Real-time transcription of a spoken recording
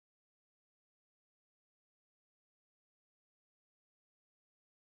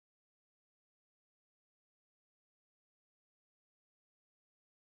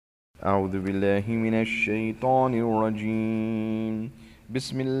أعوذ بالله من الشيطان الرجيم.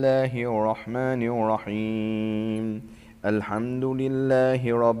 بسم الله الرحمن الرحيم. الحمد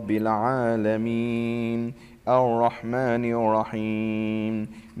لله رب العالمين، الرحمن الرحيم،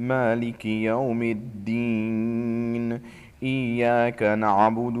 مالك يوم الدين. إياك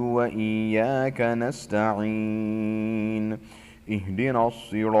نعبد وإياك نستعين. اهدنا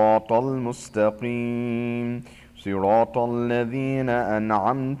الصراط المستقيم، صراط الذين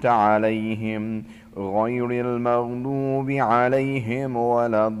أنعمت عليهم غير المغضوب عليهم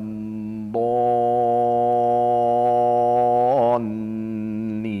ولا الضالين.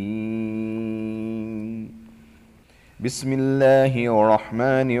 بسم الله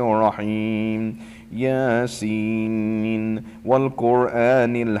الرحمن الرحيم. ياسين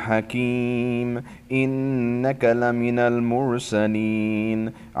والقرآن الحكيم، إنك لمن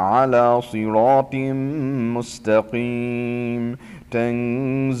المرسلين على صراط مستقيم.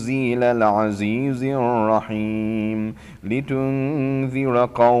 تنزيل العزيز الرحيم، لتنذر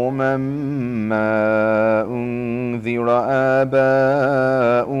قوما ما أنذر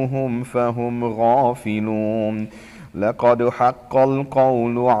آباؤهم فهم غافلون. لقد حق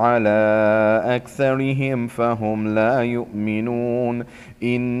القول على أكثرهم فهم لا يؤمنون.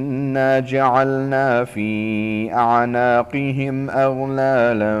 إنا جعلنا في أعناقهم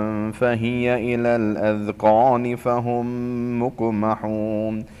أغلالا فهي إلى الأذقان فهم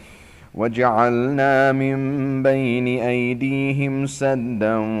مقمحون. وجعلنا من بين أيديهم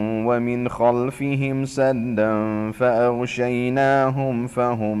سدا ومن خلفهم سدا فأغشيناهم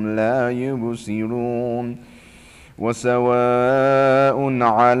فهم لا يبصرون. وسواء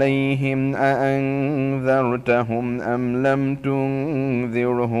عليهم أأنذرتهم أم لم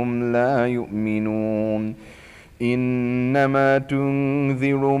تنذرهم لا يؤمنون. إنما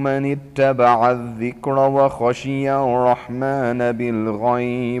تنذر من اتبع الذكر وخشي الرحمن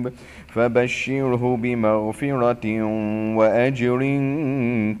بالغيب، فبشره بمغفرة وأجر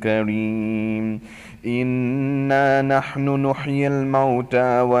كريم. إنا نحن نحيي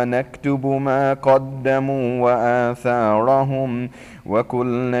الموتى ونكتب ما قدموا وآثارهم،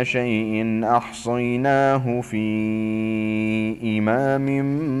 وكل شيء أحصيناه في إمام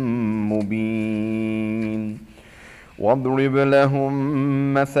مبين. واضرب لهم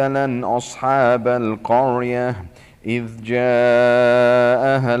مثلا أصحاب القرية إذ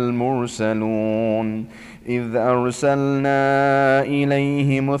جاءها المرسلون. إذ أرسلنا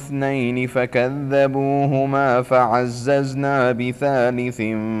إليهم اثنين فكذبوهما فعززنا بثالث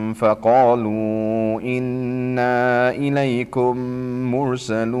فقالوا إنا إليكم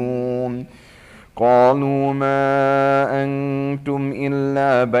مرسلون. قالوا ما أنتم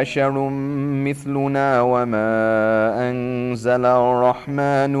إلا بشر مثلنا وما أنزل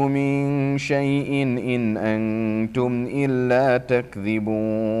الرحمن من شيء إن أنتم إلا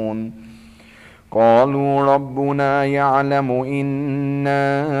تكذبون. قالوا ربنا يعلم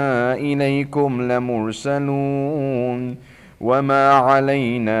إنا إليكم لمرسلون وما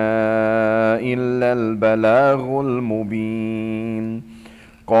علينا إلا البلاغ المبين.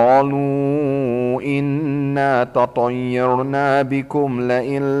 قالوا إنا تطيرنا بكم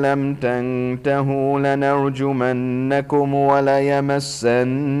لئن لم تنتهوا لنرجمنكم وليمسنكم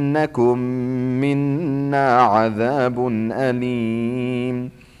منا عذاب أليم.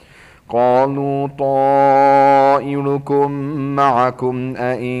 قالوا طائركم معكم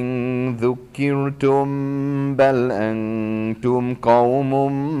أئن ذكرتم بل أنتم قوم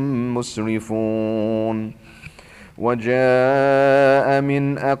مسرفون. وجاء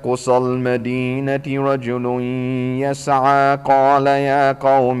من أقصى المدينة رجل يسعى قال يا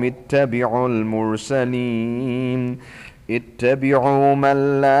قوم اتبعوا المرسلين. اتبعوا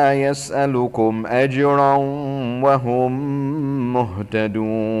من لا يسألكم أجرا وهم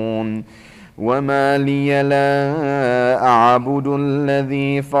مهتدون. وما لي لا أعبد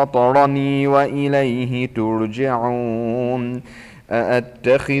الذي فطرني وإليه ترجعون.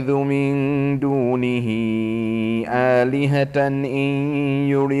 أأتخذ من دونه آلهة إن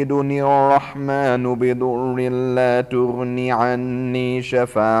يردني الرحمن بضر لا تغن عني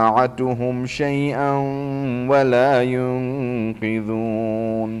شفاعتهم شيئا ولا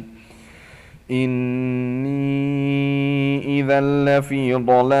ينقذون. إني إذا لفي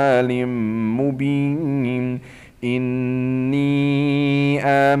ضلال مبين. إني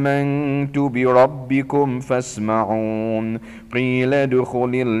آمنت بربكم فاسمعون. قيل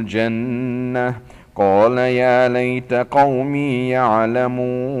ادخل الجنة. قال يا ليت قومي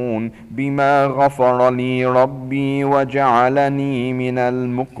يعلمون بما غفر لي ربي وجعلني من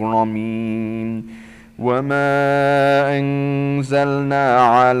المكرمين. وما أنزلنا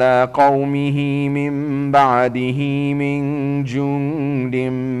على قومه من بعده من جند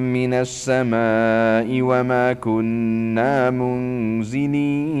من السماء وما كنا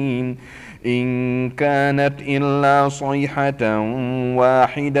منزلين إن كانت إلا صيحة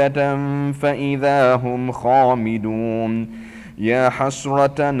واحدة فإذا هم خامدون يا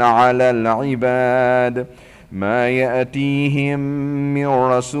حسرة على العباد ما يأتيهم من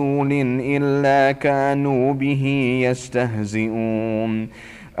رسول إلا كانوا به يستهزئون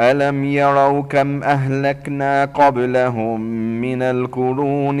ألم يروا كم أهلكنا قبلهم من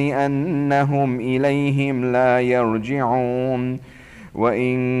القرون أنهم إليهم لا يرجعون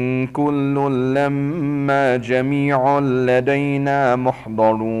وإن كل لما جميع لدينا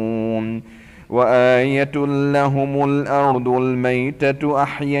محضرون وآية لهم الأرض الميتة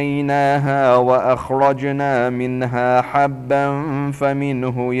أحييناها وأخرجنا منها حبا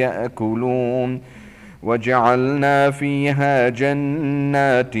فمنه يأكلون وجعلنا فيها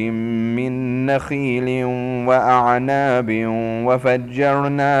جنات من نخيل وأعناب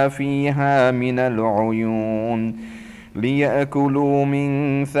وفجرنا فيها من العيون ليأكلوا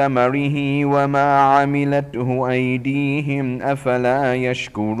من ثمره وما عملته أيديهم أفلا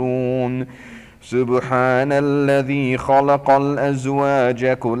يشكرون سبحان الذي خلق الأزواج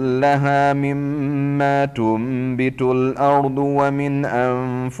كلها مما تنبت الأرض ومن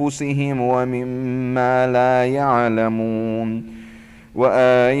أنفسهم ومما لا يعلمون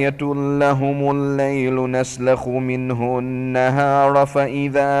وآية لهم الليل نسلخ منه النهار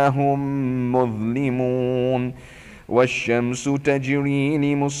فإذا هم مظلمون والشمس تجري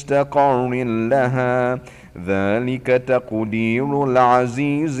لمستقر لها ذلك تقدير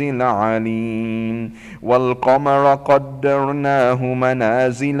العزيز العليم والقمر قدرناه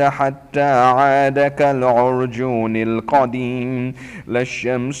منازل حتى عاد كالعرجون القديم لا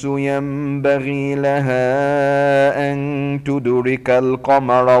الشمس ينبغي لها أن تدرك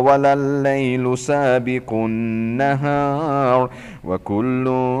القمر ولا الليل سابق النهار وكل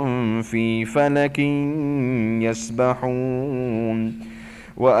في فلك يسبحون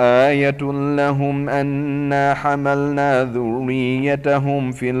وآية لهم أنا حملنا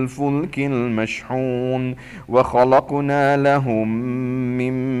ذريتهم في الفلك المشحون وخلقنا لهم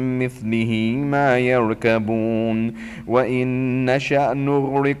من مثله ما يركبون وإن نشأ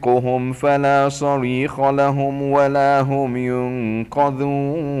نغرقهم فلا صريخ لهم ولا هم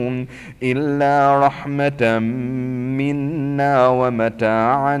ينقذون إلا رحمة منا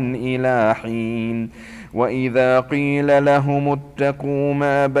ومتاعا إلى حين وإذا قيل لهم اتقوا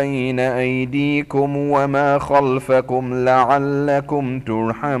ما بين أيديكم وما خلفكم لعلكم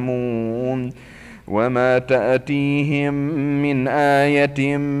ترحمون وما تأتيهم من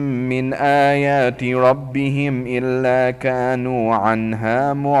آية من آيات ربهم إلا كانوا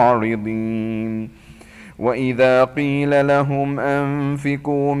عنها معرضين وإذا قيل لهم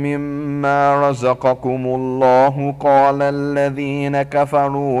أنفقوا مما رزقكم الله قال الذين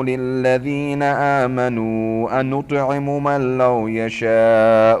كفروا للذين آمنوا أنطعم من لو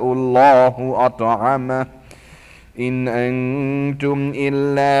يشاء الله أطعمه إن أنتم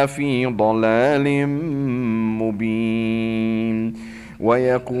إلا في ضلال مبين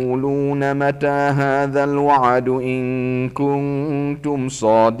ويقولون متى هذا الوعد إن كنتم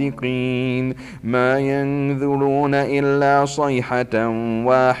صادقين ما ينذرون إلا صيحة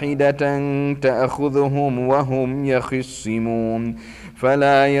واحدة تأخذهم وهم يخصمون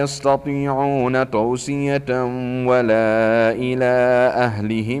فلا يستطيعون توصية ولا إلى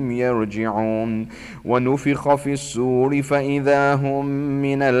أهلهم يرجعون ونفخ في السور فإذا هم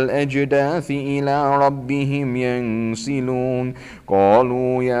من الأجداث إلى ربهم ينسلون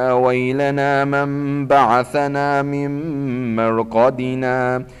قالوا يا ويلنا من بعثنا من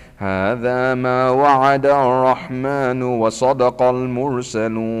مرقدنا هذا ما وعد الرحمن وصدق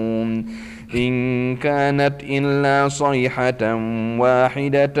المرسلون إن كانت إلا صيحة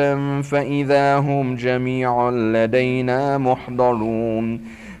واحدة فإذا هم جميع لدينا محضرون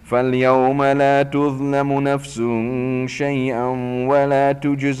فاليوم لا تظلم نفس شيئا ولا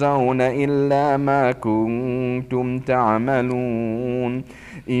تجزون إلا ما كنتم تعملون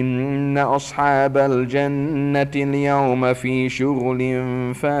إن أصحاب الجنة اليوم في شغل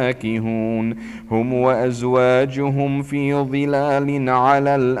فاكهون هم وأزواجهم في ظلال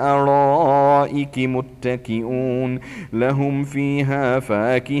على الأرائك متكئون لهم فيها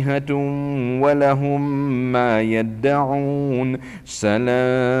فاكهة ولهم ما يدعون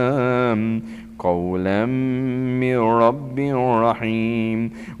سلام قولا من رب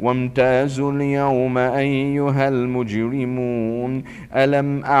رحيم وامتازوا اليوم أيها المجرمون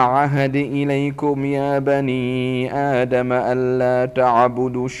ألم أعهد إليكم يا بني آدم ألا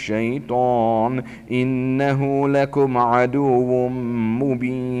تعبدوا الشيطان إنه لكم عدو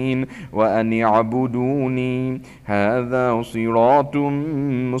مبين وأن اعبدوني هذا صراط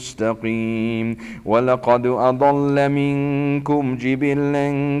مستقيم ولقد أضل منكم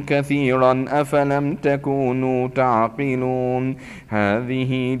جبلا كثيرا أفلم تكونوا تعقلون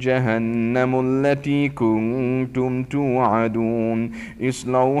هذه جهنم التي كنتم توعدون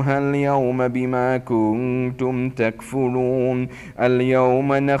اصلوها اليوم بما كنتم تكفرون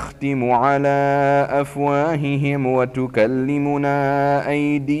اليوم نختم على أفواههم وتكلمنا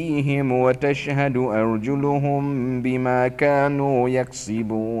أيديهم وتشهد أرجلهم بما كانوا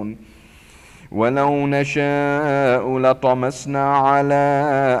يكسبون ولو نشاء لطمسنا على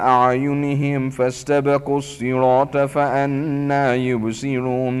أعينهم فاستبقوا الصراط فأنى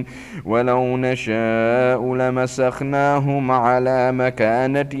يبصرون ولو نشاء لمسخناهم على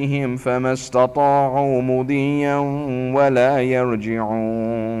مكانتهم فما استطاعوا مضيا ولا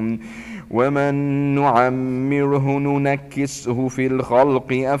يرجعون ومن نعمره ننكسه في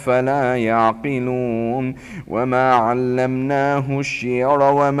الخلق أفلا يعقلون وما علمناه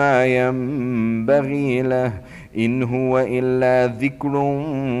الشعر وما ينبغي له إن هو إلا ذكر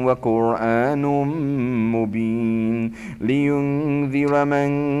وقرآن مبين لينذر من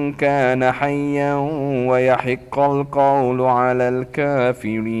كان حيا ويحق القول على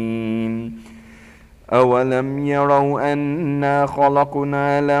الكافرين أولم يروا أنا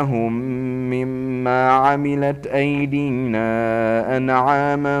خلقنا لهم مما عملت أيدينا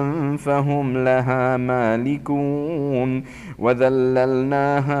أنعاما فهم لها مالكون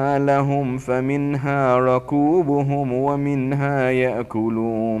وذللناها لهم فمنها ركوبهم ومنها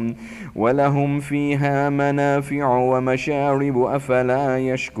يأكلون ولهم فيها منافع ومشارب أفلا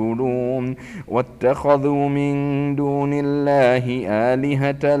يشكرون واتخذوا من دون الله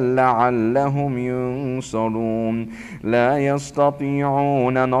آلهة لعلهم ينصرون لا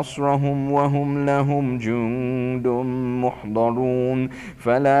يستطيعون نصرهم وهم لهم جند محضرون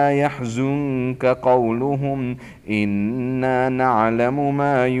فلا يحزنك قولهم إنا نعلم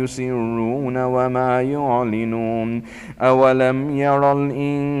ما يسرون وما يعلنون أولم ير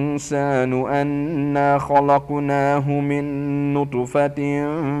الإنسان أنا خلقناه من نطفة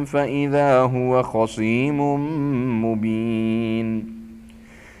فإذا هو خصيم مبين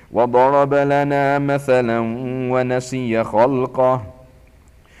وضرب لنا مثلا ونسي خلقه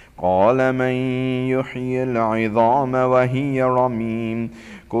قال من يحيي العظام وهي رميم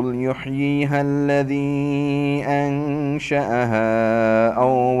قل يحييها الذي أنشأها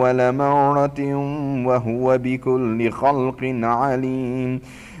أول مرة وهو بكل خلق عليم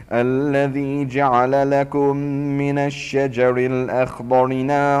الذي جعل لكم من الشجر الأخضر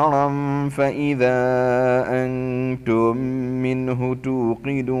نارا فإذا أنتم منه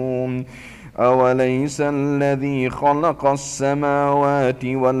توقدون أوليس الذي خلق السماوات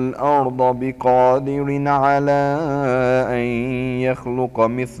والأرض بقادر على أن يخلق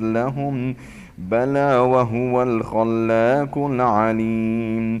مثلهم بلى وهو الخلاق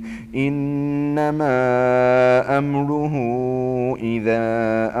العليم إنما أمره إذا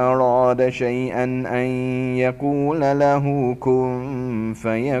أراد شيئا أن يقول له كن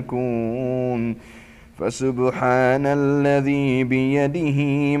فيكون فسبحان الذي بيده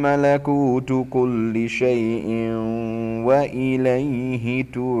ملكوت كل شيء وإليه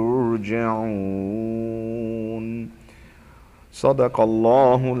ترجعون صدق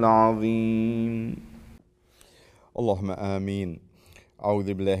الله العظيم. اللهم آمين.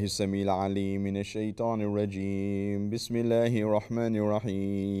 أعوذ بالله السميع العليم من الشيطان الرجيم. بسم الله الرحمن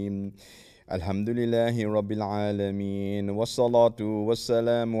الرحيم. الحمد لله رب العالمين والصلاة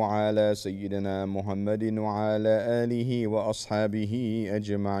والسلام على سيدنا محمد وعلى آله وأصحابه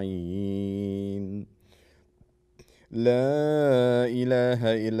أجمعين. لا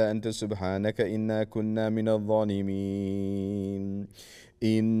إله إلا أنت سبحانك إنا كنا من الظالمين.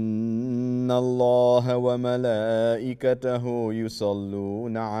 إن الله وملائكته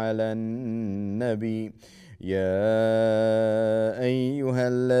يصلون على النبي يا أيها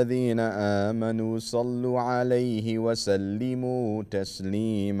الذين آمنوا صلوا عليه وسلموا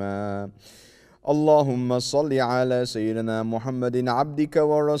تسليما. اللهم صل على سيدنا محمد عبدك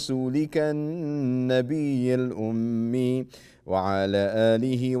ورسولك النبي الأمي وعلى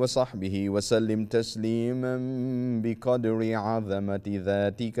آله وصحبه وسلم تسليما بقدر عظمة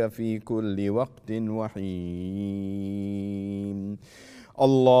ذاتك في كل وقت وحين.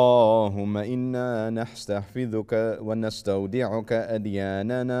 اللهم إنا نستحفظك ونستودعك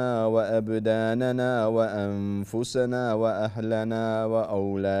أدياننا وأبداننا وأنفسنا وأهلنا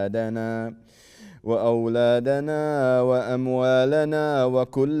وأولادنا وأموالنا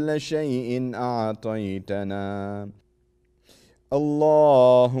وكل شيء أعطيتنا.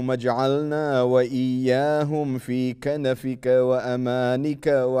 اللهم اجعلنا وإياهم في كنفك وأمانك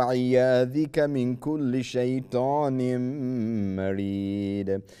وعياذك من كل شيطان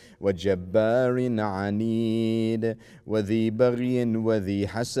مريد وجبار عنيد وذي بغي وذي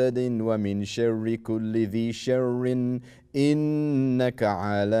حسد ومن شر كل ذي شر إنك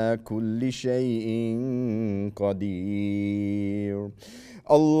على كل شيء قدير.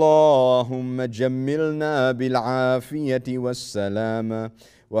 اللهم جملنا بالعافية والسلامة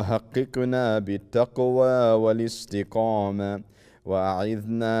وحققنا بالتقوى والاستقامة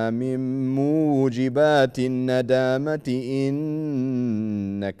وأعذنا من موجبات الندامة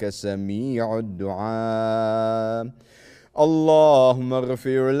إنك سميع الدعاء. اللهم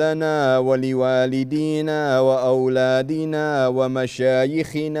اغفر لنا ولوالدينا وأولادنا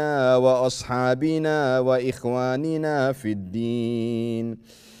ومشايخنا وأصحابنا وإخواننا في الدين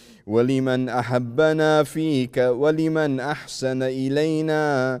ولمن أحبنا فيك ولمن أحسن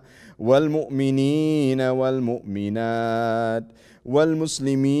إلينا والمؤمنين والمؤمنات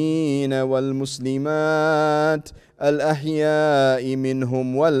والمسلمين والمسلمات الأحياء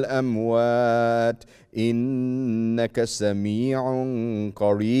منهم والأموات إنك سميع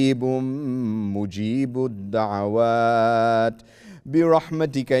قريب مجيب الدعوات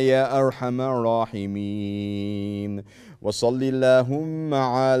برحمتك يا أرحم الراحمين. وصل اللهم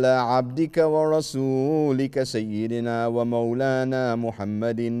على عبدك ورسولك سيدنا ومولانا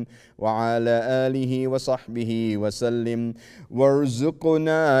محمد وعلى آله وصحبه وسلم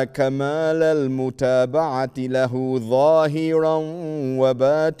وارزقنا كمال المتابعة له ظاهرا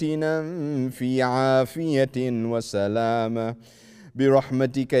وباطنا في عافية وسلامة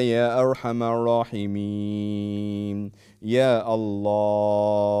برحمتك يا أرحم الراحمين. يا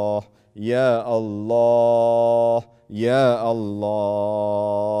الله يا الله يا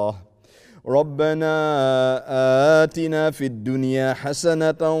الله. ربنا آتنا في الدنيا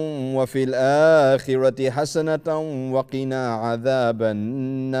حسنة وفي الآخرة حسنة وقنا عذاب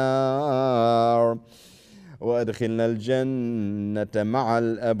النار وأدخلنا الجنة مع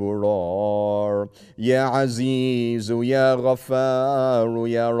الأبرار يا عزيز يا غفار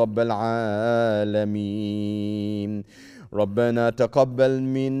يا رب العالمين. ربنا تقبل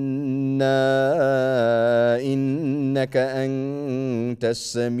منا إنك أنت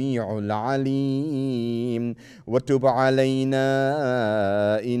السميع العليم وتب علينا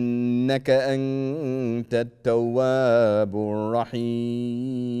إنك أنت التواب الرحيم.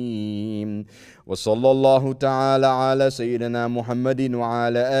 وصلى الله تعالى على سيدنا محمد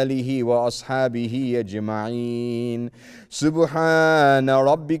وعلى آله وأصحابه أجمعين. سبحان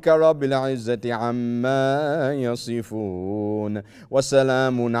ربك رب العزة عما يصفون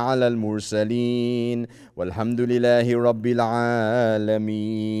وسلام على المرسلين والحمد لله رب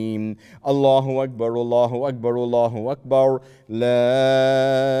العالمين. الله أكبر الله أكبر الله أكبر.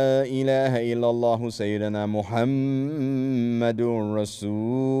 لا إله إلا الله سيدنا محمد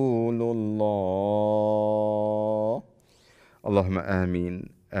رسول الله. اللهم آمين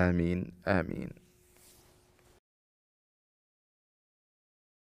آمين آمين.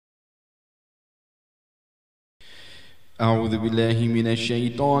 أعوذ بالله من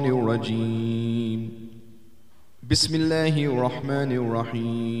الشيطان الرجيم. بسم الله الرحمن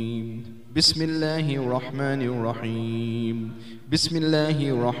الرحيم. بسم الله الرحمن الرحيم. بسم الله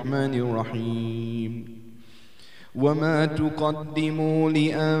الرحمن الرحيم. وما تقدموا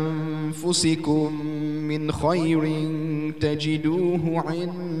لأنفسكم من خير تجدوه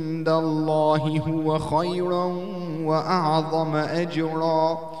عند الله هو خيرا وأعظم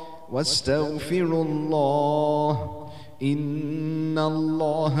أجرا واستغفروا الله إن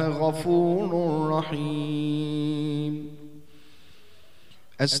الله غفور رحيم.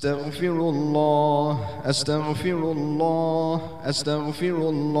 أستغفر الله أستغفر الله أستغفر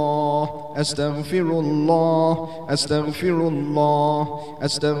الله أستغفر الله أستغفر الله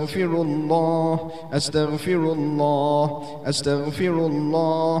أستغفر الله أستغفر الله أستغفر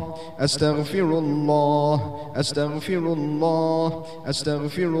الله أستغفر الله أستغفر الله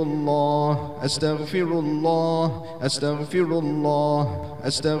أستغفر الله أستغفر الله أستغفر الله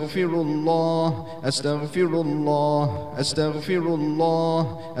أستغفر الله أستغفر الله أستغفر الله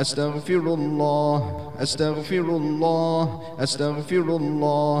أستغفر الله أستغفر الله أستغفر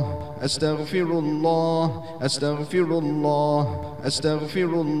الله أستغفر الله أستغفر الله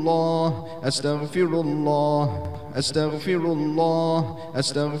أستغفر الله أستغفر الله أستغفر الله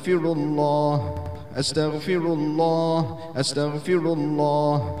أستغفر الله أستغفر الله أستغفر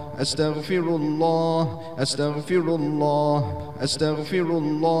الله أستغفر الله أستغفر الله أستغفر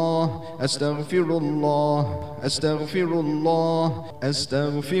الله أستغفر الله أستغفر الله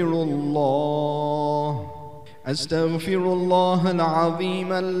أستغفر الله أستغفر الله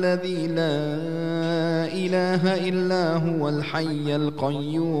العظيم الذي لا إله إلا هو الحي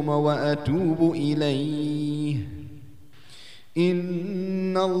القيوم وأتوب إليه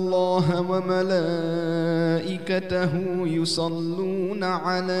إن الله وملائكته يصلون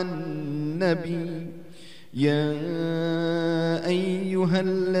على النبي يا أيها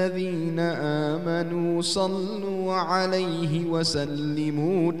الذين آمنوا صلوا عليه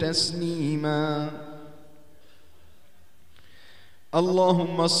وسلموا تسليما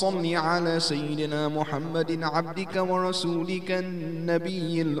اللهم صل على سيدنا محمد عبدك ورسولك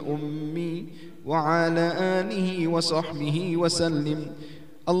النبي الأمي وعلى آله وصحبه وسلم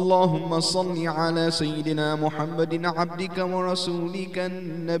اللهم صل على سيدنا محمد عبدك ورسولك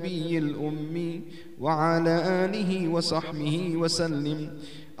النبي الأمي وعلى آله وصحبه وسلم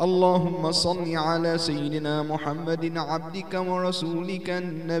اللهم صل على سيدنا محمد عبدك ورسولك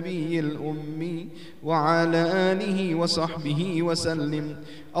النبي الأمي وعلى آله وصحبه وسلم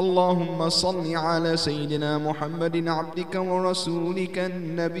اللهم صل على سيدنا محمد عبدك ورسولك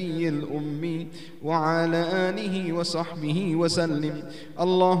النبي الأمي وعلى آله وصحبه وسلم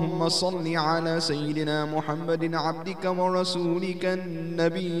اللهم صل على سيدنا محمد عبدك ورسولك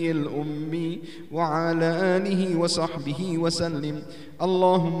النبي الأمي وعلى آله وصحبه وسلم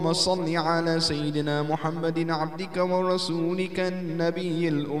اللهم صل على سيدنا محمد عبدك ورسولك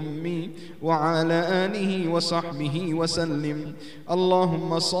النبي الأمي وعلى آله وصحبه وسلم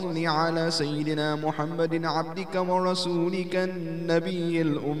اللهم صل على سيدنا محمد عبدك ورسولك النبي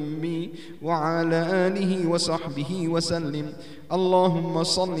الأمي وعلى آله وصحبه وسلم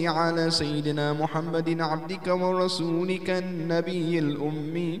اللهم صل على سيدنا محمد عبدك ورسولك النبي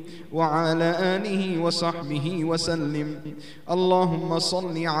الأمي وعلى آله وصحبه وسلم اللهم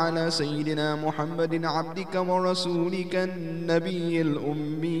صل على سيدنا محمد عبدك ورسولك النبي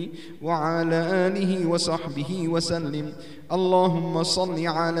الأمي وعلى آله وصحبه وسلم اللهم صل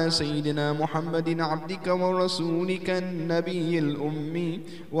على سيدنا محمد عبدك ورسولك النبي الأمي وعلى آله وصحبه وسلم اللهم صل على سيدنا محمد عبدك ورسولك النبي الأمي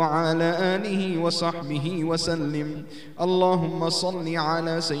وعلى آله وصحبه وسلم اللهم صل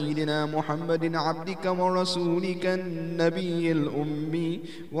على سيدنا محمد عبدك ورسولك النبي الأمي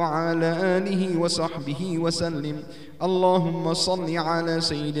وعلى آله وصحبه وسلم اللهم صل على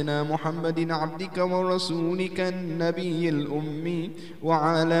سيدنا محمد عبدك ورسولك النبي الأمي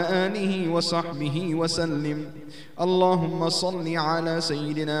وعلى آله وصحبه وسلم اللهم صل على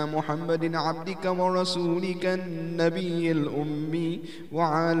سيدنا محمد عبدك ورسولك النبي الأمي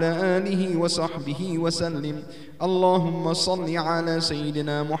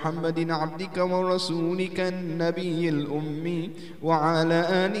وعلى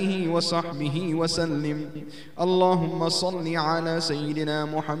آله وصحبه وسلم اللهم صل على سيدنا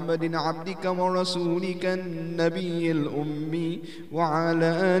محمد عبدك ورسولك النبي الأمي وعلى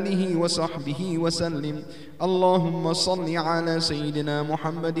آله وصحبه وسلم اللهم صل على سيدنا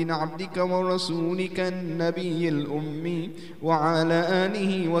محمد عبدك ورسولك النبي الأمي وعلى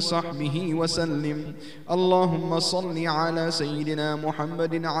آله وصحبه وسلم اللهم صل على سيدنا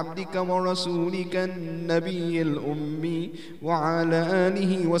محمد عبدك ورسولك النبي الأمي وعلى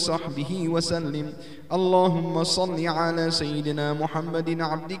آله وصحبه وسلم اللهم صل على سيدنا محمد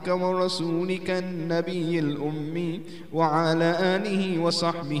عبدك ورسولك النبي الأمي وعلى آله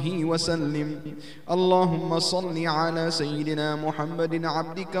وصحبه وسلم اللهم صل على سيدنا محمد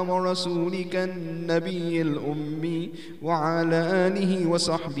عبدك ورسولك النبي الأمي وعلى آله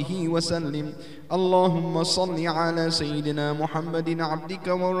وصحبه وسلم اللهم صل على سيدنا محمد عبدك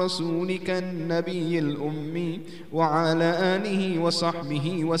ورسولك النبي الأمي وعلى آله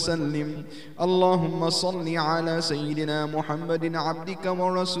وصحبه وسلم اللهم صل على سيدنا محمد عبدك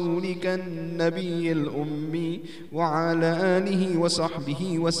ورسولك النبي الأمي وعلى آله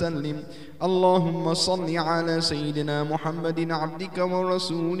وصحبه وسلم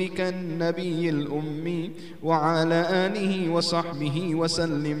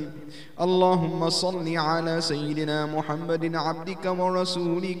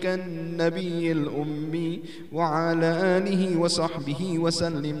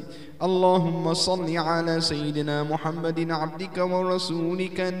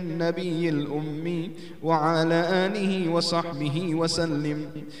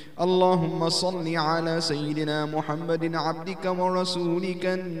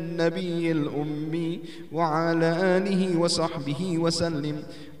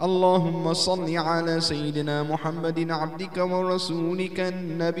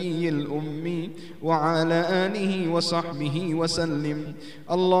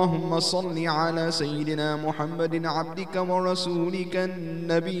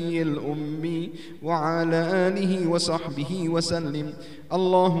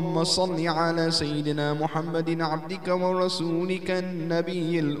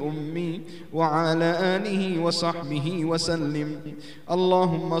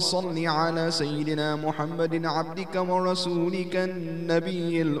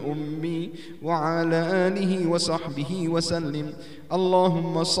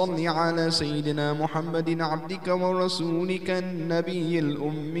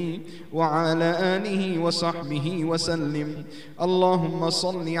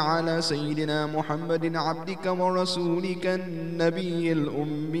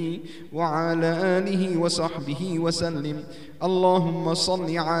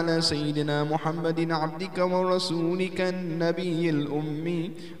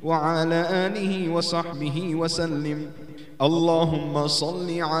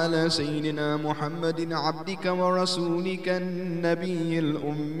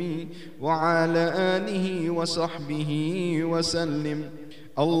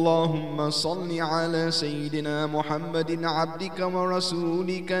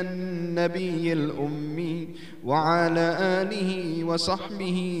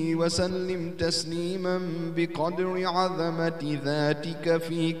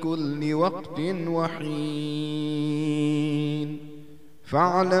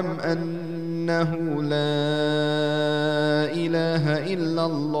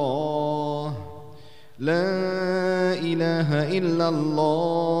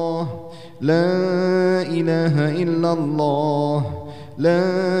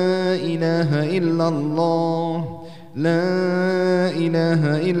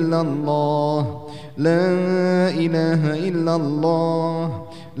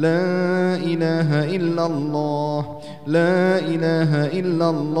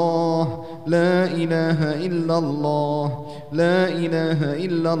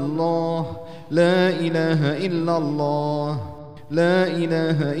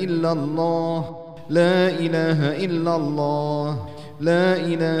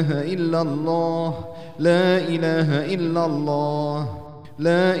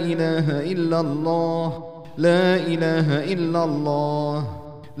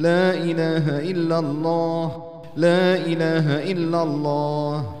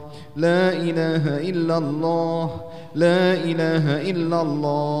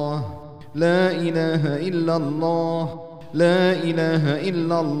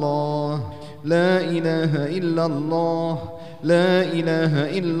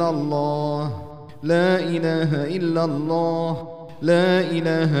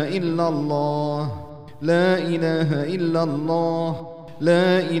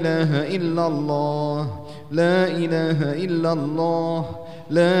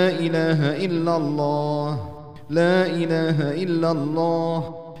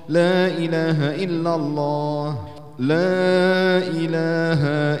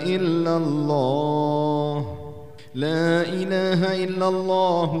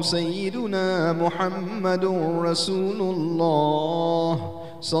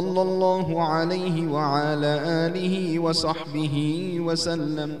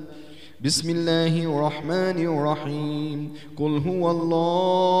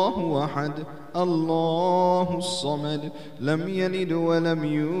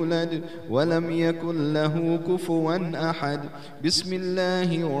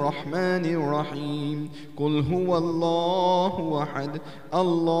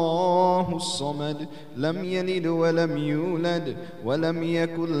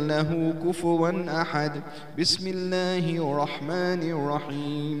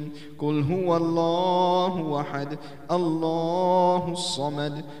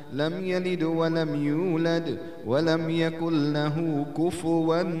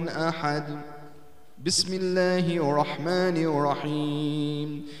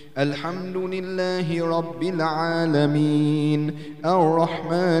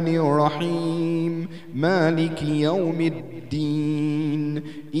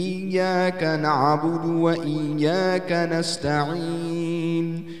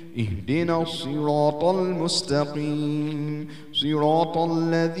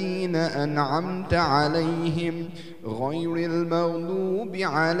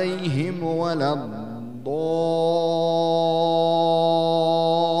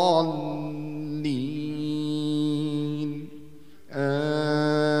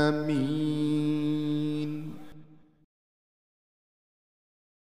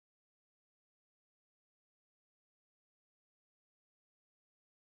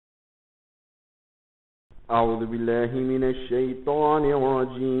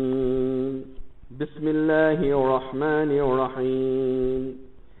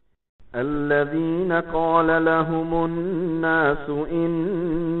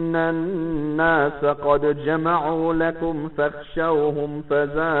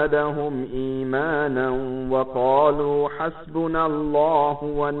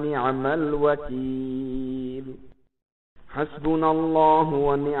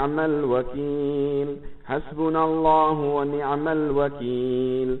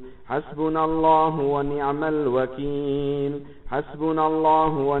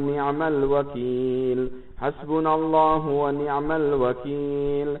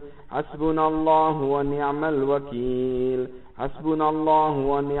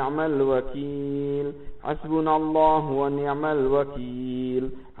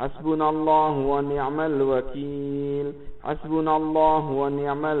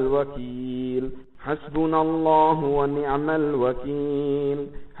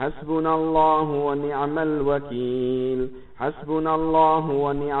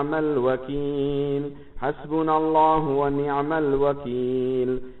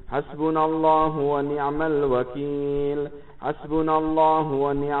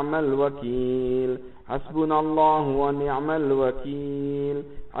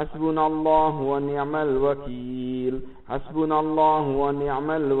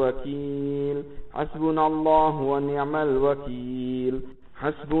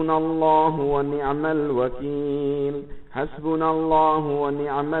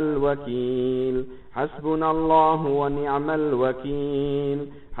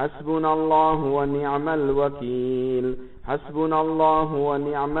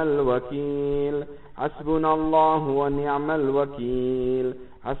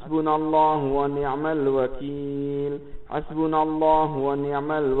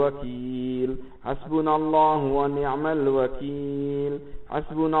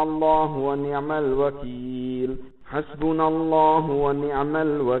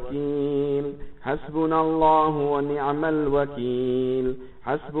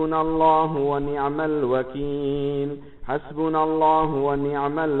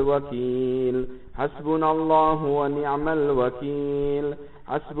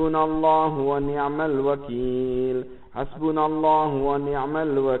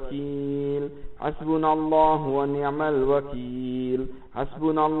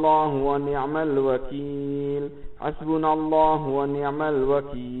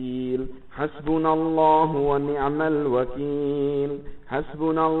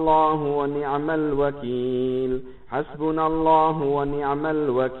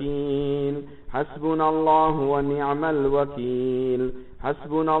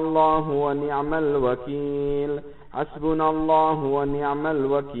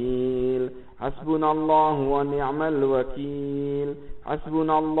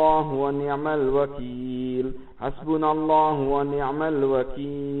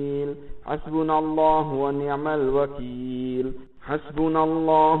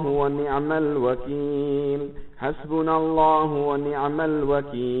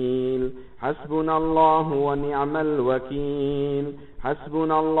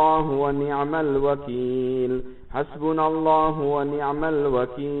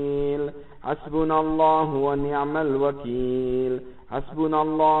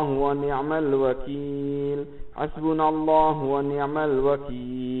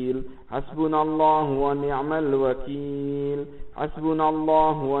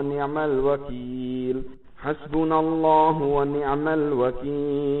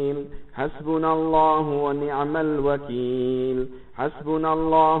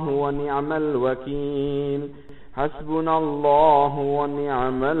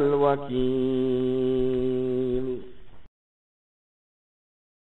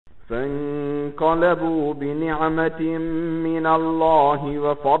انقلبوا بنعمة من الله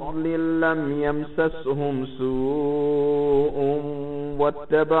وفضل لم يمسسهم سوء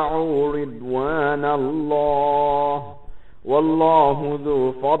واتبعوا رضوان الله والله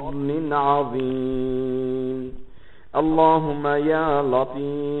ذو فضل عظيم. اللهم يا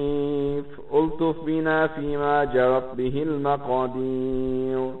لطيف ألطف بنا فيما جرت به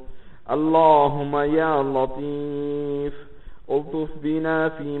المقادير. اللهم يا لطيف ألطف بنا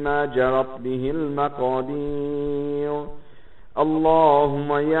فيما جرت به المقادير.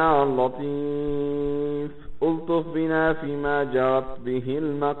 اللهم يا لطيف ألطف بنا فيما جرت به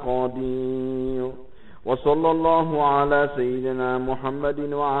المقادير. وصلى الله على سيدنا محمد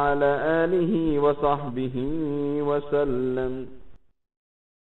وعلى آله وصحبه وسلم.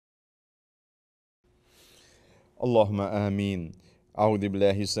 اللهم آمين. أعوذ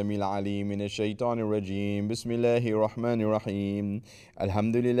بالله السميع العليم من الشيطان الرجيم. بسم الله الرحمن الرحيم.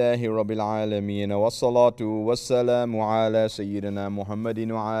 الحمد لله رب العالمين، والصلاة والسلام على سيدنا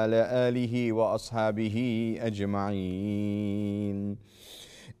محمد وعلى آله وأصحابه أجمعين.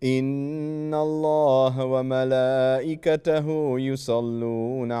 إن الله وملائكته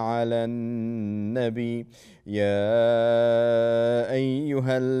يصلون على النبي يا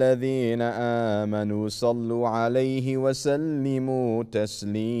أيها الذين آمنوا صلوا عليه وسلموا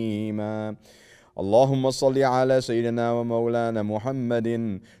تسليما. اللهم صل على سيدنا ومولانا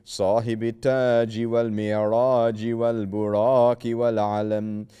محمد صاحب التاج والمعراج والبراك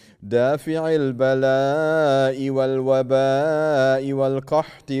والعلم، دافع البلاء والوباء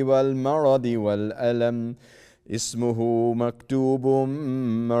والقحط والمرض والألم، اسمه مكتوب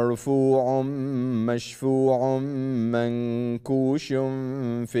مرفوع مشفوع منكوش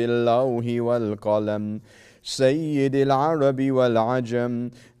في اللوح والقلم، سيد العرب والعجم،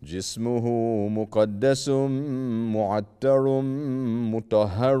 جسمه مقدس معتر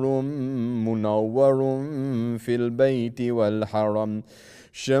مطهر منور في البيت والحرم،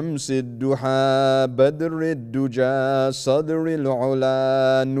 شمس الدحى بدر الدجى صدر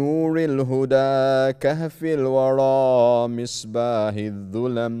العلا نور الهدى كهف الورى مصباح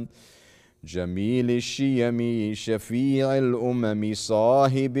الظلم، جميل الشيم شفيع الأمم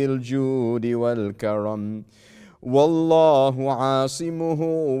صاحب الجود والكرم، والله عاصمه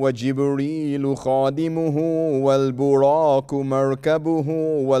وجبريل خادمه والبراق مركبه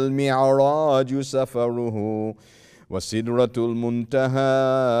والمعراج سفره، وسدرة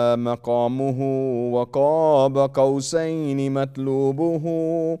المنتهى مقامه وقاب قوسين مطلوبه،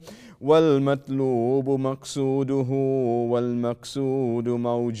 والمطلوب مقصوده والمقصود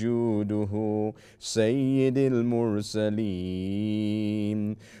موجوده، سيد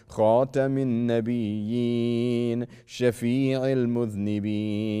المرسلين خاتم النبيين شفيع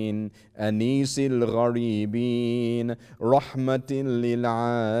المذنبين أنيس الغريبين رحمة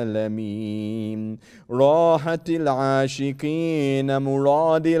للعالمين، راحة العاشقين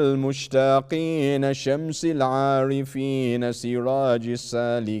مراد المشتاقين شمس العارفين سراج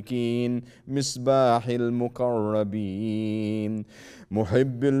السالكين مصباح المقربين،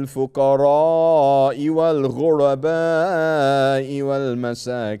 محب الفقراء والغرباء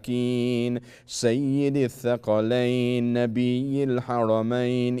والمساكين سيد الثقلين نبي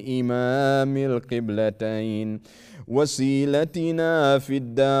الحرمين إمام القبلتين، وسيلتنا في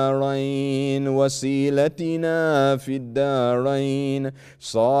الدارين وسيلتنا في الدارين،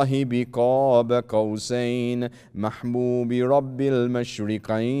 صاحب قاب قوسين محبوب رب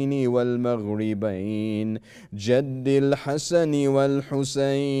المشرقين والمغربين، جد الحسن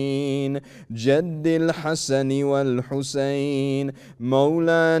والحسين جد الحسن والحسين،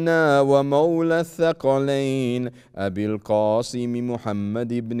 مولانا ومولى الثقلين أبي القاسم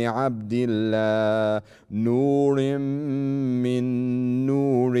محمد بن عبد الله، نور من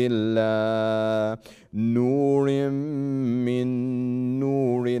نور الله نور من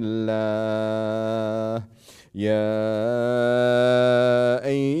نور الله. يا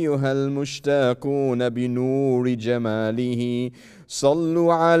أيها المشتاقون بنور جماله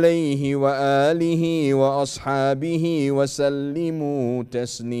صلوا عليه وآله وأصحابه وسلموا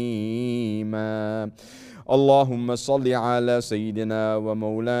تسليما. اللهم صل على سيدنا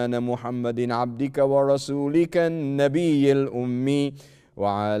ومولانا محمد عبدك ورسولك النبي الأمي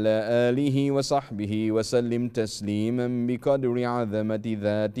وعلى آله وصحبه وسلم تسليما بقدر عظمة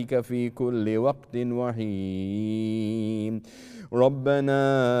ذاتك في كل وقت وحين. ربنا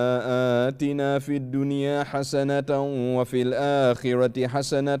آتنا في الدنيا حسنة وفي الآخرة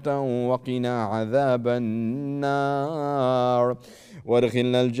حسنة وقنا عذاب النار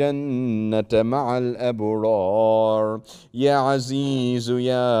وادخلنا الجنة مع الأبرار. يا عزيز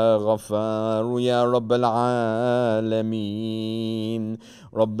يا غفار يا رب العالمين،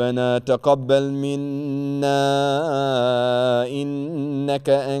 ربنا تقبل منا إنك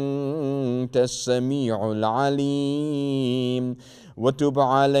أنت السميع العليم وتب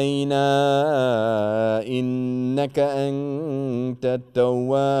علينا إنك أنت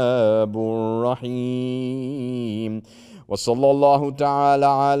التواب الرحيم. وصلى الله تعالى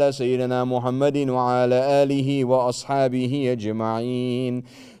على سيدنا محمد وعلى آله وأصحابه أجمعين.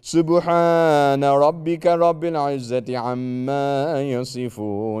 سبحان ربك رب العزة عما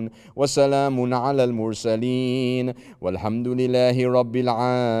يصفون وسلام على المرسلين والحمد لله رب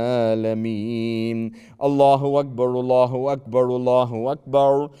العالمين. الله أكبر الله أكبر الله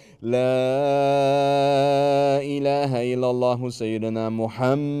أكبر. لا إله إلا الله سيدنا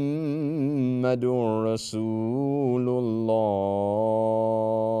محمد رسول الله.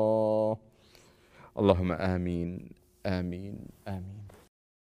 اللهم آمين آمين آمين.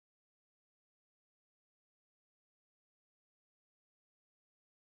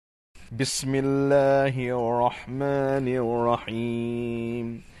 بسم الله الرحمن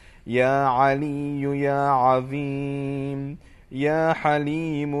الرحيم. يا علي يا عظيم يا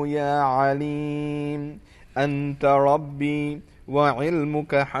حليم يا عليم أنت ربي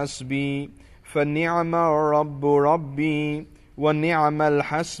وعلمك حسبي فنعم الرب ربي ونعم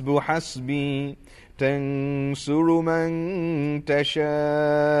الحسب حسبي تنصر من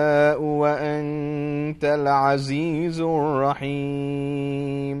تشاء وأنت العزيز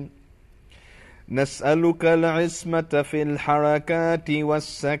الرحيم. نسألك العصمة في الحركات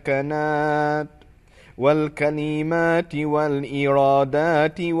والسكنات والكلمات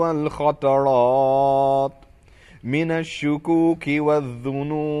والإرادات والخطرات من الشكوك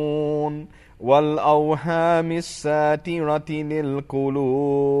والظنون والأوهام الساترة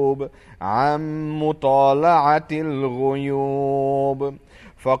للقلوب عن مطالعة الغيوب.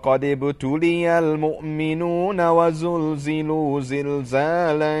 فقد ابتلي المؤمنون وزلزلوا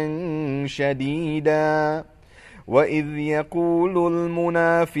زلزالا شديدا وإذ يقول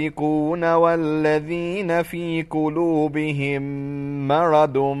المنافقون والذين في قلوبهم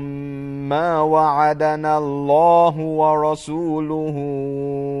مرض ما وعدنا الله ورسوله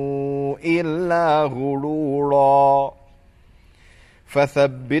إلا غرورا.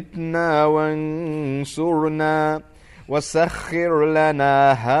 فثبتنا وانصرنا وسخر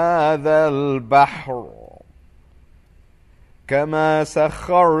لنا هذا البحر كما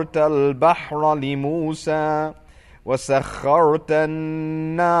سخرت البحر لموسى وسخرت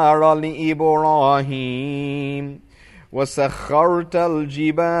النار لإبراهيم وسخرت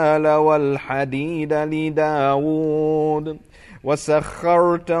الجبال والحديد لداود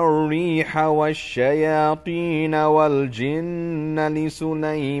وسخرت الريح والشياطين والجن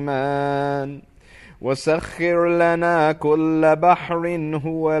لسليمان وسخر لنا كل بحر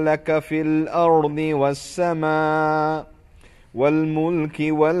هو لك في الأرض والسماء والملك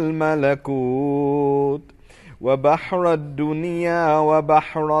والملكوت وبحر الدنيا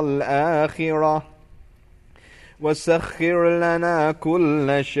وبحر الآخرة وسخر لنا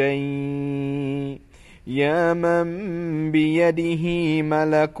كل شيء يا من بيده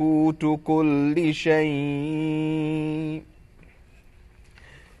ملكوت كل شيء.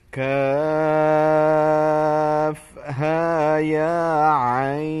 كافها يا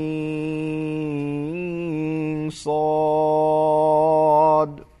عين صاد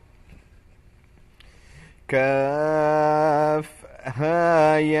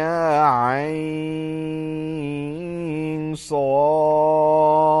كافها يا عين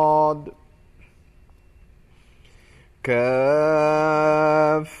صاد كافها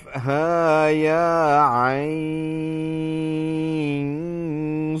يا عين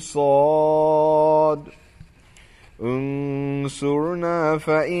صاد. انصرنا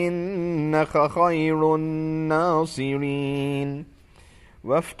فإنك خير الناصرين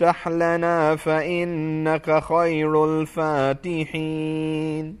وافتح لنا فإنك خير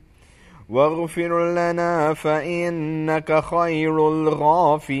الفاتحين واغفر لنا فإنك خير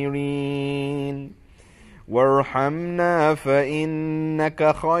الغافرين وارحمنا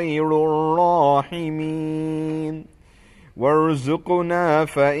فإنك خير الراحمين وارزقنا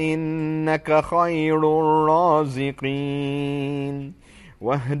فإنك خير الرازقين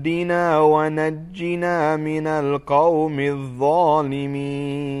واهدنا ونجنا من القوم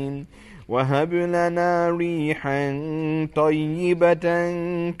الظالمين وهب لنا ريحا طيبة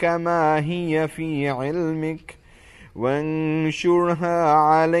كما هي في علمك وانشرها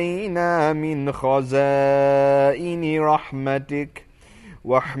علينا من خزائن رحمتك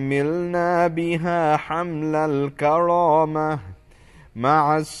واحملنا بها حمل الكرامة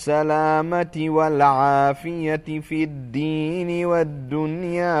مع السلامة والعافية في الدين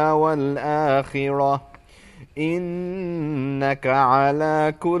والدنيا والآخرة إنك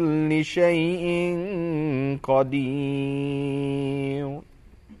على كل شيء قدير.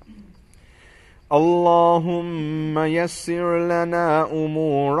 اللهم يسر لنا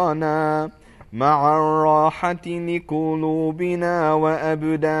أمورنا مع الراحة لقلوبنا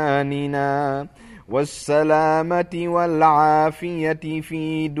وأبداننا والسلامة والعافية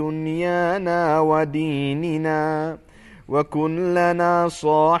في دنيانا وديننا، وكن لنا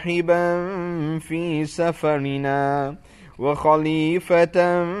صاحبا في سفرنا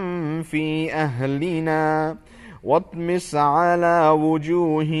وخليفة في أهلنا، واطمس على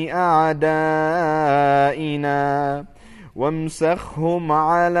وجوه أعدائنا وامسخهم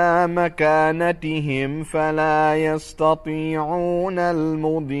على مكانتهم فلا يستطيعون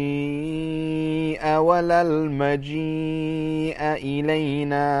المضي ولا المجيء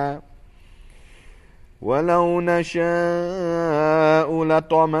إلينا. ولو نشاء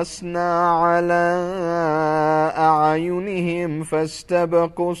لطمسنا على أعينهم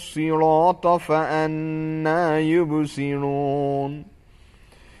فاستبقوا الصراط فأنى يبصرون.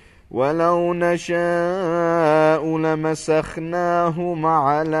 ولو نشاء لمسخناهم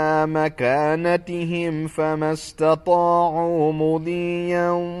على مكانتهم فما استطاعوا مضيا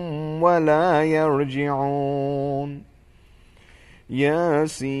ولا يرجعون.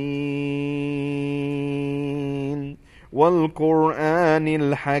 ياسين والقرآن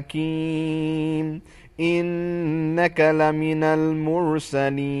الحكيم إنك لمن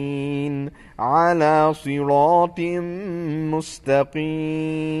المرسلين على صراط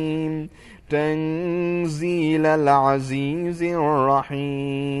مستقيم تنزيل العزيز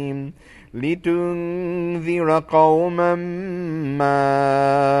الرحيم لتنذر قوما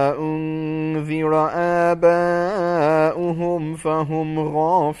ما أنذر آباؤهم فهم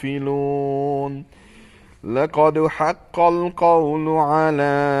غافلون. لقد حق القول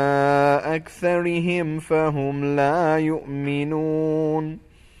على أكثرهم فهم لا يؤمنون.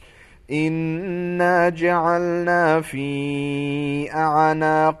 إنا جعلنا في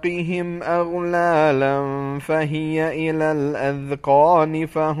أعناقهم أغلالا فهي إلى الأذقان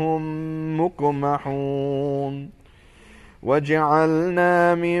فهم مقمحون.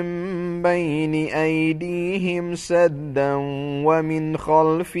 وجعلنا من بين أيديهم سدا ومن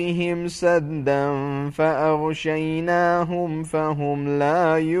خلفهم سدا فأغشيناهم فهم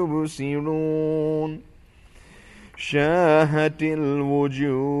لا يبصرون. شاهت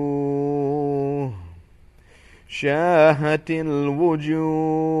الوجوه شاهت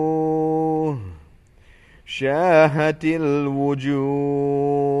الوجوه شاهت الوجوه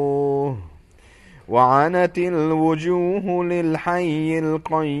وعنت الوجوه للحي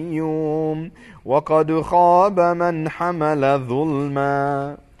القيوم وقد خاب من حمل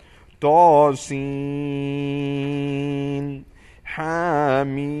ظلما. طاسين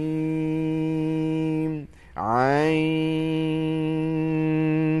حاميم عين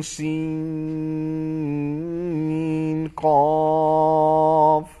سين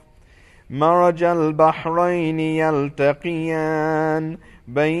قاف. مرج البحرين يلتقيان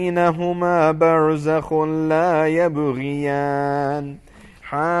بينهما برزخ لا يبغيان.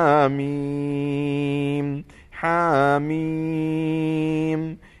 حاميم حاميم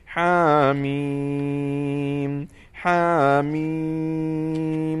حاميم حاميم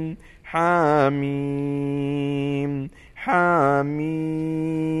حاميم حاميم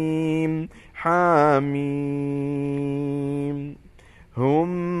حاميم.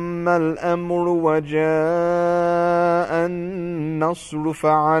 هم الأمر وجاء النصر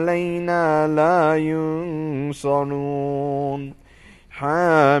فعلينا لا ينصرون.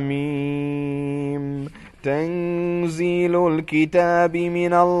 حاميم تنزيل الكتاب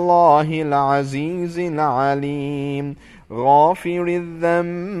من الله العزيز العليم غافر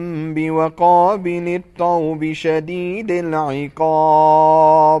الذنب وقابل التوب شديد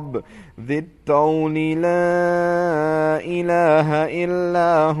العقاب ذي الطول لا إله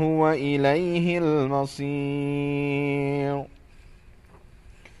إلا هو إليه المصير.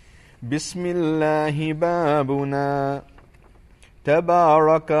 بسم الله بابنا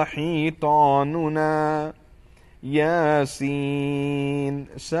تبارك حيطاننا. ياسين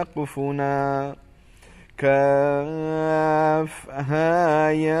سقفنا. كاف ها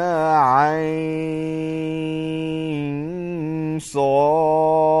يا عين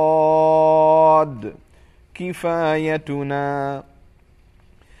صاد كفايتنا.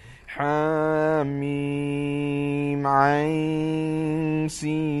 حاميم عين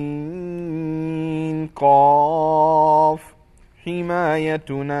سين قاف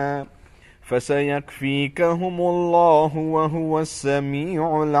حمايتنا. فسيكفيكهم الله وهو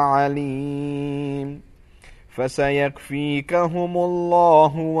السميع العليم. فسيكفيكهم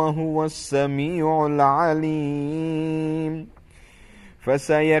الله وهو السميع العليم.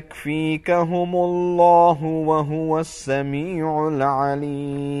 فسيكفيكهم الله وهو السميع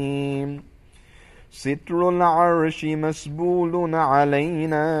العليم. ستر العرش مسبول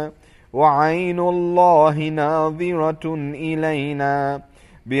علينا، وعين الله ناظرة إلينا،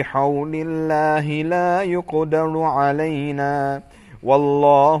 بحول الله لا يقدر علينا،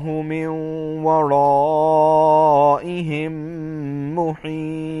 والله من ورائهم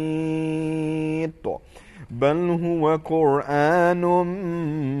محيط. بل هو قرآن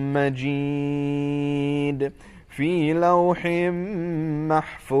مجيد في لوح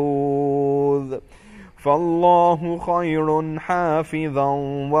محفوظ. فالله خير حافظا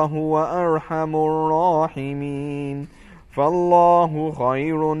وهو أرحم الراحمين. فالله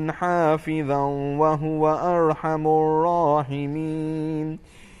خير حافظا وهو أرحم الراحمين.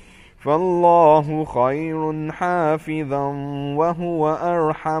 فالله خير حافظا وهو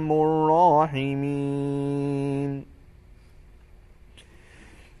أرحم الراحمين.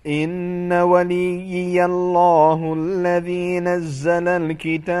 إن وليي الله الذي نزل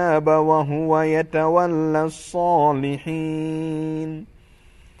الكتاب وهو يتولى الصالحين.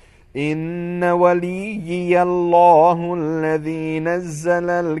 إن وليي الله الذي نزل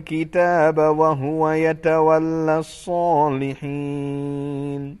الكتاب وهو يتولى الصالحين.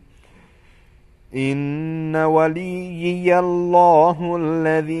 إن وليي الله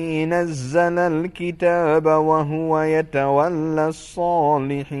الذي نزل الكتاب وهو يتولى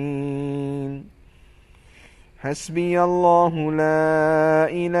الصالحين. حسبي الله لا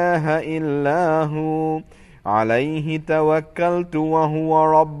إله إلا هو عليه توكلت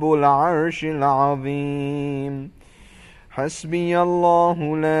وهو رب العرش العظيم. حسبي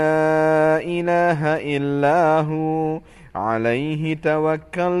الله لا إله إلا هو عليه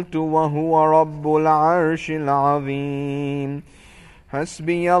توكلت وهو رب العرش العظيم.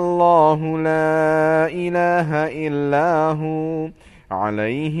 حسبي الله لا إله إلا هو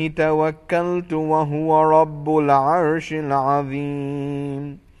عليه توكلت وهو رب العرش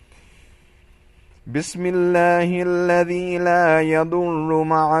العظيم. بسم الله الذي لا يضر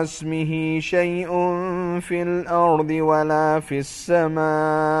مع اسمه شيء في الأرض ولا في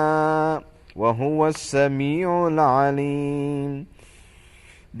السماء وهو السميع العليم.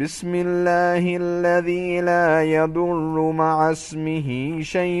 بسم الله الذي لا يضر مع اسمه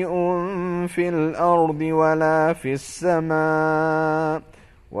شيء في الأرض ولا في السماء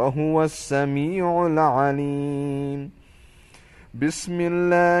وهو السميع العليم. بسم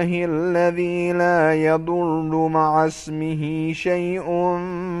الله الذي لا يضر مع اسمه شيء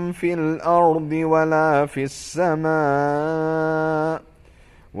في الأرض ولا في السماء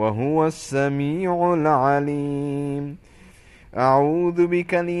وهو السميع العليم. أعوذ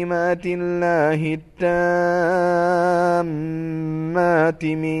بكلمات الله التامات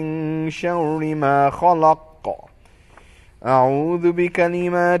من شر ما خلق. أعوذ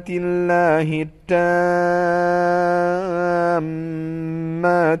بكلمات الله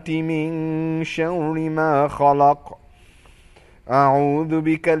التامات من شر ما خلق. أعوذ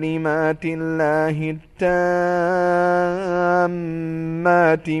بكلمات الله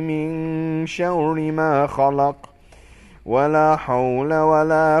التامات من شر ما خلق. ولا حول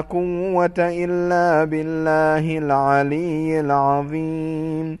ولا قوة إلا بالله العلي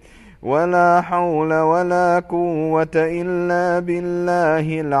العظيم. ولا حول ولا قوة إلا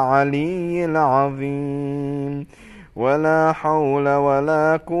بالله العلي العظيم. ولا حول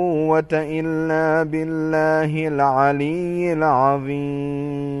ولا قوة إلا بالله العلي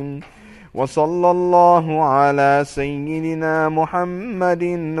العظيم. وصلى الله على سيدنا محمد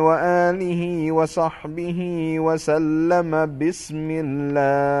وآله وصحبه وسلم. بسم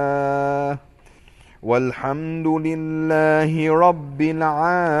الله والحمد لله رب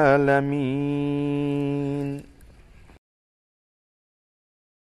العالمين.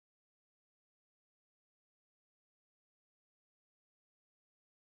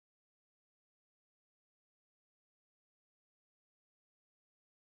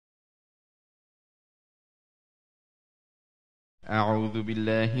 أعوذ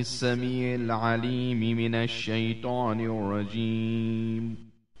بالله السميع العليم من الشيطان الرجيم.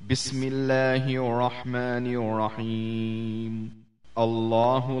 بسم الله الرحمن الرحيم.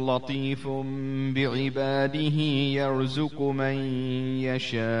 الله لطيف بعباده يرزق من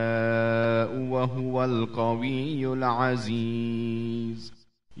يشاء وهو القوي العزيز.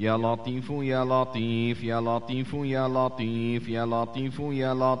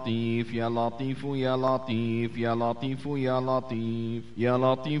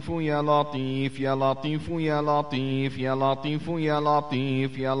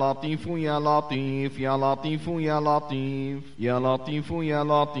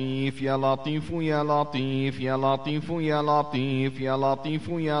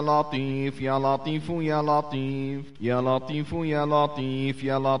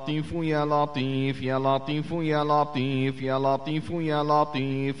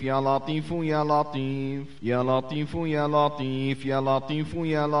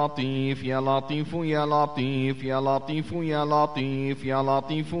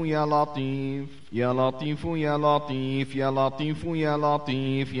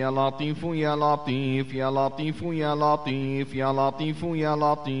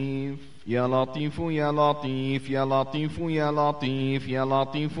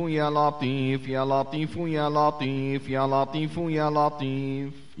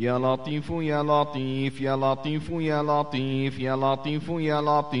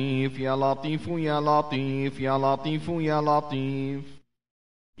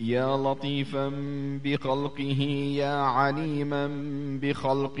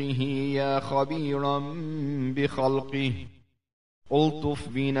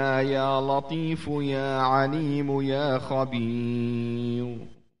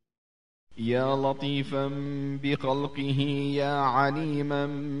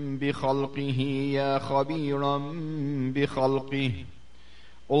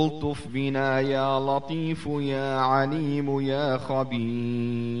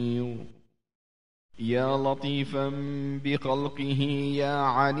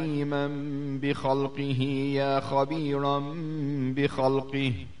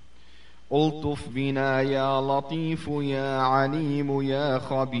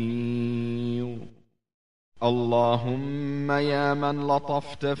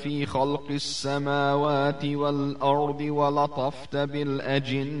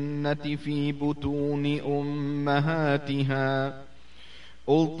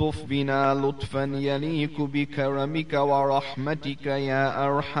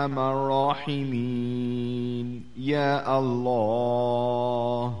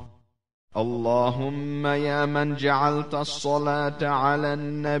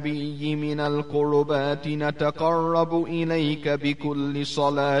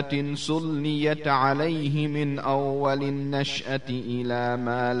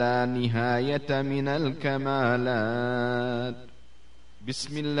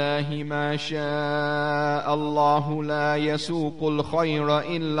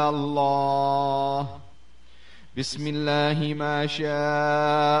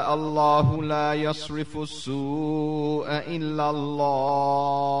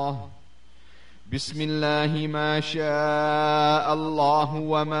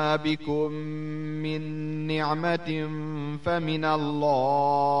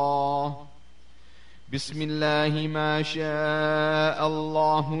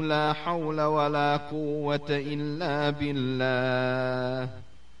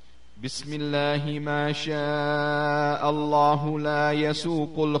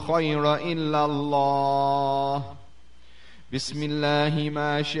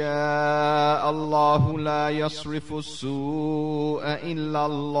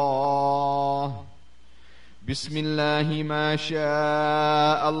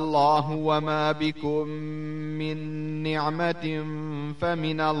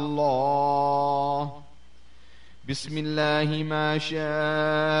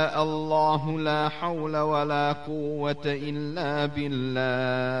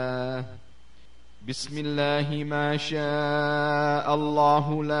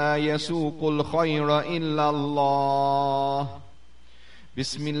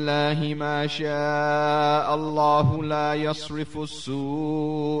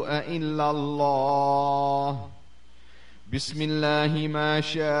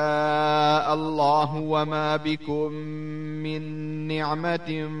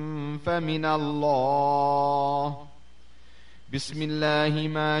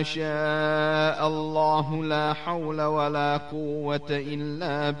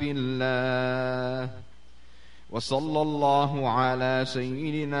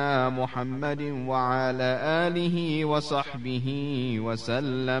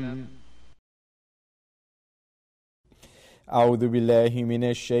 أعوذ بالله من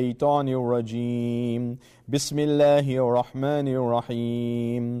الشيطان الرجيم. بسم الله الرحمن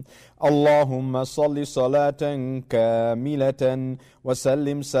الرحيم. اللهم صل صلاة كاملة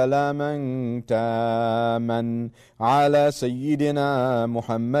وسلم سلاما تاما على سيدنا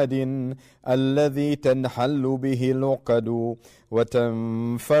محمد الذي تنحل به العقد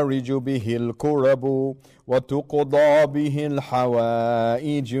وتنفرج به الكرب وتقضى به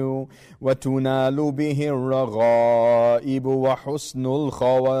الحوائج وتنال به الرغائب وحسن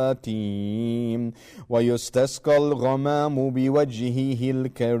الخواتيم ويستسقى الغمام بوجهه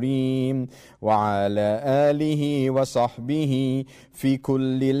الكريم وعلى آله وصحبه في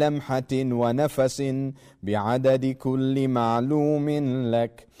كل لمحة ونفس بعدد كل معلوم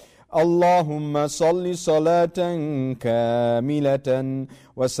لك. اللهم صل صلاة كاملة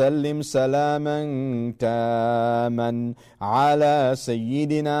وسلم سلاما تاما على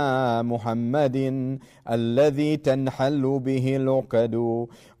سيدنا محمد الذي تنحل به العقد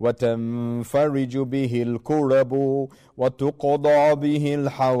وتنفرج به الكرب وتقضى به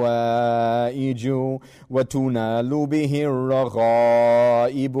الحوائج وتنال به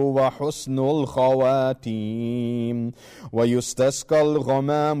الرغائب وحسن الخواتيم ويستسقى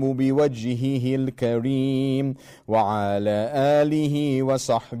الغمام بوجهه الكريم وعلى آله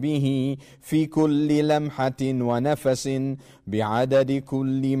وصحبه في كل لمحة ونفس بعدد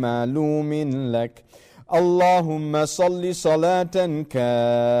كل معلوم لك. اللهم صل صلاة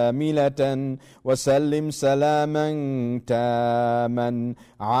كاملة وسلم سلاما تاما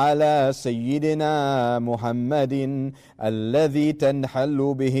على سيدنا محمد الذي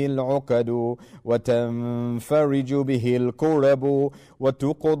تنحل به العقد وتنفرج به الكرب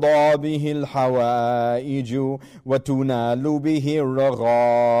وتقضى به الحوائج وتنال به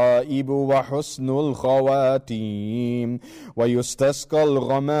الرغائب وحسن الخواتيم ويستسقى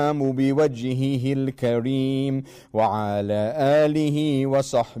الغمام بوجهه الكريم وعلى آله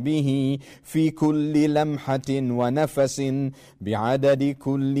وصحبه في كل لمحة ونفس بعدد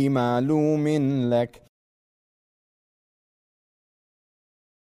كل معلوم لك.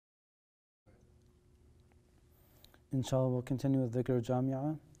 Inshallah, we'll continue with Dhikr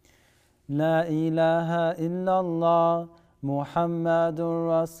Jami'ah. La ilaha illallah Muhammadur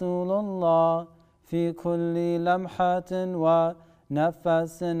Rasulullah fi kulli lamhatin wa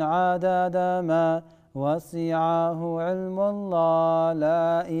nafasin adada ma wasi'ahu ilmullah.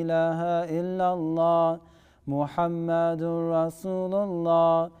 La ilaha illallah Muhammadur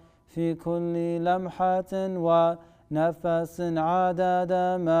Rasulullah fi kulli lamhatin wa nafasin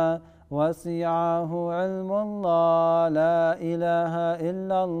adada ma وسعه علم الله. لا إله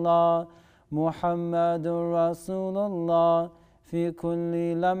إلا الله محمد رسول الله في كل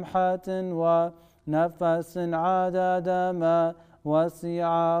لمحة ونفس عدد ما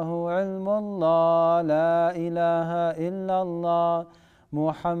وسعه علم الله. لا إله إلا الله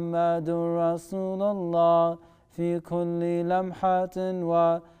محمد رسول الله في كل لمحة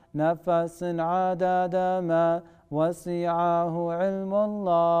ونفس عدد ما وسعه علم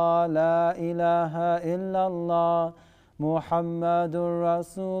الله. لا إله إلا الله محمد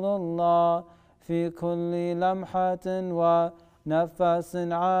رسول الله في كل لمحة ونفس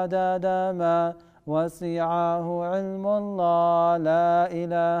عدد ما وسعه علم الله. لا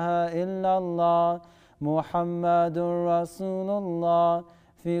إله إلا الله محمد رسول الله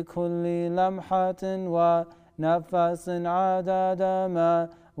في كل لمحة ونفس عدد ما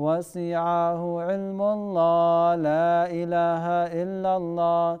وسعه علم الله. لا إله إلا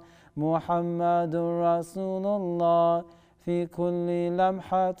الله محمد رسول الله في كل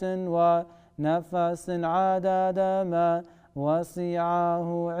لمحة ونفس عدد ما وسعه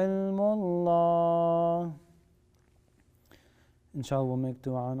علم الله. Inshallah, we'll make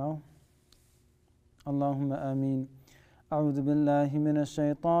dua now. Allahumma ameen. أعوذ بالله من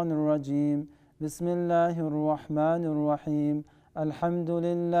الشيطان الرجيم. بسم الله الرحمن الرحيم. الحمد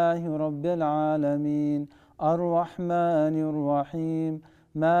لله رب العالمين الرحمن الرحيم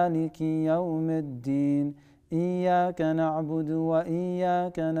مالك يوم الدين إياك نعبد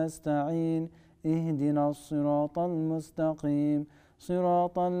وإياك نستعين اهدنا الصراط المستقيم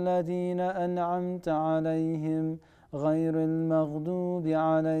صراط الذين أنعمت عليهم غير المغضوب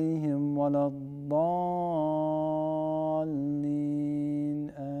عليهم ولا الضالين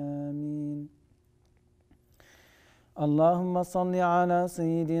آمين. اللهم صل على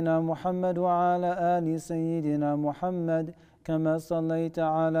سيدنا محمد وعلى آل سيدنا محمد كما صليت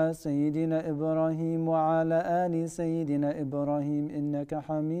على سيدنا إبراهيم وعلى آل سيدنا إبراهيم إنك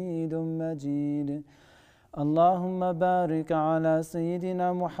حميد مجيد. اللهم بارك على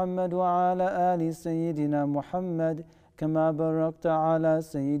سيدنا محمد وعلى آل سيدنا محمد كما باركت على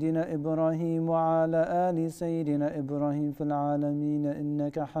سيدنا إبراهيم وعلى آل سيدنا إبراهيم في العالمين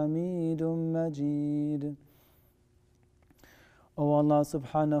إنك حميد مجيد. O Allah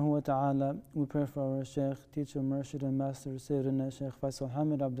subhanahu wa ta'ala, we pray for our Shaykh, teacher, Murshid and Master, Sayyidina Shaykh Faisal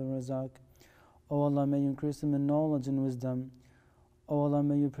Hamid Abdul Razak. O Allah, may you increase him in knowledge and wisdom. O Allah,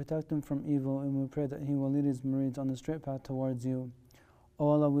 may you protect him from evil, and we pray that he will lead his murids on the straight path towards you. O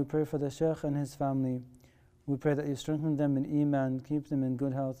Allah, we pray for the Shaykh and his family. We pray that you strengthen them in Iman, keep them in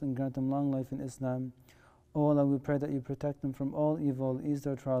good health, and grant them long life in Islam. O Allah, we pray that you protect them from all evil, ease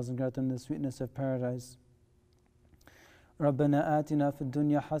their trials, and grant them the sweetness of paradise. ربنا آتنا في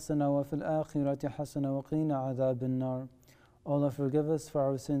الدنيا حسنة وفي الآخرة حسنة وقنا عذاب النار. O Allah, forgive us for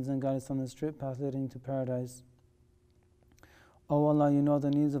our sins and guide us on the straight path leading to paradise. O Allah, you know the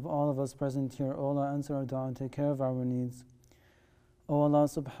needs of all of us present here. O Allah, answer our dua and take care of our needs. O Allah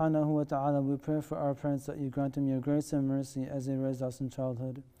subhanahu wa ta'ala, we pray for our parents that you grant them your grace and mercy as they raised us in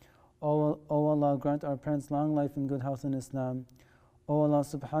childhood. O Allah, grant our parents long life and good health in Islam. O Allah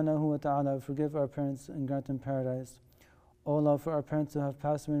subhanahu wa ta'ala, forgive our parents and grant them paradise. O Allah, for our parents who have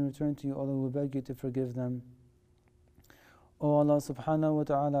passed away and returned to you, O Allah, we beg you to forgive them. O Allah subhanahu wa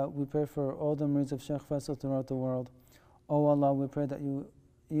ta'ala, we pray for all the murids of Shaykh Faisal throughout the world. O Allah, we pray that you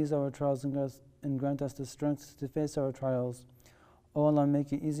ease our trials and grant us the strength to face our trials. O Allah,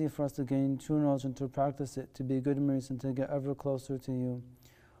 make it easy for us to gain true knowledge and to practice it, to be good murids and to get ever closer to you.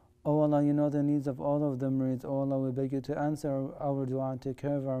 O Allah, you know the needs of all of the murids. O Allah, we beg you to answer our dua and take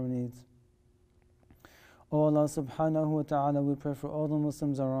care of our needs. O Allah subhanahu wa ta'ala, we pray for all the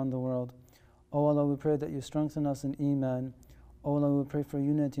Muslims around the world. O Allah, we pray that you strengthen us in Iman. O Allah, we pray for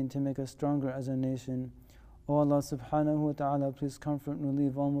unity and to make us stronger as a nation. O Allah subhanahu wa ta'ala, please comfort and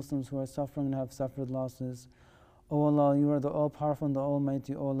relieve all Muslims who are suffering and have suffered losses. O Allah, you are the all-powerful and the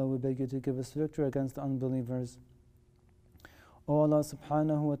almighty. O Allah, we beg you to give us victory against the unbelievers. O Allah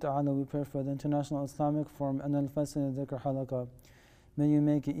subhanahu wa ta'ala, we pray for the International Islamic Forum and Al-Faisal Dhikr Halaqah. May you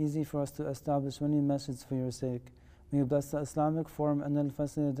make it easy for us to establish many messages for your sake. May you bless the Islamic Forum and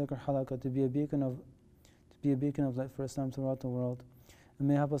Al-Faisal Dhikr Halaqah to be a beacon of light for Islam throughout the world. And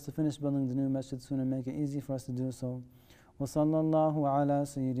may help us to finish building the new masjid soon and make it easy for us to do so. وصلى الله على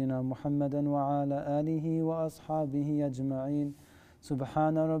سيدنا محمد وعلى آله وأصحابه أجمعين.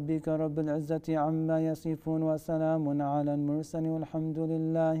 سبحان ربك رب العزة عما يصفون وسلام على المرسلين والحمد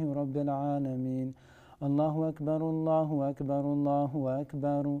لله رب العالمين. الله أكبر الله أكبر الله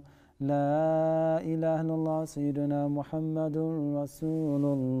أكبر لا إله إلا الله سيدنا محمد رسول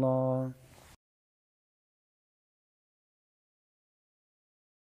الله.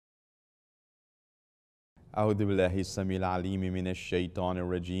 أعوذ بالله السميع العليم من الشيطان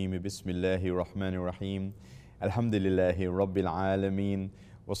الرجيم بسم الله الرحمن الرحيم الحمد لله رب العالمين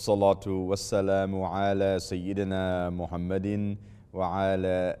والصلاة والسلام على سيدنا محمد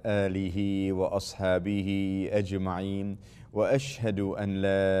وعلى آله وأصحابه أجمعين وأشهد أن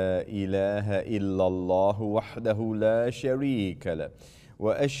لا إله إلا الله وحده لا شريك له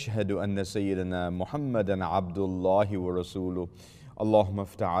وأشهد أن سيدنا محمدا عبد الله ورسوله. اللهم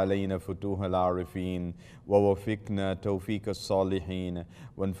افتح علينا فتوح العارفين ووفقنا توفيق الصالحين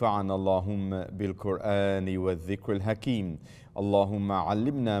وانفعنا اللهم بالقرآن والذكر الحكيم. اللهم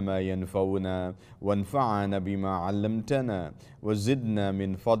علمنا ما ينفعنا وانفعنا بما علمتنا وزدنا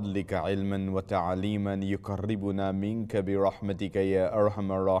من فضلك علما وتعليما يقربنا منك برحمتك يا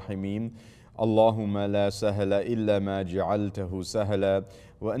أرحم الراحمين. اللهم لا سهل إلا ما جعلته سهلا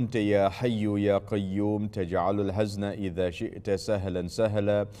وأنت يا حي يا قيوم تجعل الحزن إذا شئت سهلا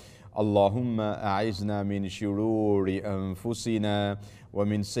سهلا. اللهم أعذنا من شرور أنفسنا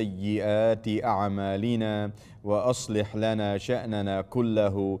ومن سيئات أعمالنا وأصلح لنا شأننا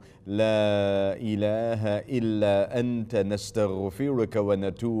كله. لا إله إلا أنت نستغفرك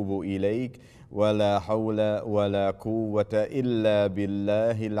ونتوب إليك ولا حول ولا قوة إلا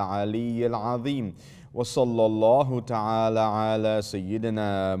بالله العلي العظيم. وصلى الله تعالى على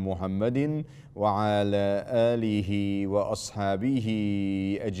سيدنا محمد وعلى آله وأصحابه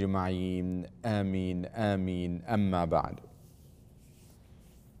أجمعين آمين آمين. أما بعد.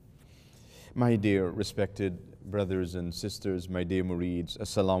 My dear respected brothers and sisters, my dear murids,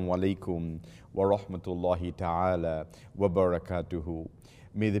 Assalamu alaikum wa rahmatullahi ta'ala wa barakatuhu.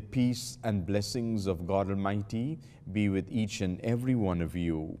 May the peace and blessings of God Almighty be with each and every one of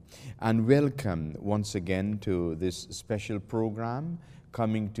you. And welcome once again to this special program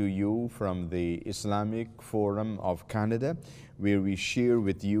coming to you from the Islamic Forum of Canada, where we share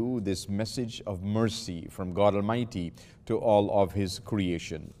with you this message of mercy from God Almighty to all of His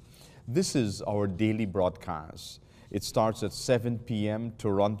creation. This is our daily broadcast. It starts at 7 p.m.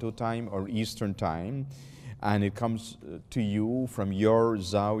 Toronto time or Eastern time. and it comes to you from your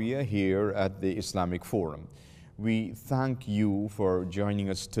Zawiya here at the Islamic Forum. We thank you for joining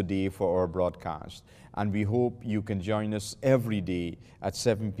us today for our broadcast, and we hope you can join us every day at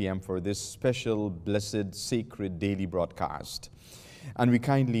 7 p.m. for this special, blessed, sacred daily broadcast. And we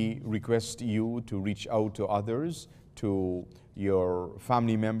kindly request you to reach out to others, to your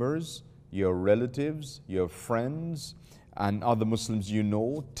family members, your relatives, your friends, and other Muslims you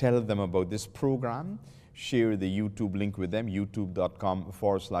know. Tell them about this program. Share the YouTube link with them,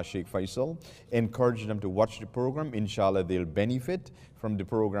 youtube.com/Sheikh Faisal. Encourage them to watch the program. Inshallah, they'll benefit from the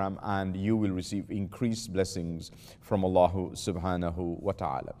program and you will receive increased blessings from Allah subhanahu wa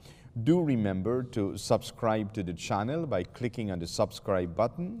ta'ala. Do remember to subscribe to the channel by clicking on the subscribe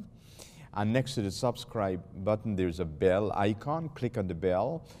button. And next to the subscribe button, there's a bell icon. Click on the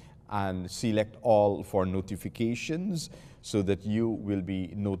bell and select all for notifications so that you will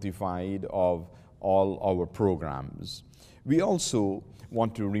be notified of all our programs. We also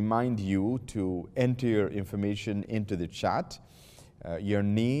want to remind you to enter your information into the chat, your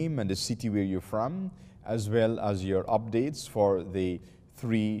name and the city where you're from, as well as your updates for the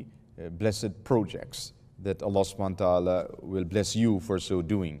 3 blessed projects that Allah subhanahu wa ta'ala will bless you for so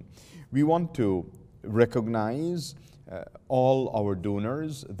doing. We want to recognize all our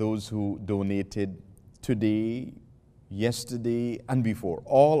donors, those who donated today, yesterday, and before.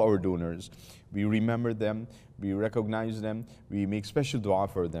 All our donors. We remember them, we recognize them, we make special dua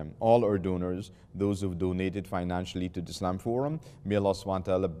for them. All our donors, those who've donated financially to the Islam Forum, may Allah subhanahu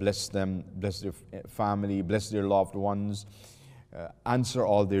wa ta'ala bless them, bless their family, bless their loved ones, answer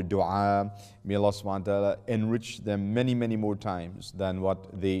all their dua. May Allah subhanahu wa ta'ala enrich them many, many more times than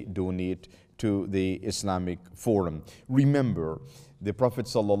what they donate to the Islamic Forum. Remember, the Prophet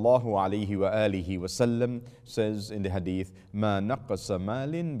sallallahu alaihi wa alihi wasallam says in the hadith, "Ma naqasa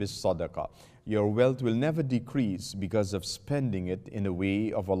malin bis sadaqa." Your wealth will never decrease because of spending it in the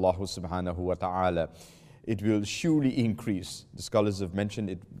way of Allah subhanahu wa ta'ala. It will surely increase. The scholars have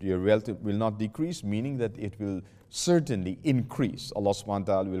mentioned it, your wealth will not decrease, meaning that it will certainly increase. Allah subhanahu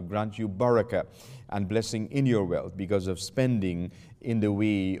wa ta'ala will grant you barakah and blessing in your wealth because of spending in the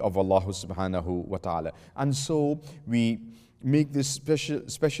way of Allah subhanahu wa ta'ala. And so we make this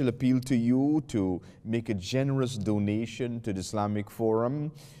special appeal to you to make a generous donation to the Islamic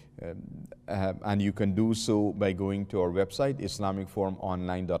Forum. And you can do so by going to our website,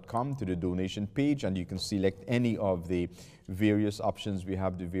 islamicforumonline.com, to the donation page, and you can select any of the various options. We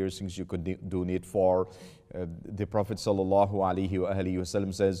have the various things you could donate for. The Prophet sallallahu alaihi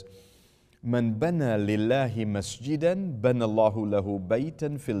wasallam says, "Man bana lillahi masjidan, bana Allahu lahu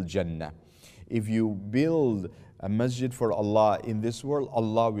baytan fil jannah." If you build a masjid for Allah in this world,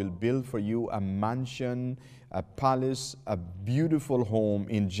 Allah will build for you a mansion, a palace, a beautiful home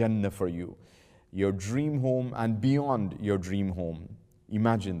in Jannah for you. Your dream home and beyond your dream home.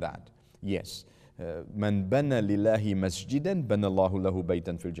 Imagine that. Yes. Man bana lillahi masjidan, bana Allahu lahu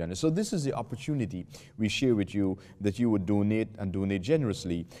baytan fil jannah. So this is the opportunity we share with you, that you would donate and donate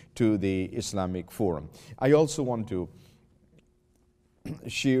generously to the Islamic Forum. I also want to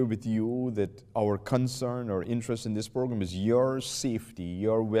share with you that our concern or interest in this program is your safety,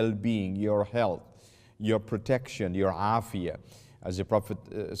 your well-being, your health, your protection, your afiyah. As the Prophet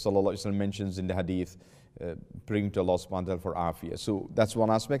ﷺ mentions in the hadith, praying to Allah subhanahu wa ta'ala for afiyah. So that's one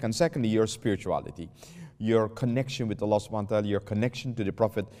aspect. And secondly, your spirituality, your connection with Allah subhanahu wa ta'ala, your connection to the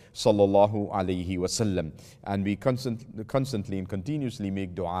Prophet sallallahu alaihi wasallam. And we constantly and continuously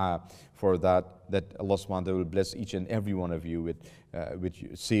make dua for that Allah subhanahu wa ta'ala will bless each and every one of you with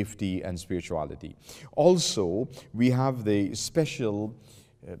safety and spirituality. Also, we have the special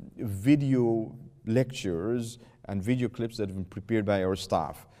video lectures and video clips that have been prepared by our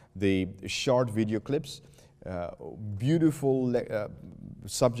staff. The short video clips, beautiful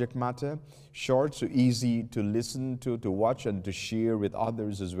subject matter, short, so easy to listen to watch, and to share with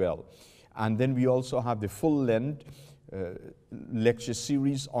others as well. And then we also have the full-length lecture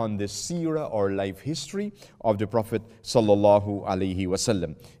series on the seerah or life history of the Prophet sallallahu alaihi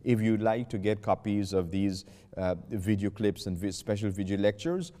wasallam. If you'd like to get copies of these video clips and special video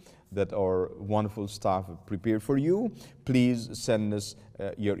lectures that our wonderful staff have prepared for you, please send us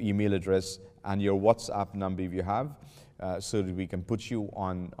your email address and your WhatsApp number if you have, so that we can put you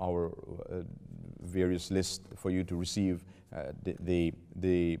on our various lists for you to receive the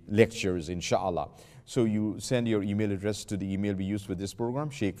lectures, inshallah. So you send your email address to the email we use for this program,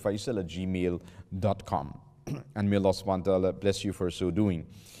 sheikhfaisal@gmail.com. And may Allah subhanahu wa ta'ala bless you for so doing.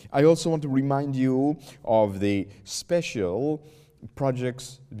 I also want to remind you of the special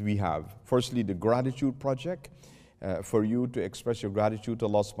projects we have. Firstly, the gratitude project. for you to express your gratitude to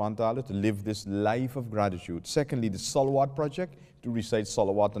Allah subhanahu wa ta'ala, to live this life of gratitude. Secondly, the Salawat project, to recite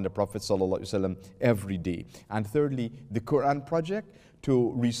Salawat on the Prophet sallallahu alaihi wasallam every day. And thirdly, the Quran project,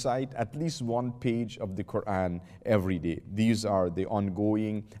 to recite at least one page of the Quran every day. These are the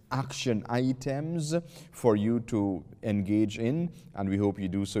ongoing action items for you to engage in, and we hope you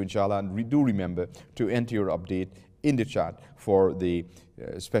do so, inshallah. And do remember to enter your update in the chat for the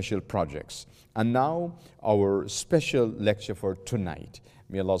special projects. And now, our special lecture for tonight.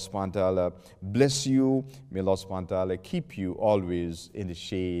 May Allah subhanahu wa ta'ala bless you. May Allah subhanahu wa ta'ala keep you always in the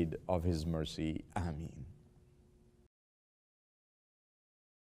shade of His mercy. Ameen.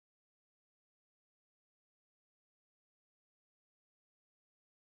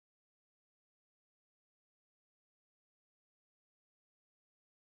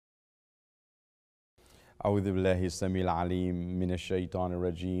 أعوذ بالله السميع العليم من الشيطان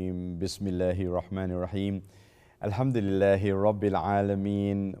الرجيم بسم الله الرحمن الرحيم الحمد لله رب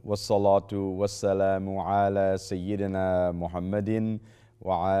العالمين والصلاة والسلام على سيدنا محمد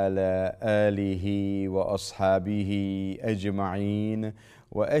وعلى آله وأصحابه أجمعين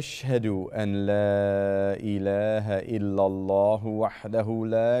وأشهد أن لا إله إلا الله وحده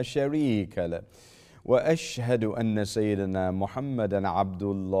لا شريك له وأشهد أن سيدنا محمدا عبد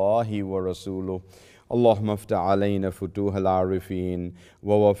الله ورسوله اللهم افتح علينا فتوح العارفين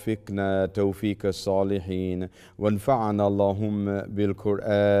ووفقنا توفيق الصالحين وانفعنا اللهم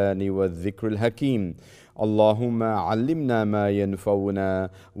بالقرآن والذكر الحكيم اللهم علمنا ما ينفعنا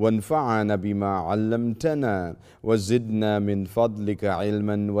وانفعنا بما علمتنا وزدنا من فضلك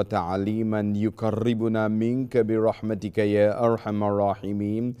علما وتعليما يقربنا منك برحمتك يا أرحم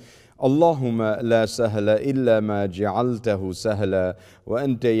الراحمين اللهم لا سهل إلا ما جعلته سهلا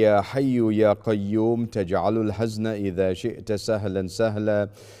وأنت يا حي يا قيوم تجعل الحزن إذا شئت سهلا سهلا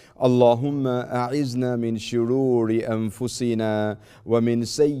اللهم أعذنا من شرور أنفسنا ومن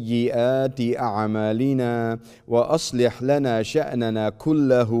سيئات أعمالنا وأصلح لنا شأننا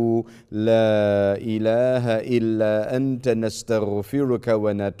كله لا إله إلا أنت نستغفرك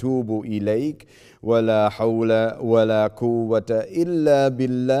ونتوب إليك ولا حول ولا قوة إلا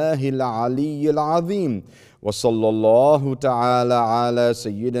بالله العلي العظيم وصلى الله تعالى على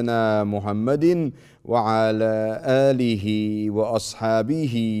سيدنا محمد وعلى آله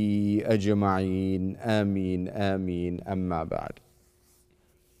وأصحابه أجمعين آمين آمين أما بعد.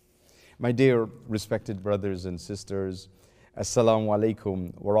 My dear respected brothers and sisters, Assalamu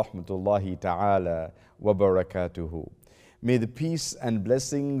alaikum wa rahmatullahi ta'ala wa barakatuhu. May the peace and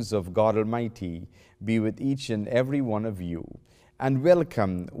blessings of God Almighty be with each and every one of you. And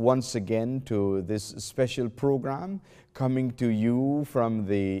welcome once again to this special program coming to you from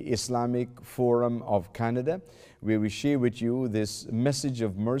the Islamic Forum of Canada, where we share with you this message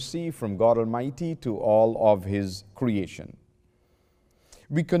of mercy from God Almighty to all of His creation.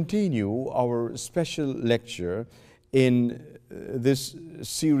 We continue our special lecture in this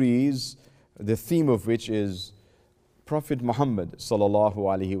series, the theme of which is Prophet Muhammad sallallahu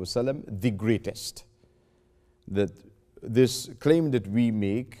alaihi wasallam, the greatest. That this claim that we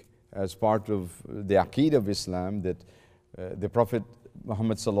make as part of the Aqeedah of Islam, that the Prophet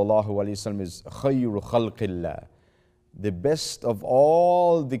Muhammad sallallahu alaihi wasallam is khayru khalqillah, the best of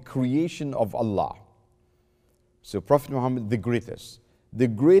all the creation of Allah. So Prophet Muhammad, the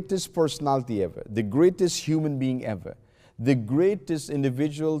greatest personality ever, the greatest human being ever, the greatest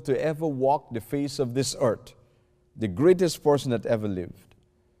individual to ever walk the face of this earth, the greatest person that ever lived,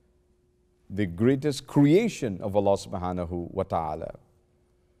 the greatest creation of Allah subhanahu wa ta'ala.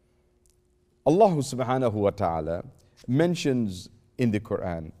 Allah subhanahu wa ta'ala mentions in the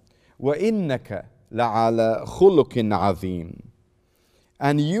Quran, وَإِنَّكَ لَعَلَى خُلُقٍ عَظِيمٍ.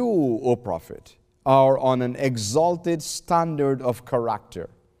 And you, O Prophet, are on an exalted standard of character.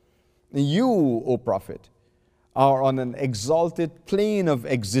 You, O Prophet, are on an exalted plane of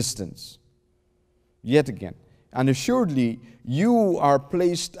existence. Yet again, and assuredly, you are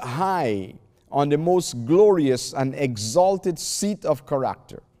placed high on the most glorious and exalted seat of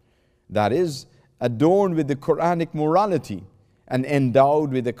character. That is, adorned with the Quranic morality and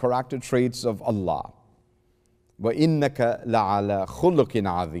endowed with the character traits of Allah. وَإِنَّكَ لَعَلَى خُلُقٍ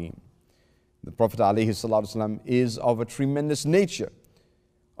عَظِيمٍ. The Prophet ﷺ is of a tremendous nature,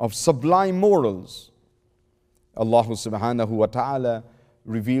 of sublime morals. Allah subhanahu wa ta'ala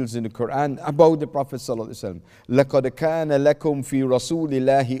reveals in the Quran about the Prophet ﷺ, لَقَدْ كَانَ لَكُمْ فِي رَسُولِ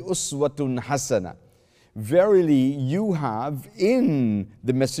اللَّهِ أُسْوَةٌ حَسَنَةٌ. Verily, you have in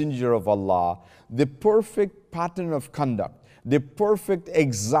the Messenger of Allah the perfect pattern of conduct, the perfect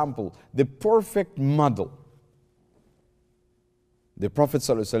example, the perfect model. The Prophet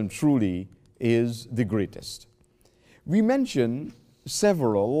ﷺ truly is the greatest. We mention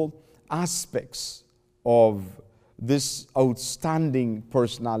several aspects of this outstanding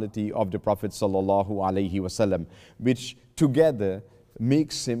personality of the Prophet sallallahu alaihi wasallam, which together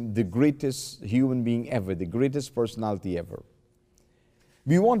makes him the greatest human being ever, the greatest personality ever.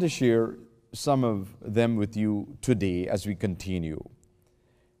 We want to share some of them with you today as we continue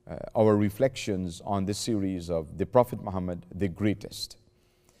our reflections on this series of the Prophet Muhammad, the greatest.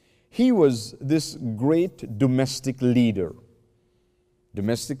 He was this great domestic leader,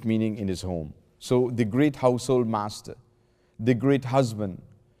 domestic meaning in his home. So the great household master, the great husband,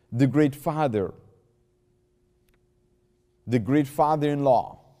 the great father, the great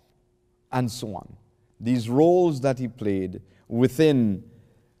father-in-law, and so on. These roles that he played within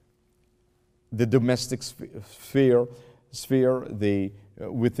the domestic sphere,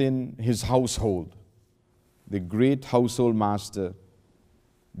 within his household, the great household master,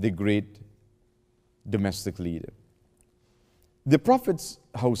 the great domestic leader. The Prophet's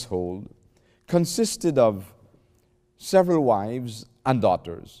household consisted of several wives and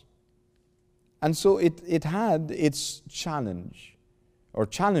daughters. And so it had its challenge or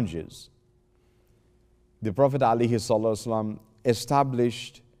challenges. The Prophet ﷺ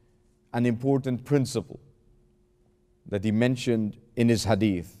established an important principle that he mentioned in his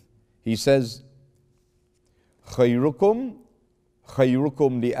hadith. He says, خَيْرُكُمْ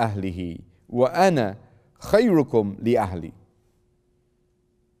خَيْرُكُمْ لِأَهْلِهِ وَأَنَا خَيْرُكُمْ لِأَهْلِي.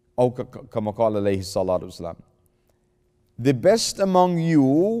 كما قال عليه الصلاة والسلام. The best among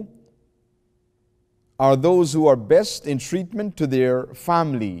you are those who are best in treatment to their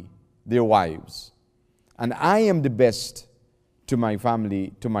family, their wives. And I am the best to my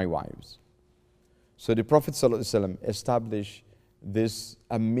family, to my wives. So the Prophet ﷺ established this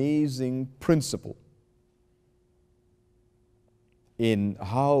amazing principle in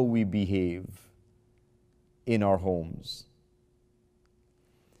how we behave in our homes.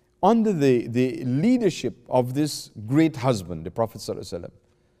 Under the leadership of this great husband, the Prophet ﷺ,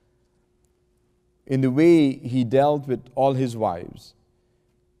 in the way he dealt with all his wives,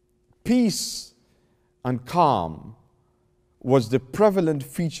 peace and calm was the prevalent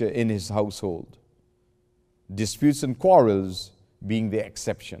feature in his household, disputes and quarrels being the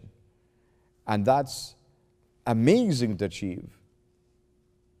exception. And that's amazing to achieve.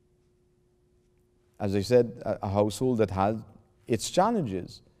 As I said, a household that had its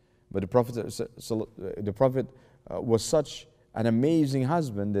challenges. But the Prophet was such an amazing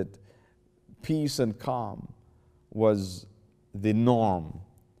husband that peace and calm was the norm,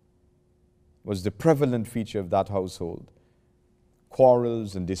 was the prevalent feature of that household.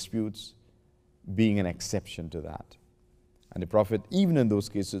 Quarrels and disputes being an exception to that. And the Prophet, even in those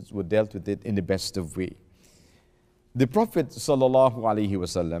cases, would dealt with it in the best of way. The Prophet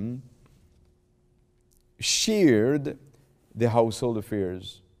ﷺ shared the household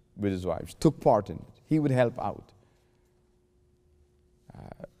affairs with his wives, took part in it. He would help out.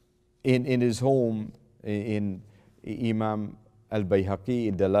 In his home, in Imam al-Bayhaqi,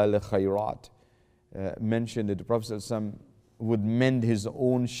 in Dalal al-Khayrat, mentioned that the Prophet ﷺ would mend his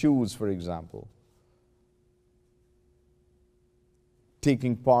own shoes, for example,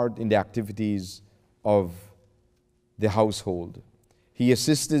 taking part in the activities of the household. He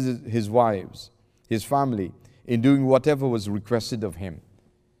assisted his wives, his family, in doing whatever was requested of him.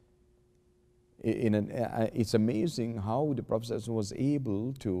 It's amazing how the Prophet was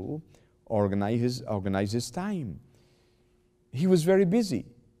able to organize his time. He was very busy.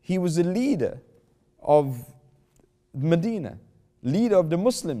 He was the leader of Medina, leader of the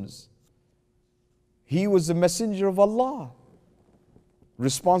Muslims. He was the messenger of Allah,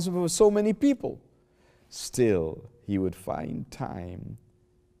 responsible for so many people. Still, he would find time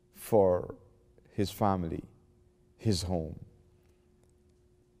for his family, his home.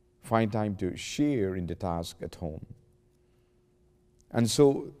 Find time to share in the task at home. And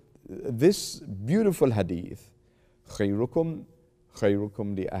so this beautiful hadith, خَيْرُكُمْ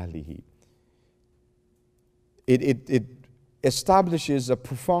خَيْرُكُمْ لِأَهْلِهِ, it establishes a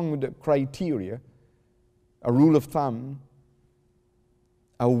profound criteria, a rule of thumb,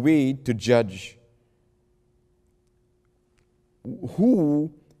 a way to judge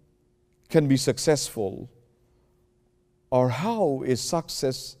who can be successful or how is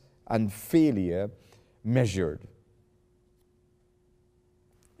success and failure measured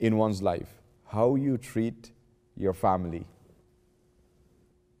in one's life. How you treat your family.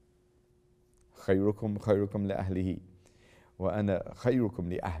 خيركم خيركم لأهله وأنا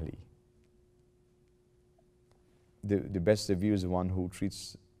خيركم لأهلي. The best of you is the one who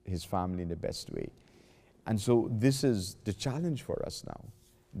treats his family in the best way. And so this is the challenge for us now.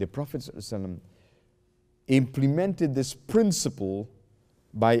 The Prophet ﷺ implemented this principle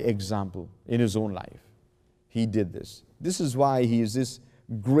by example in his own life. He did this. This is why he is this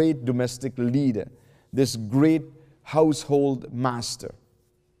great domestic leader, this great household master,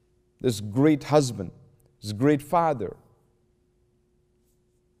 this great husband, this great father.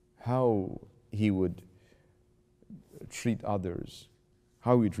 How he would treat others,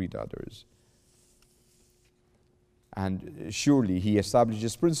 how he treat others. And surely he established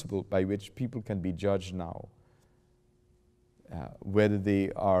this principle by which people can be judged now, whether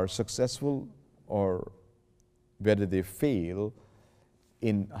they are successful or whether they fail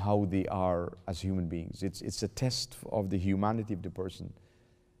in how they are as human beings. It's a test of the humanity of the person,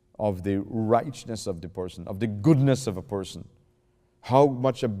 of the righteousness of the person, of the goodness of a person, how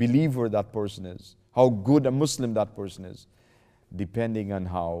much a believer that person is, how good a Muslim that person is, depending on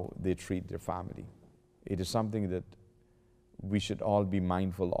how they treat their family. It is something that we should all be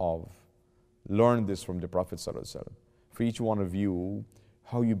mindful of. Learn this from the Prophet ﷺ. For each one of you,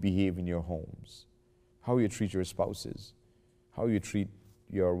 how you behave in your homes, how you treat your spouses, how you treat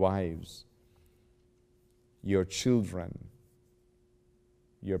your wives, your children,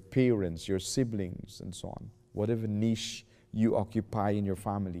 your parents, your siblings, and so on. Whatever niche you occupy in your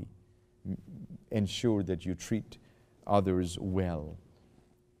family, ensure that you treat others well.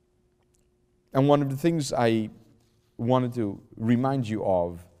 And one of the things I wanted to remind you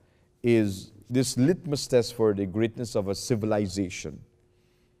of is this litmus test for the greatness of a civilization.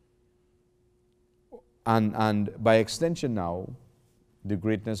 And by extension now, the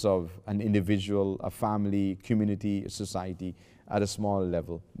greatness of an individual, a family, community, a society at a small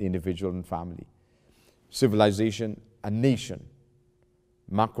level, the individual and family. Civilization, a nation,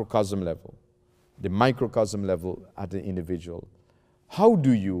 macrocosm level, the microcosm level at the individual.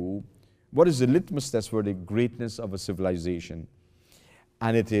 What is the litmus test for the greatness of a civilization?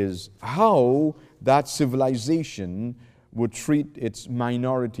 And it is how that civilization would treat its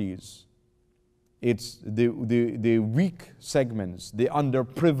minorities, its the weak segments, the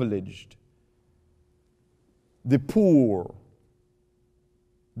underprivileged, the poor,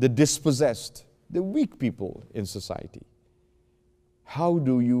 the dispossessed, the weak people in society. How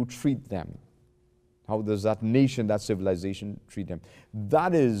do you treat them? How does that nation, that civilization treat them?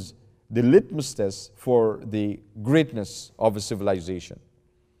 That is the litmus test for the greatness of a civilization.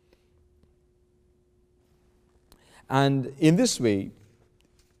 And in this way,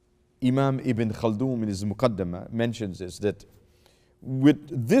 Imam Ibn Khaldun in his Muqaddamah mentions this, that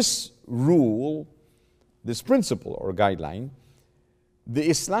with this rule, this principle or guideline, the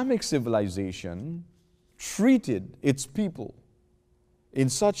Islamic civilization treated its people in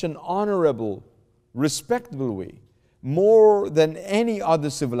such an honorable, respectable way, more than any other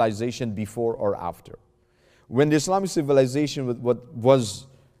civilization before or after. When the Islamic civilization, what was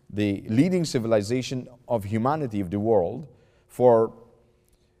the leading civilization of humanity, of the world, for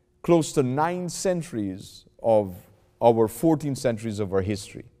close to 9 centuries of our 14 centuries of our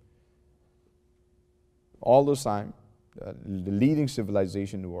history. All those time, the leading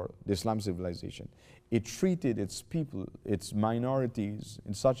civilization in the world, the Islamic civilization, it treated its people, its minorities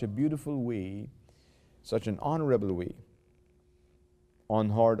in such a beautiful way, such an honorable way,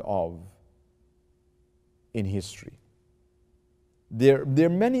 unheard of in history. There are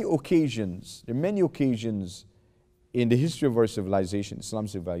many occasions in the history of our civilization, Islam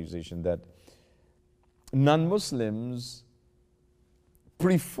civilization, that non-Muslims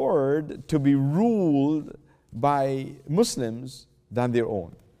preferred to be ruled by Muslims than their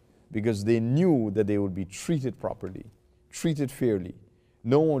own, because they knew that they would be treated properly, treated fairly.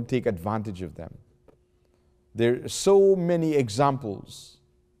 No one would take advantage of them. There are so many examples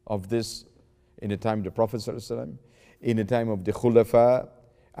of this in the time of the Prophet ﷺ, in the time of the Khulafa,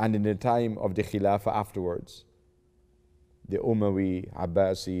 and in the time of the Khilafah afterwards. The Umayyad,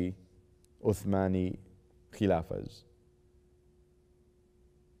 Abbasi, Uthmani Khilafas.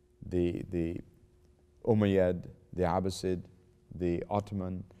 The Umayyad, the Abbasid, the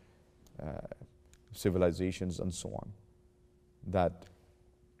Ottoman civilizations, and so on, that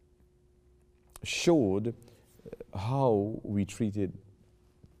showed how we treated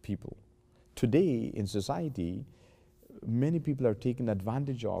people. Today in society, many people are taken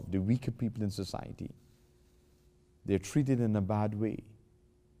advantage of, the weaker people in society. They're treated in a bad way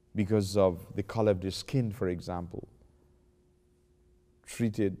because of the color of their skin, for example.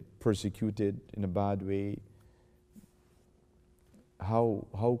 Treated, persecuted in a bad way.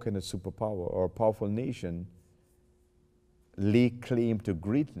 How can a superpower or a powerful nation lay claim to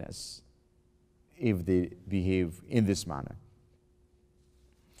greatness if they behave in this manner?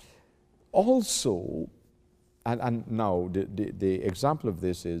 Also, and now the example of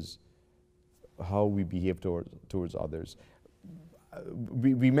this is how we behave towards others.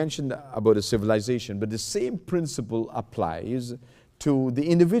 We mentioned about a civilization, but the same principle applies to the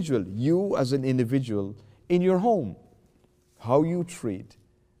individual. You as an individual in your home, how you treat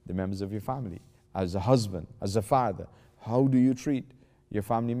the members of your family. As a husband, as a father, how do you treat your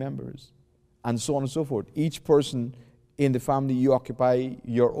family members? And so on and so forth. Each person in the family, you occupy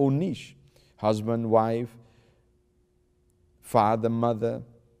your own niche. Husband, wife, father, mother,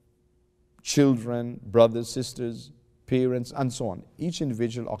 children, brothers, sisters, parents, and so on. Each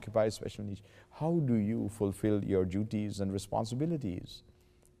individual occupies a special niche. How do you fulfill your duties and responsibilities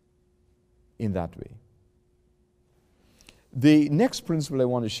in that way? The next principle I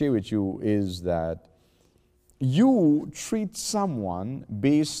want to share with you is that you treat someone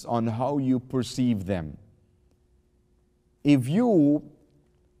based on how you perceive them. If you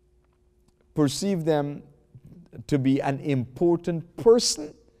perceive them to be an important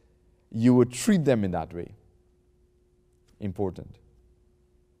person, you would treat them in that way. Important.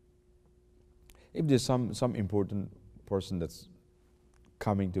 If there's some important person that's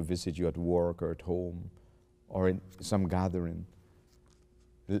coming to visit you at work or at home or in some gathering,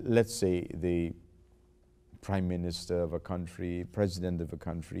 let's say the prime minister of a country, president of a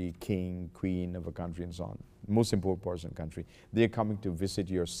country, king, queen of a country, and so on, most important person in the country, they're coming to visit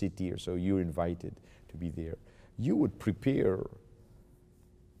your city, or so you're invited to be there. You would prepare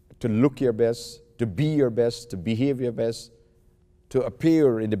to look your best, to be your best, to behave your best, to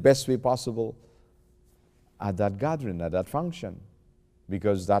appear in the best way possible at that gathering, at that function,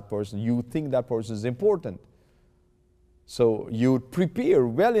 because that person, you think that person is important. So you would prepare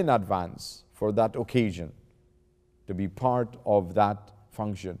well in advance for that occasion to be part of that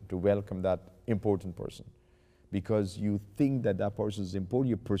function, to welcome that important person. Because you think that that person is important,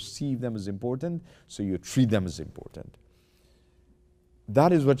 you perceive them as important, so you treat them as important.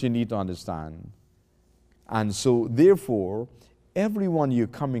 That is what you need to understand. And so, therefore, everyone you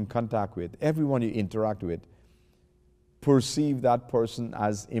come in contact with, everyone you interact with, perceive that person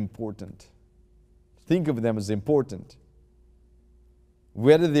as important. Think of them as important.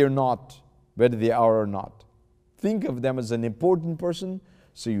 Whether they are or not. Think of them as an important person,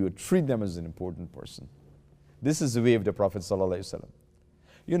 so you treat them as an important person. This is the way of the Prophet ﷺ.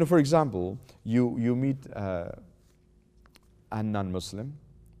 You know, for example, you meet a non-Muslim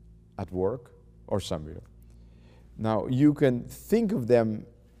at work or somewhere. Now, you can think of them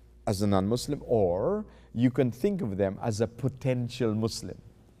as a non-Muslim, or you can think of them as a potential Muslim.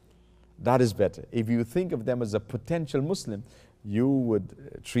 That is better. If you think of them as a potential Muslim, you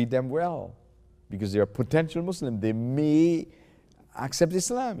would treat them well, because they're a potential Muslim. They may accept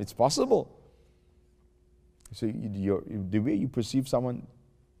Islam. It's possible. So the way you perceive someone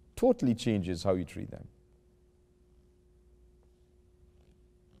totally changes how you treat them.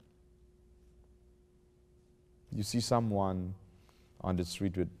 You see someone on the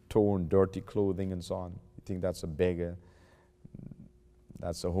street with torn, dirty clothing and so on. You think that's a beggar,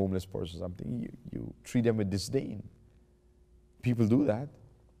 that's a homeless person or something. You treat them with disdain. People do that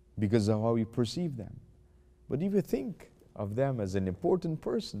because of how you perceive them. But if you think of them as an important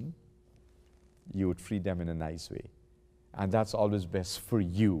person, you would treat them in a nice way. And that's always best for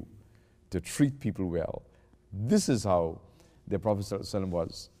you, to treat people well. This is how the Prophet ﷺ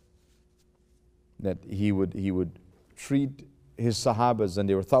was. That he would treat his Sahabas, and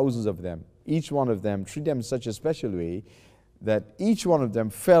there were thousands of them. Each one of them, treat them in such a special way that each one of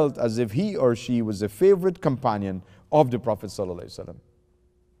them felt as if he or she was a favorite companion of the Prophet ﷺ.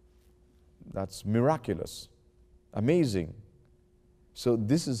 That's miraculous, amazing. So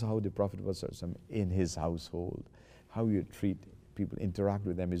this is how the Prophet was in his household, how you treat people, interact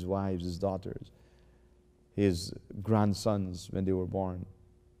with them, his wives, his daughters, his grandsons when they were born,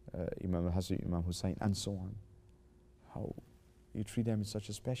 Imam al-Hasan, Imam Hussein, and so on. How you treat them in such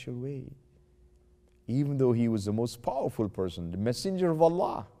a special way. Even though he was the most powerful person, the messenger of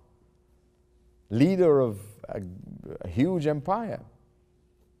Allah, leader of a huge empire,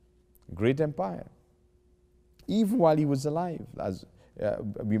 great empire. Even while he was alive, as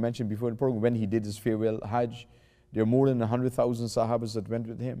we mentioned before in the program, when he did his farewell Hajj, there are more than 100,000 Sahabas that went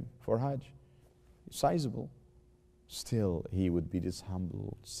with him for Hajj. Sizable. Still, he would be this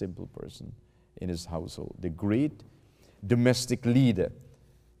humble, simple person in his household. The great domestic leader,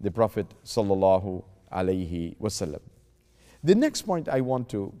 the Prophet sallallahu alaihi wasallam. The next point I want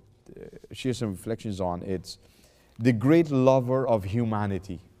to share some reflections on, it's the great lover of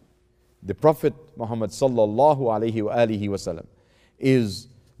humanity. The Prophet Muhammad sallallahu alaihi wasallam is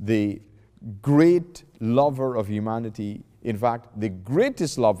the great lover of humanity. In fact, the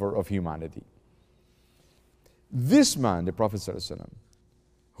greatest lover of humanity. This man, the Prophet sallallahu alaihi wasallam,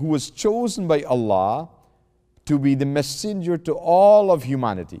 who was chosen by Allah to be the messenger to all of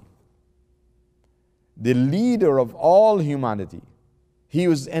humanity, the leader of all humanity. He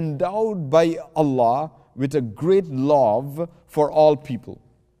was endowed by Allah with a great love for all people.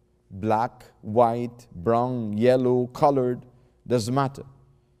 Black, white, brown, yellow, colored, doesn't matter.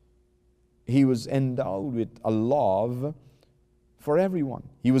 He was endowed with a love for everyone.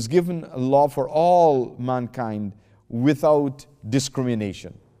 He was given a love for all mankind without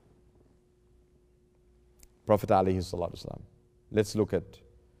discrimination. Prophet alayhi salatu wasalam. Let's look at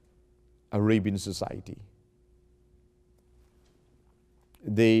Arabian society.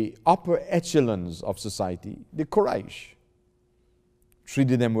 The upper echelons of society, the Quraysh,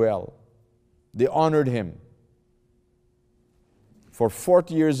 treated them well. They honored him. For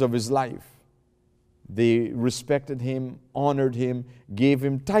 40 years of his life, they respected him, honored him, gave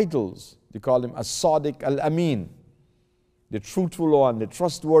him titles. They called him As-Sadiq Al-Amin, the truthful one, the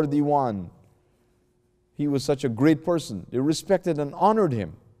trustworthy one. He was such a great person. They respected and honored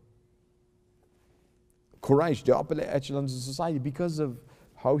him. Quraysh, the upper echelons of society, because of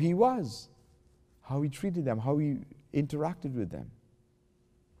how he was, how he treated them, how he interacted with them,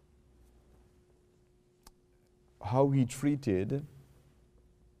 how he treated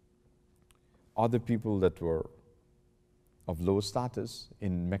other people that were of low status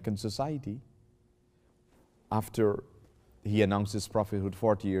in Meccan society. After he announced his prophethood,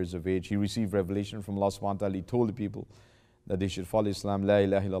 40 years of age, he received revelation from Allah subhanahu wa ta'ala. He told the people that they should follow Islam, la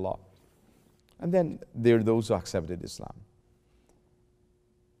ilaha illallah. And then there are those who accepted Islam.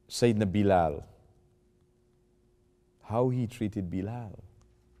 Sayyidina Bilal, how he treated Bilal.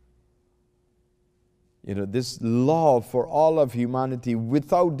 You know, this love for all of humanity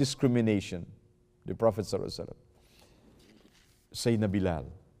without discrimination. The Prophet ﷺ, Sayyidina Bilal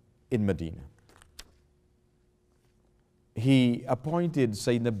in Medina. He appointed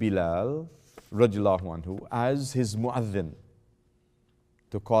Sayyidina Bilal radiallahu anhu as his mu'adhin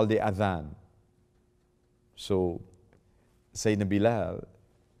to call the adhan. So Sayyidina Bilal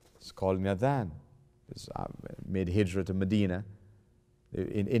is calling adhan. He's made hijrah to Medina.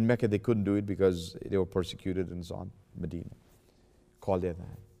 In Mecca they couldn't do it because they were persecuted and so on. Medina called the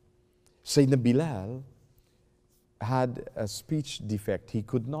adhan. Sayyidina Bilal had a speech defect. He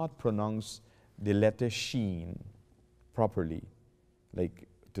could not pronounce the letter sheen properly, like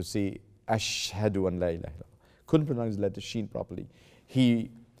to say ashhadu an la ilaha illallah. Couldn't pronounce the letter sheen properly. He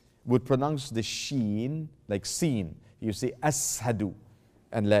would pronounce the sheen like seen. He would say ashadu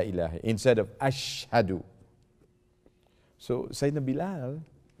and la ilaha instead of ashhadu. So Sayyidina Bilal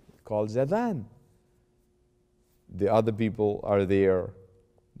calls adhan. The other people are there,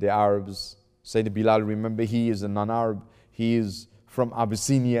 the Arabs. Sayyidina Bilal, remember, he is a non-Arab. He is from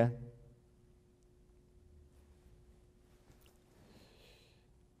Abyssinia.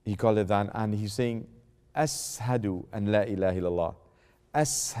 He called adhan and he's saying ashadu an la ilaha illallah,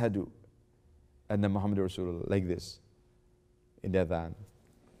 ashadu anna Muhammad Rasulullah, like this in the adhan.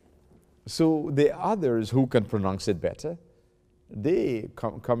 So the others who can pronounce it better, they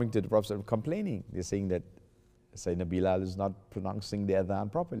coming to the Prophet complaining. They're saying that Sayyidina Bilal is not pronouncing the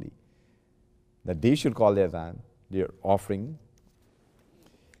adhan properly, that they should call the adhan, they're offering.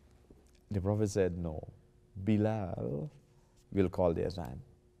 The Prophet said, no, Bilal will call the adhan.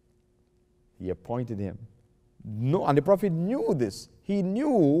 He appointed him. No, and the Prophet knew this. He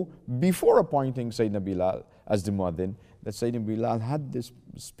knew before appointing Sayyidina Bilal as the muadhin that Sayyidina Bilal had this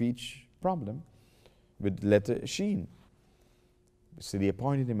speech problem with letter sheen. So they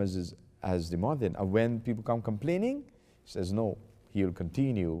appointed him as the muadhin. And when people come complaining, he says, no, he will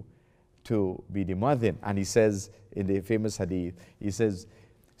continue to be the muadhin. And he says in the famous hadith, he says,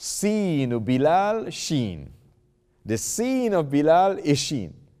 Seenu Bilal sheen. The seen of Bilal is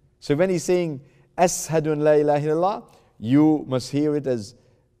sheen. So when he's saying, Ashhadu an la ilaha illallah, you must hear it as,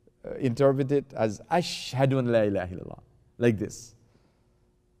 interpret it as, Ashhadu an la ilaha illallah. Like this.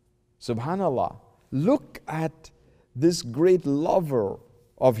 Subhanallah. Look at this great lover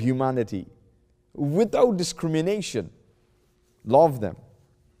of humanity without discrimination. Love them.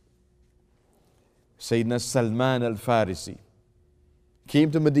 Sayyidina Salman al-Farisi came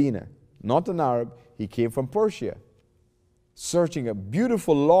to Medina, not an Arab, he came from Persia, searching a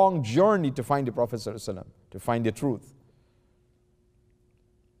beautiful long journey to find the Prophet ﷺ, to find the truth.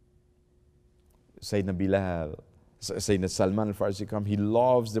 Sayyidina Bilal, Sayyidina Salman al-Farisi come, he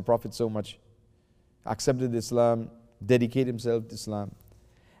loves the Prophet so much, accepted Islam, dedicated himself to Islam.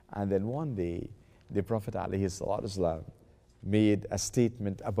 And then one day, the Prophet ﷺ made a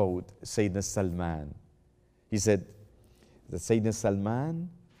statement about Sayyidina Salman. He said that Sayyidina Salman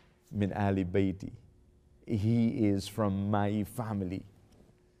min Ali Bayti, he is from my family.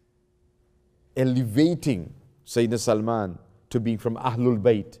 elevating Sayyidina Salman to being from Ahlul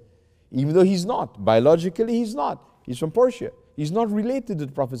Bayt, even though he's not. Biologically, he's not. He's from Persia. He's not related to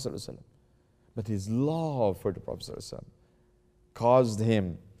the Prophet ﷺ. But his love for the Prophet ﷺ caused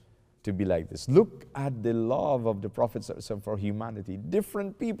him to be like this. Look at the love of the Prophet ﷺ for humanity.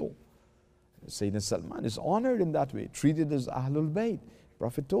 Different people. Sayyidina Salman is honored in that way, treated as Ahlul Bayt.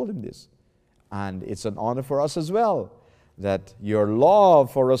 Prophet told him this. And it's an honor for us as well, that your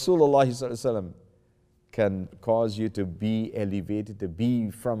love for Rasulullah ﷺ can cause you to be elevated, to be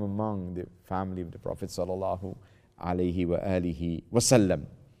from among the family of the Prophet sallallahu alaihi wa alihi wasallam.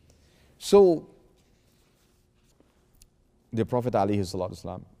 So, the Prophet alaihi salatu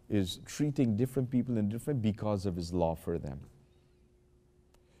wasallam is treating different people in different because of his love for them.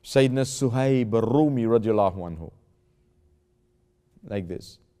 Sayyidina Suhaib al-Rumi radiallahu anhu, like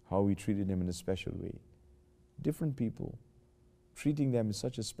this, how he treated him in a special way. Different people, treating them in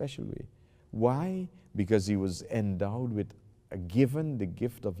such a special way. Why? Because he was endowed with, given the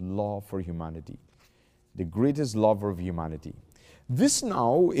gift of love for humanity, the greatest lover of humanity. This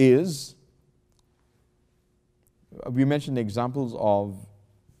now is, we mentioned examples of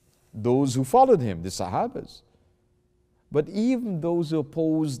those who followed him, the Sahabas. But even those who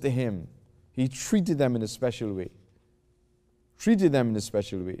opposed him, he treated them in a special way. Treated them in a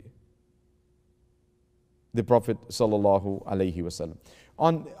special way. The Prophet sallallahu alaihi wasallam.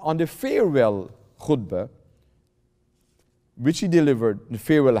 On the farewell khutbah, which he delivered, the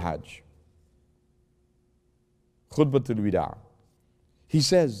farewell Hajj, Khutbatul Wida', he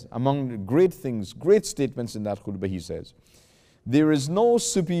says, among the great things, great statements in that khutbah, he says, there is no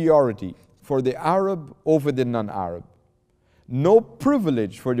superiority for the Arab over the non-Arab, no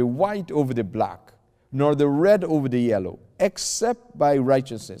privilege for the white over the black, nor the red over the yellow, except by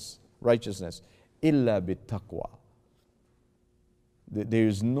righteousness, illa bit taqwa. There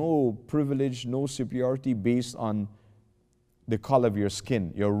is no privilege, no superiority based on the color of your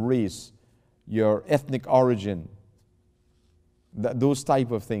skin, your race, your ethnic origin, those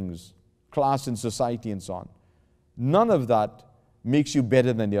type of things, class in society and so on. None of that makes you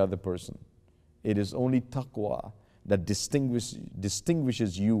better than the other person. It is only taqwa that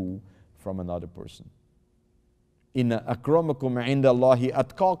distinguishes you from another person. Inna akramakum inda Allahi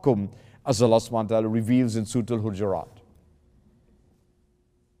atqakum, as Allah subhanahu wa ta'ala reveals in Surah Al-Hujurat.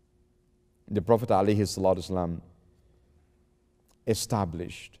 The Prophet ﷺ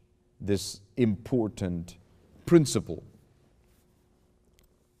established this important principle.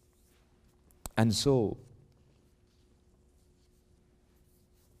 And so,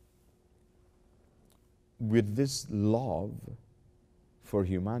 with this love for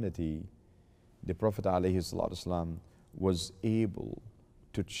humanity, the Prophet ﷺ was able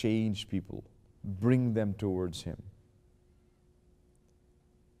to change people, bring them towards him,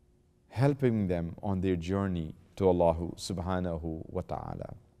 helping them on their journey to Allah subhanahu wa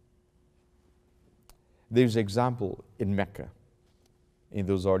ta'ala. There's an example in Mecca, in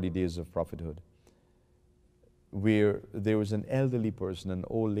those early days of prophethood, where there was an elderly person, an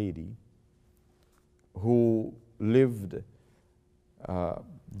old lady, who lived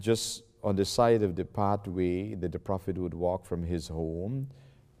just on the side of the pathway that the Prophet would walk from his home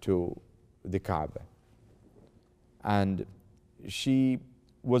to the Kaaba. And she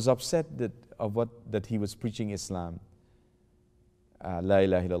was upset that he was preaching Islam, La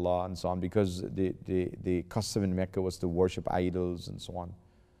ilaha illallah and so on, because the custom in Mecca was to worship idols and so on.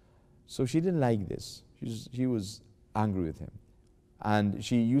 So she didn't like this. She was angry with him. And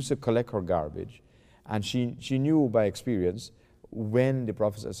she used to collect her garbage. And she knew by experience when the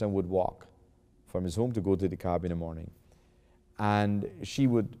Prophet ﷺ would walk from his home to go to the Kaaba in the morning. And she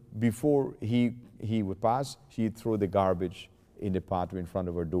would, before he would pass, she'd throw the garbage in the pathway in front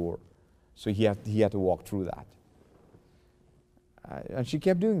of her door. So he had to walk through that. And she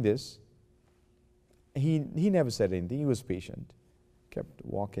kept doing this. He never said anything. He was patient. Kept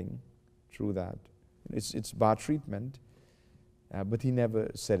walking through that. It's bad treatment, but he never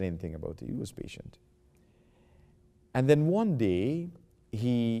said anything about it. He was patient. And then one day,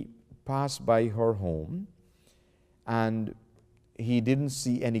 he passed by her home, and he didn't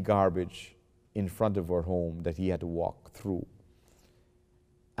see any garbage in front of her home that he had to walk through.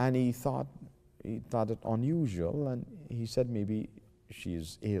 And he thought it unusual, and he said maybe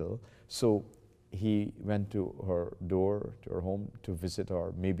she's ill. So he went to her door, to her home, to visit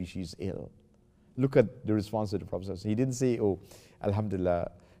her. Maybe she's ill. Look at the response of the Prophet. He didn't say, oh,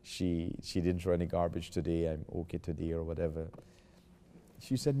 alhamdulillah, she didn't throw any garbage today, I'm okay today, or whatever.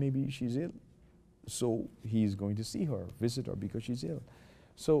 She said maybe she's ill. So he's going to see her, visit her, because she's ill.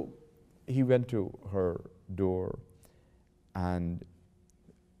 So he went to her door, and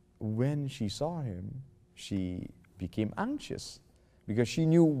when she saw him, she became anxious because she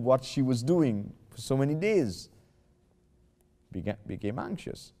knew what she was doing for so many days. Became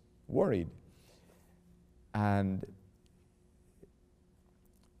anxious, worried. And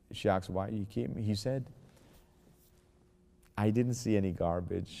she asked why he came. He said, I didn't see any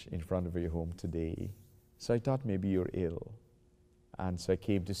garbage in front of your home today, so I thought maybe you're ill. And so I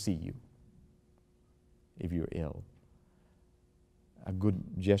came to see you if you're ill. A good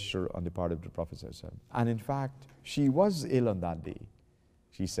gesture on the part of the Prophet ﷺ. And in fact, she was ill on that day,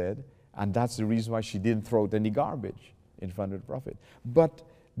 she said, and that's the reason why she didn't throw out any garbage in front of the Prophet. But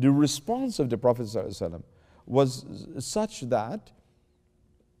the response of the Prophet ﷺ was such that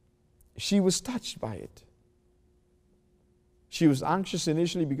she was touched by it. She was anxious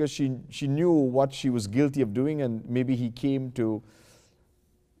initially because she knew what she was guilty of doing, and maybe he came to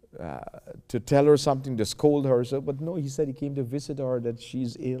tell her something, to scold her. So, but no, he said he came to visit her, that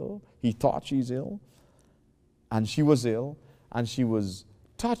she's ill. He thought she's ill, and she was ill, and she was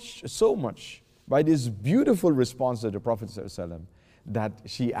touched so much by this beautiful response of the Prophet ﷺ that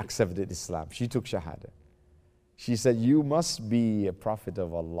she accepted Islam. She took Shahada. She said, you must be a prophet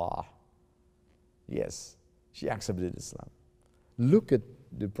of Allah. Yes, she accepted Islam. Look at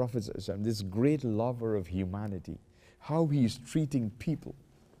the Prophet ﷺ, this great lover of humanity, how he is treating people.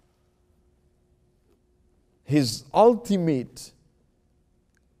 His ultimate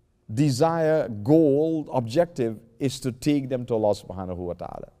desire, goal, objective is to take them to Allah subhanahu wa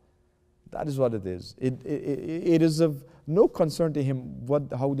ta'ala. That is what it is. It is of no concern to him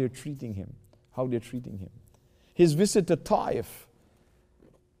how they're treating him, His visit to Taif,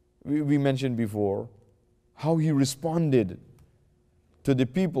 we mentioned before, how he responded to the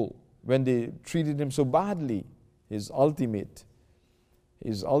people when they treated him so badly. His ultimate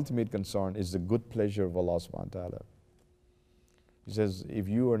concern is the good pleasure of Allah subhanahu wa ta'ala. He says, if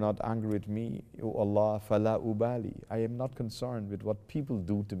you are not angry with me, O Allah, fala ubali. I am not concerned with what people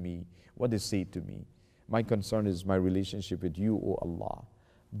do to me, what they say to me. My concern is my relationship with you, O Allah.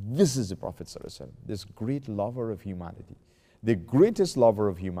 This is the Prophet ﷺ, this great lover of humanity, the greatest lover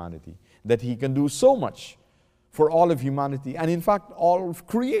of humanity, that he can do so much for all of humanity, and in fact, all of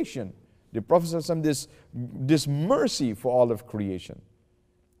creation. The Prophet ﷺ, this mercy for all of creation,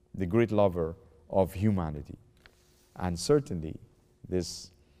 the great lover of humanity. And certainly,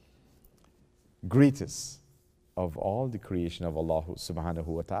 this greatest of all the creation of Allah subhanahu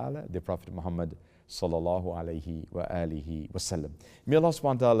wa ta'ala, the Prophet Muhammad sallallahu alayhi wa alihi wasallam. May Allah subhanahu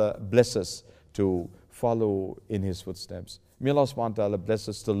wa ta'ala bless us to follow in his footsteps. May Allah subhanahu wa ta'ala bless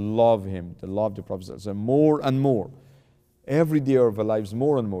us to love him, to love the Prophet sallallahu alayhi wa sallam more and more. Every day of our lives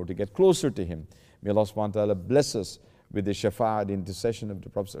more and more, to get closer to him. May Allah subhanahu wa ta'ala bless us with the shafa'at, the intercession of the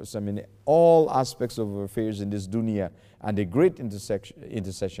Prophet sallallahu alayhi wa sallam in all aspects of our affairs in this dunya, and a great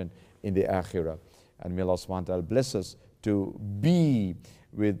intercession in the akhirah. And may Allah subhanahu wa ta'ala bless us to be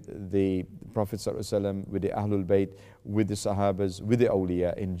with the Prophet ﷺ, with the Ahlul Bayt, with the Sahabas, with the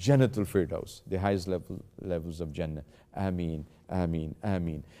awliya in Jannatul Firdaus, the highest levels of Jannah. Ameen, ameen,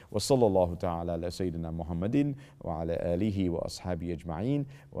 ameen. Wa sallallahu ta'ala ala Sayyidina Muhammadin wa ala alihi wa ashabi ajma'in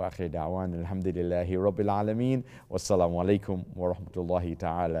wa akhir da'wan alhamdulillahi rabbil alameen. Wassalamu alaikum wa rahmatullahi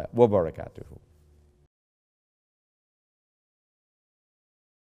ta'ala wa barakatuhu.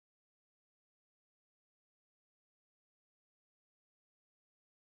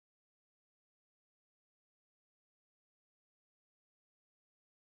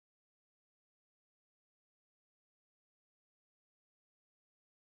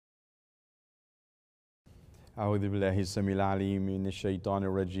 أعوذ بالله السميع العليم من الشيطان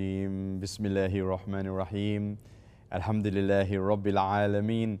الرجيم بسم الله الرحمن الرحيم الحمد لله رب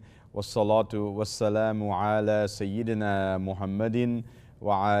العالمين والصلاة والسلام على سيدنا محمد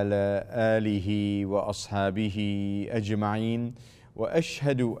وعلى آله وأصحابه أجمعين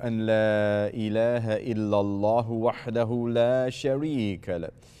وأشهد أن لا إله إلا الله وحده لا شريك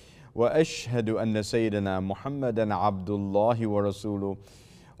له وأشهد أن سيدنا محمدا عبد الله ورسوله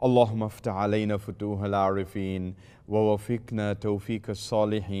اللهم افتح علينا فتوح العارفين ووفقنا توفيق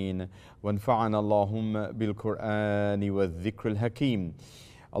الصالحين وانفعنا اللهم بالقرآن والذكر الحكيم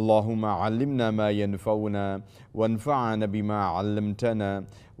اللهم علمنا ما ينفعنا وانفعنا بما علمتنا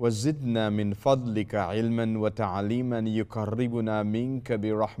وزدنا من فضلك علما وتعليما يقربنا منك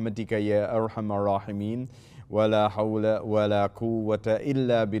برحمتك يا أرحم الراحمين ولا حول ولا قوة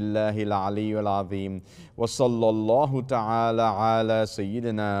إلا بالله العلي العظيم وصلى الله تعالى على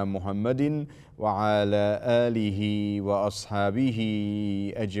سيدنا محمد وعلى آله وأصحابه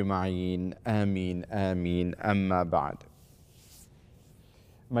أجمعين آمين آمين أما بعد.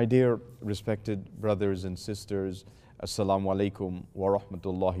 My dear respected brothers and sisters, Assalamu alaikum wa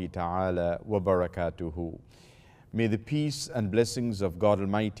rahmatullahi ta'ala wa barakatuhu. May the peace and blessings of God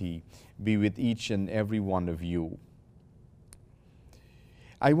Almighty be with each and every one of you.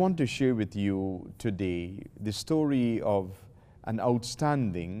 I want to share with you today the story of an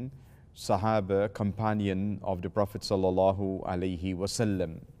outstanding Sahaba, companion of the Prophet sallallahu alaihi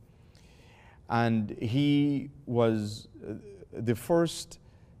wasallam. And he was the first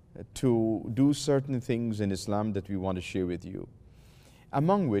to do certain things in Islam that we want to share with you.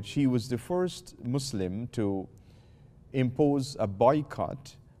 Among which he was the first Muslim to impose a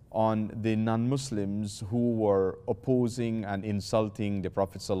boycott on the non-Muslims who were opposing and insulting the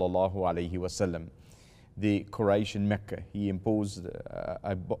Prophet sallallahu alaihi wasallam, the Quraysh in Mecca. He imposed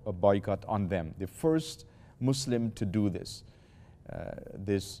a boycott on them. The first Muslim to do this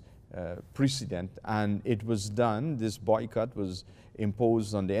precedent, and it was done. This boycott was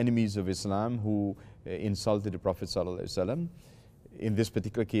imposed on the enemies of Islam who insulted the Prophet sallallahu alaihi wasallam. In this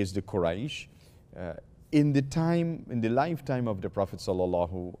particular case, the Quraysh. In the lifetime of the Prophet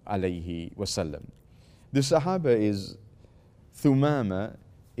sallallahu alaihi wasallam. The Sahaba is Thumama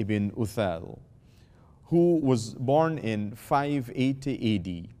ibn Uthal, who was born in 580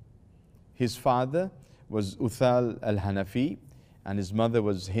 AD. His father was Uthal al-Hanafi and his mother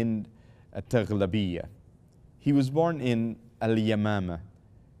was Hind al-Taghlabiyya. He was born in Al-Yamama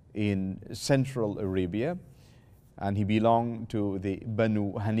in Central Arabia, and he belonged to the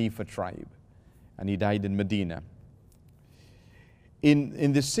Banu Hanifa tribe, and he died in Medina.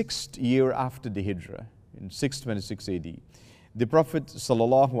 In the 6th year after the Hijrah, in 626 AD, the Prophet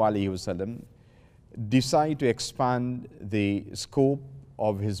sallallahu alaihi wasallam decided to expand the scope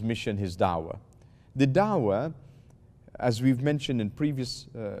of his mission, his da'wah. The da'wah, as we've mentioned in previous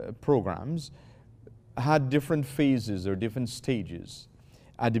programs, had different phases or different stages.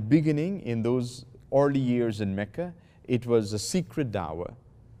 At the beginning, in those early years in Mecca, it was a secret da'wah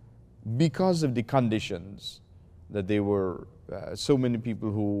because of the conditions that there were so many people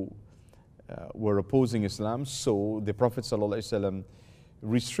who were opposing Islam. So the Prophet ﷺ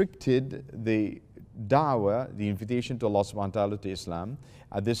restricted the da'wah, the invitation to Allah subhanahu wa ta'ala to Islam,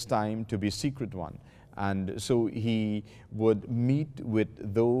 at this time to be a secret one. And so he would meet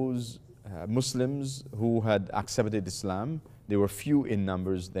with those Muslims who had accepted Islam. There were few in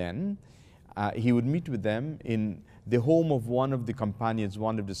numbers then. He would meet with them in the home of one of the companions,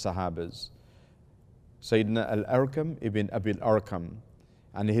 one of the Sahabas, Sayyidina al-Arqam ibn Abil Arqam.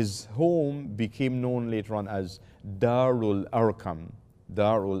 And his home became known later on as Darul Arqam,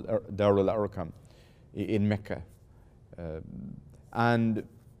 Darul Arqam in Mecca. And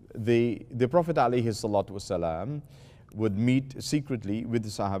the Prophet ﷺ would meet secretly with the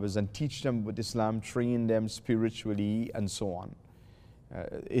Sahabas and teach them with Islam, train them spiritually, and so on.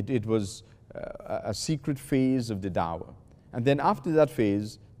 It was a secret phase of the da'wah. And then after that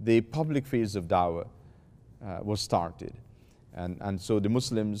phase, the public phase of da'wah was started. And so the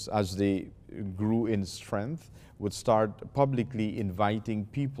Muslims, as they grew in strength, would start publicly inviting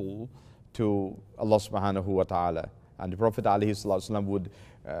people to Allah subhanahu wa ta'ala. And the Prophet ﷺ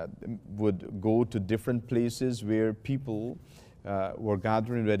would go to different places where people were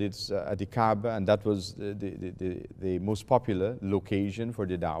gathering, whether it's at the Kaaba, and that was the most popular location for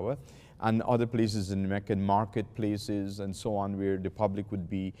the da'wah, and other places in Mecca, marketplaces and so on, where the public would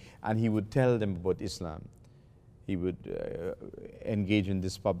be, and he would tell them about Islam. He would engage in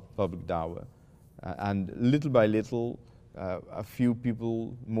this public da'wah. And little by little, a few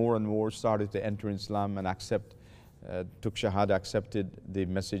people, more and more, started to enter Islam and took Shahada, accepted the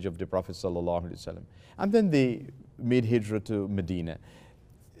message of the Prophet sallallahu alaihi wasallam. And then they made hijrah to Medina.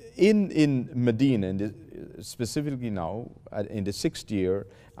 In Medina, specifically now, in the 6th year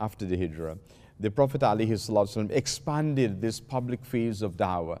after the hijrah, the Prophet ﷺ expanded this public phase of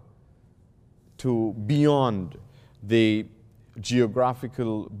da'wah to beyond the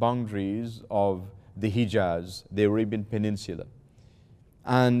geographical boundaries of the Hijaz, the Arabian Peninsula.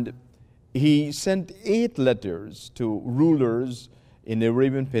 And he sent 8 letters to rulers in the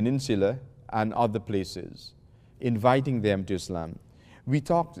Arabian Peninsula and other places, inviting them to Islam. We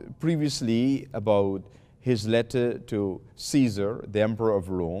talked previously about his letter to Caesar, the emperor of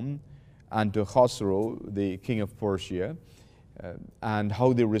Rome, and to Khosrow, the king of Persia, and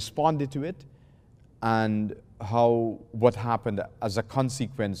how they responded to it, and what happened as a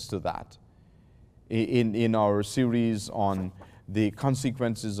consequence to that. In our series on the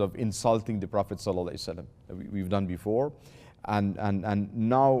consequences of insulting the Prophet ﷺ, we've done before. And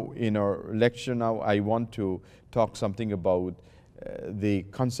now in our lecture now, I want to talk something about the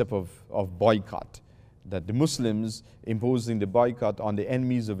concept of boycott, that the Muslims imposing the boycott on the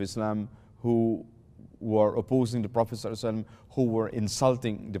enemies of Islam who were opposing the Prophet ﷺ, who were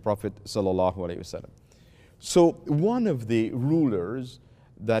insulting the Prophet ﷺ. So one of the rulers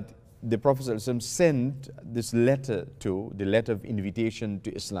that the Prophet ﷺ sent this letter to, the letter of invitation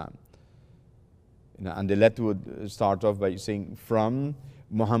to Islam. And the letter would start off by saying, from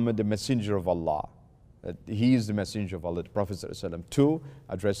Muhammad, the messenger of Allah. That he is the messenger of Allah, the Prophet ﷺ, to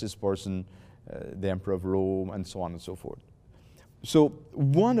address this person, the Emperor of Rome, and so on and so forth. So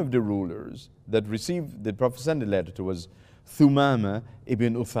one of the rulers that received the Prophet sent the letter to was Thumama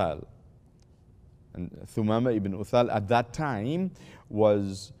ibn Uthal. And Thumama ibn Uthal at that time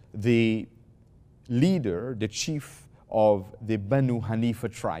was the leader, the chief of the Banu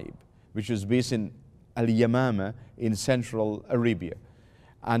Hanifa tribe, which was based in Al-Yamama in central Arabia.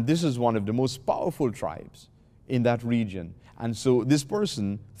 And this is one of the most powerful tribes in that region. And so this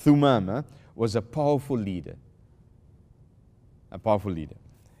person, Thumama, was a powerful leader. A powerful leader.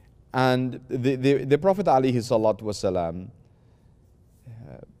 And the Prophet alayhi salatu wasalam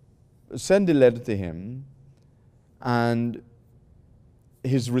sent a letter to him, and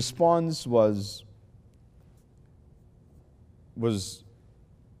his response was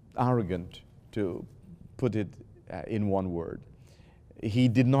arrogant, to put it in one word. He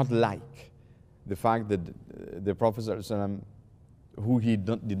did not like the fact that the Prophet ﷺ, who he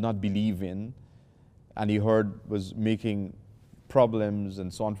did not believe in, and he heard was making problems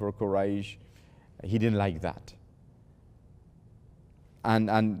and so on for Quraysh, he didn't like that.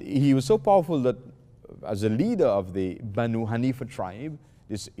 And he was so powerful that as a leader of the Banu Hanifa tribe,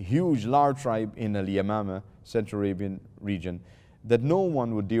 this huge, large tribe in Al-Yamama, Central Arabian region, that no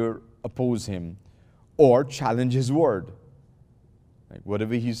one would dare oppose him or challenge his word. Like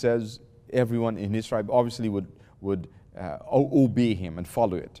whatever he says, everyone in his tribe obviously would obey him and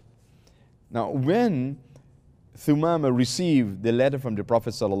follow it. Now, when Thumama received the letter from the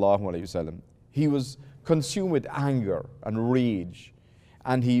Prophet ﷺ, he was consumed with anger and rage,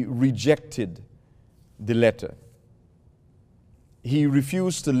 and he rejected the letter. He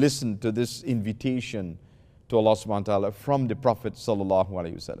refused to listen to this invitation to Allah subhanahu wa ta'ala from the Prophet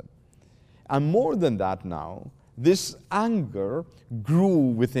ﷺ. And more than that now, this anger grew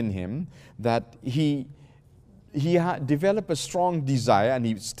within him, that he had developed a strong desire, and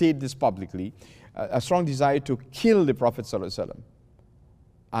he stated this publicly, a strong desire to kill the Prophet ﷺ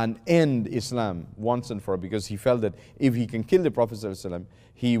and end Islam once and for all, because he felt that if he can kill the Prophet ﷺ,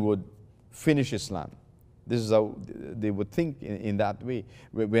 he would finish Islam. This is how they would think in that way.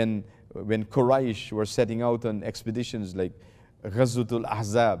 When Quraysh were setting out on expeditions like Ghazwatul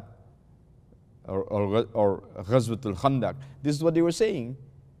Ahzab or Ghazwatul Khandaq, this is what they were saying.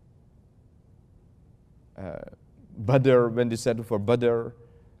 Badr, when they settled for Badr,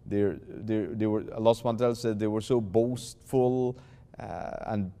 they were, Allah subhanahu wa ta'ala said they were so boastful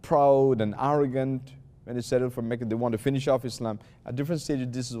and proud and arrogant. When they settled for Mecca, they want to finish off Islam. At different stages,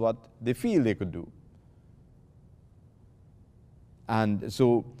 this is what they feel they could do. And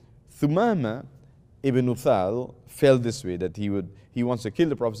so Thumama ibn Uthal felt this way, that he wants to kill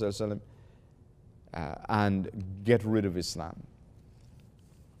the Prophet ﷺ, and get rid of Islam.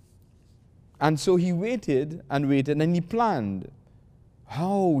 And so he waited and waited, and he planned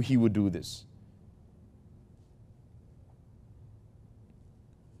how he would do this.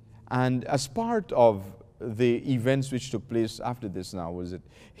 And as part of the events which took place after this now was that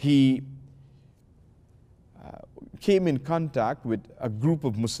he came in contact with a group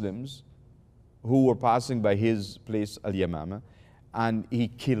of Muslims who were passing by his place, Al-Yamama, and he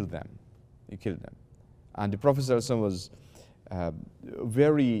killed them. He killed them. And the Prophet ﷺ was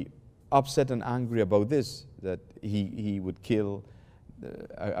very upset and angry about this, that he would kill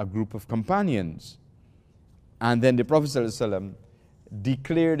a group of companions. And then the Prophet ﷺ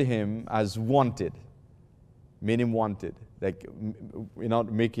declared him as wanted, made him wanted, like, you know,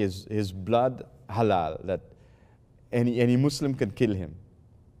 to make his blood halal, that any Muslim can kill him.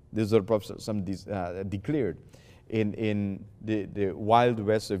 This is what the Prophet ﷺ declared. In the Wild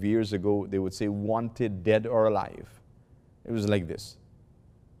West of years ago, they would say wanted, dead or alive. It was like this.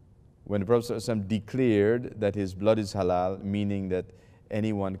 When the Prophet ﷺ declared that his blood is halal, meaning that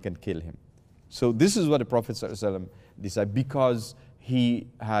anyone can kill him. So this is what the Prophet ﷺ decided, because he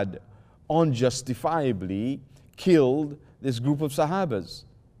had unjustifiably killed this group of Sahabas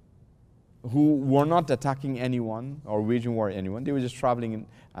who were not attacking anyone or waging war on anyone. They were just traveling in,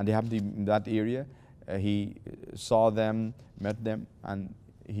 and they happened to be in that area. He saw them, met them, and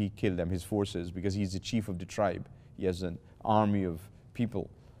he killed them, his forces, because he's the chief of the tribe. He has an army of people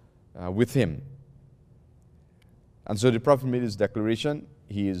with him. And so the Prophet made his declaration,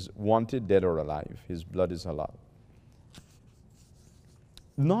 he is wanted, dead or alive. His blood is halal.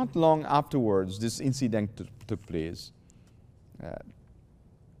 not long afterwards, this incident took place.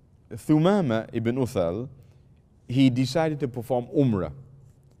 Thumama ibn Uthal, he decided to perform Umrah.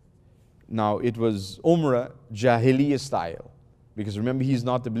 Now, it was Umrah Jahiliyyah style, because remember, he's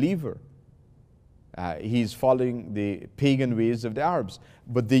not a believer. He's following the pagan ways of the Arabs.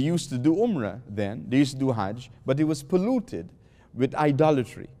 But they used to do Umrah then, they used to do Hajj, but it was polluted with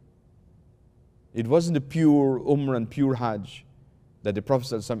idolatry. It wasn't a pure Umrah and pure Hajj that the Prophet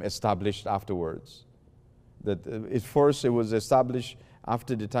ﷺ established afterwards. That at first it was established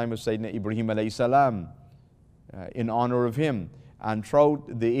after the time of Sayyidina Ibrahim alayhi salam, in honor of him. And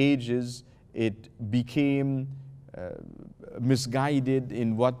throughout the ages, it became misguided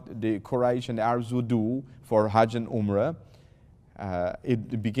in what the Quraysh and the Arabs would do for Hajj and Umrah.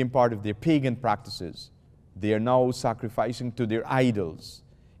 It became part of their pagan practices. They are now sacrificing to their idols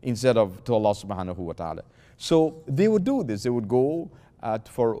instead of to Allah subhanahu wa ta'ala. So they would do this. They would go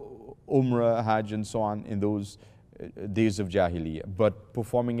for Umrah, Hajj and so on in those days of Jahiliyyah, but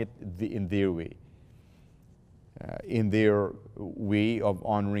performing it in their way. In their way of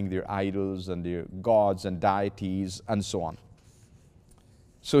honoring their idols and their gods and deities and so on.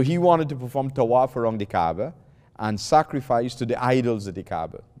 So he wanted to perform tawaf around the Kaaba and sacrifice to the idols of the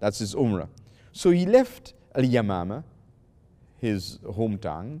Kaaba. That's his Umrah. So he left Al-Yamama, his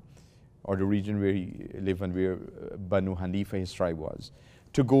hometown, or the region where he lived and where Banu Hanifa, his tribe, was,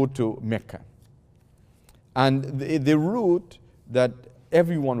 to go to Mecca. And the route that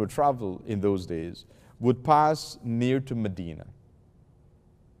everyone would travel in those days would pass near to Medina.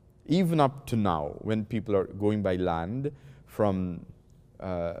 Even up to now, when people are going by land from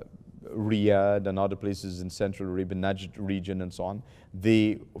Riyadh and other places in Central Arabia, Najd region and so on,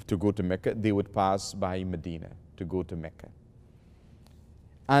 to go to Mecca, they would pass by Medina to go to Mecca.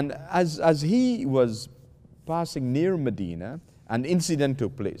 And as he was passing near Medina, an incident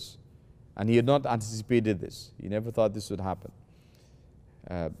took place. And he had not anticipated this. He never thought this would happen.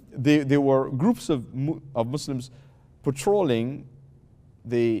 There were groups of Muslims patrolling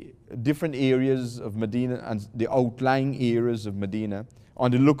the different areas of Medina and the outlying areas of Medina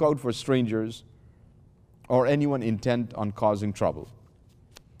on the lookout for strangers or anyone intent on causing trouble.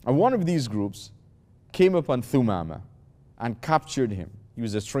 And one of these groups came upon Thumama and captured him. He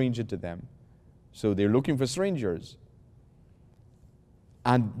was a stranger to them. So they're looking for strangers.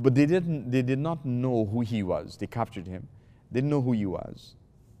 But they did not know who he was. They captured him. They didn't know who he was.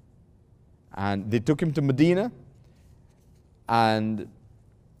 And they took him to Medina, and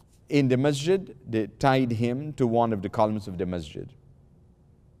in the masjid, they tied him to one of the columns of the masjid.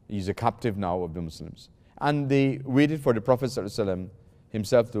 He's a captive now of the Muslims. And they waited for the Prophet ﷺ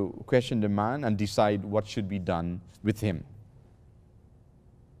himself to question the man and decide what should be done with him.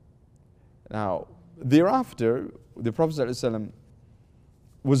 Now, thereafter, the Prophet ﷺ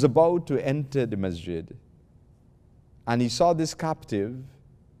was about to enter the masjid, and he saw this captive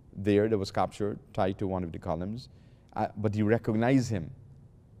there that was captured, tied to one of the columns, but he recognized him.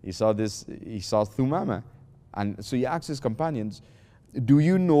 He saw Thumama, and so he asked his companions, "Do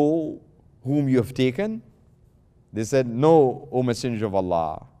you know whom you have taken?" They said, "No, O Messenger of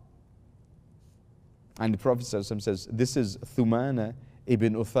Allah." And the Prophet ﷺ says, "This is Thumama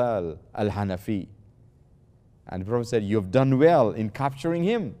ibn Uthal al-Hanafi." And the Prophet said, "You have done well in capturing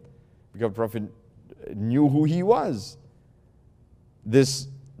him," because the Prophet knew who he was. This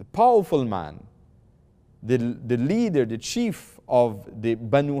powerful man, the leader, the chief of the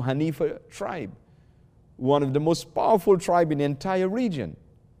Banu Hanifa tribe, one of the most powerful tribe in the entire region.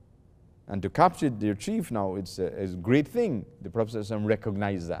 And to capture their chief now, it's a great thing. The Prophet ﷺ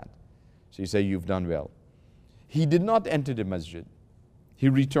recognized that. So he said, "You've done well." He did not enter the masjid. He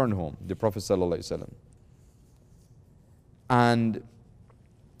returned home, the Prophet ﷺ. And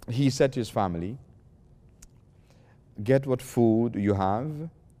he said to his family, "Get what food you have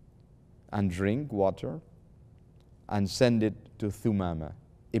and drink water and send it to Thumama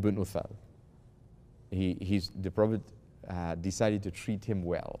ibn Uthal." The Prophet decided to treat him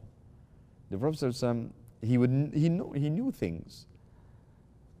well. The Prophet ﷺ, he knew things,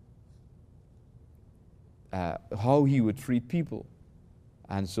 how he would treat people.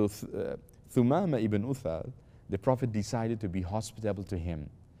 And so Thumama ibn Uthal, the Prophet decided to be hospitable to him,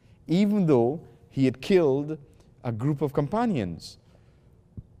 even though he had killed a group of companions.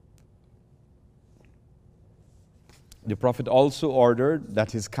 The Prophet also ordered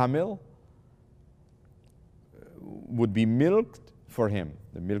that his camel would be milked for him.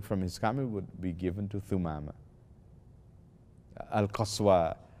 The milk from his camel would be given to Thumama.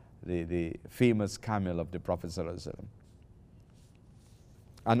 Al-Qaswa, the famous camel of the Prophet ﷺ.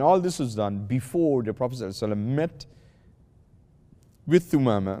 And all this was done before the Prophet ﷺ met with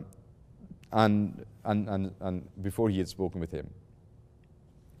Thumama, and before he had spoken with him,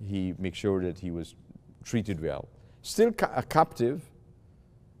 he makes sure that he was treated well. Still a captive,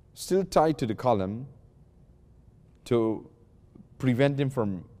 still tied to the column to prevent him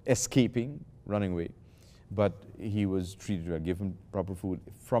from escaping, running away. But he was treated well, given proper food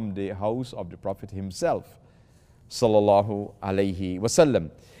from the house of the Prophet himself, sallallahu alaihi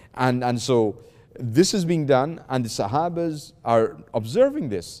wasallam. And so this is being done, and the Sahabas are observing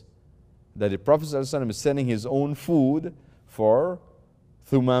this, that the Prophet sallallahu alaihi wasallam is sending his own food for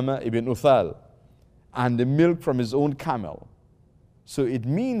Thumama ibn Uthal, and the milk from his own camel. So it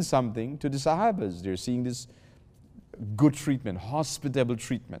means something to the Sahabas. They're seeing this good treatment, hospitable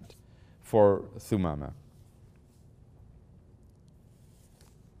treatment for Thumama.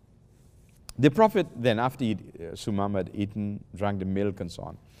 The Prophet then, after Thumama had eaten, drank the milk and so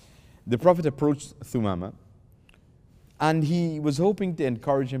on, the Prophet approached Thumama, and he was hoping to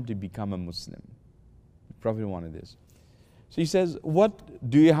encourage him to become a Muslim. The Prophet wanted this. So he says, what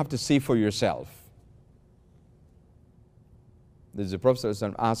do you have to say for yourself? This is the Prophet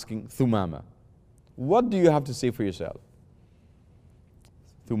ﷺ asking Thumama, what do you have to say for yourself?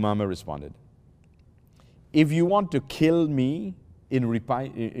 Thumama responded, if you want to kill me in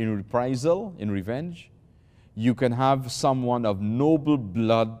reprisal, in revenge, you can have someone of noble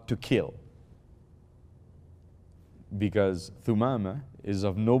blood to kill. Because Thumama is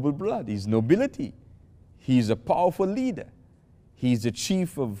of noble blood, he's nobility. He's a powerful leader. He's the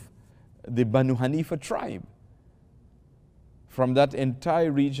chief of the Banu Hanifa tribe from that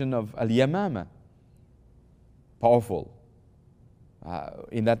entire region of Al-Yamama. Powerful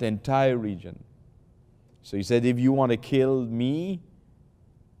in that entire region. So he said, if you want to kill me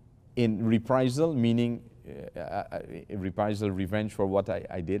in reprisal, meaning reprisal, revenge for what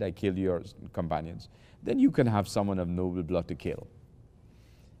I did, I killed your companions, then you can have someone of noble blood to kill.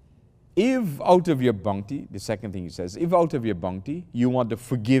 If out of your bounty, the second thing he says, if out of your bounty you want to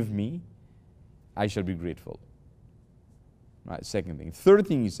forgive me, I shall be grateful. Right, second thing. Third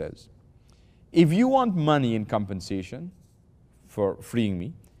thing he says, if you want money in compensation for freeing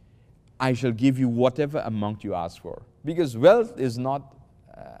me, I shall give you whatever amount you ask for. Because wealth is not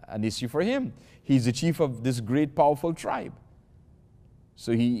an issue for him. He's the chief of this great powerful tribe.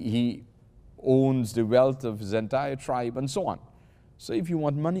 So he owns the wealth of his entire tribe and so on. So if you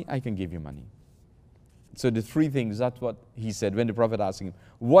want money, I can give you money. So the three things, that's what he said when the Prophet asked him,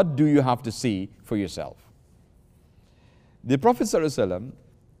 what do you have to say for yourself? The Prophet ﷺ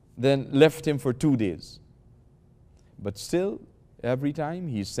then left him for 2 days. But still, every time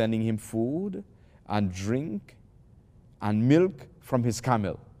he's sending him food and drink and milk from his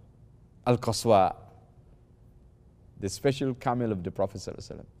camel, Al-Qaswa, the special camel of the Prophet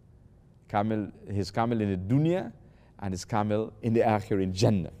ﷺ. His camel in the dunya and his camel in the akhir, in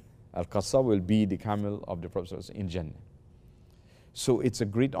Jannah. Al-Qaswa will be the camel of the Prophet ﷺ in Jannah. So it's a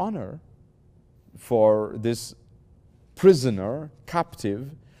great honor for this prisoner,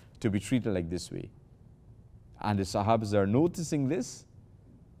 captive, to be treated like this way. And the Sahabas are noticing this,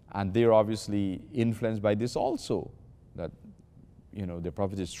 and they're obviously influenced by this also, that the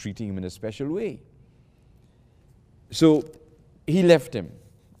Prophet is treating him in a special way. So he left him,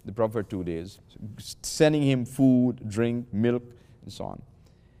 the Prophet, for 2 days, sending him food, drink, milk, and so on.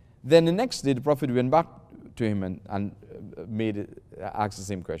 Then the next day, the Prophet went back to him and asked the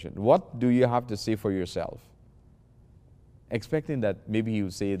same question. What do you have to say for yourself? Expecting that maybe he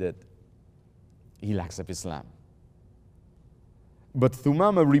would say that he'll accept Islam. But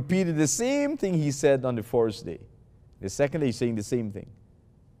Thumama repeated the same thing he said on the first day. The second day, he's saying the same thing.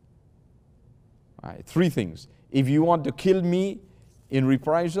 All right, 3 things. If you want to kill me in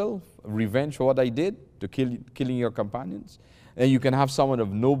reprisal, revenge for what I did, to killing your companions, then you can have someone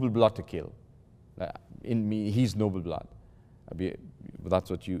of noble blood to kill. In me, he's noble blood. That's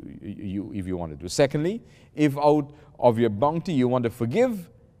what you if you want to do. Secondly, if out of your bounty you want to forgive,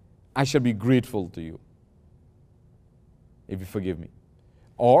 I shall be grateful to you if you forgive me.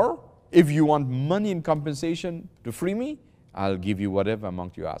 Or if you want money in compensation to free me, I'll give you whatever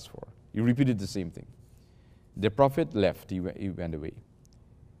amount you ask for. You repeated the same thing. The Prophet left, he went away.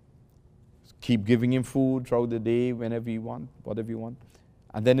 Keep giving him food throughout the day, whenever you want, whatever you want.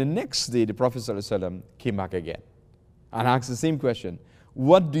 And then the next day, the Prophet ﷺ came back again and asked the same question.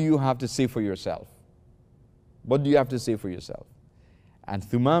 What do you have to say for yourself? What do you have to say for yourself? And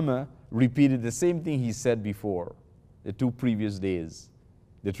Thumama repeated the same thing he said before, the 2 previous days,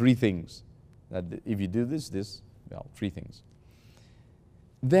 the 3 things. That if you do this, 3 things.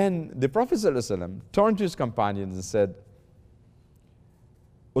 Then the Prophet ﷺ turned to his companions and said,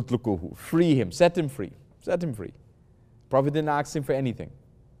 Utlukuhu, free him, set him free, set him free. Prophet didn't ask him for anything.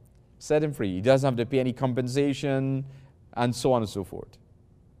 Set him free. He doesn't have to pay any compensation and so on and so forth.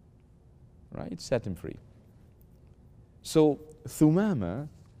 Right? Set him free. So Thumama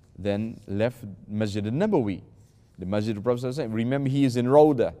then left Masjid al-Nabawi, the Masjid of Prophet ﷺ. Remember, he is in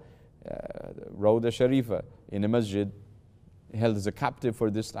Rawda, Rawda Sharifa, in a masjid, held as a captive for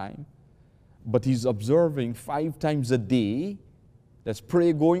this time. But he's observing 5 times a day, there's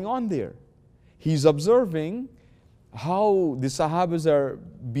prayer going on there. He's observing how the Sahabas are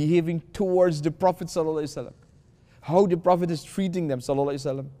behaving towards the Prophet ﷺ, how the Prophet is treating them,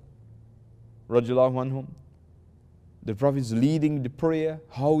 ﷺ, Radiallahu anhum. The Prophet is leading the prayer,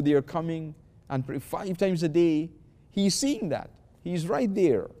 how they are coming and pray 5 times a day. He's seeing that. He's right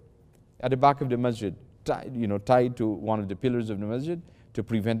there at the back of the masjid, tied to one of the pillars of the masjid to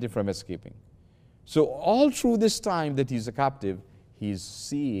prevent him from escaping. So all through this time that he's a captive, he's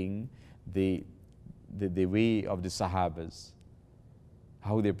seeing the way of the Sahabas,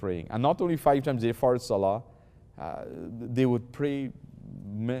 how they're praying. And not only 5 times a day for Salah, they would pray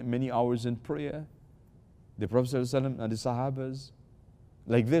many hours in prayer. The Prophet ﷺ and the Sahabas,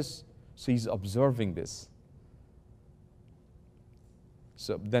 like this. So he's observing this.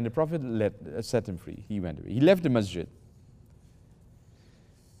 So then the Prophet set him free. He went away. He left the masjid.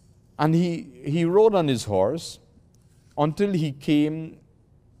 And he rode on his horse until he came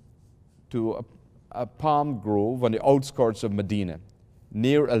to a palm grove on the outskirts of Medina,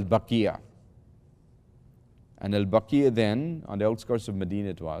 near Al-Baqiyah. And Al-Baqiyah then, on the outskirts of Medina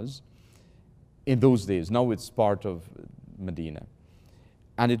it was, in those days. Now it's part of Medina.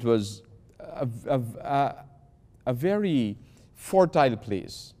 And it was a very fertile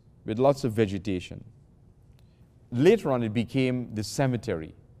place with lots of vegetation. Later on it became the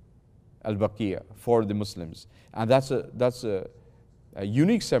cemetery, Al-Baqiyah, for the Muslims. And that's a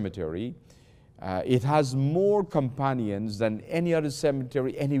unique cemetery. It has more companions than any other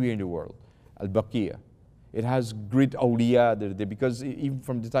cemetery anywhere in the world, Al-Baqiyah. It has great awliya there, because even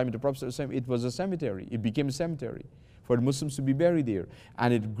from the time of the Prophet it was a cemetery. It became a cemetery for the Muslims to be buried there.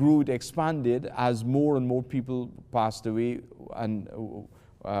 And it grew, it expanded as more and more people passed away and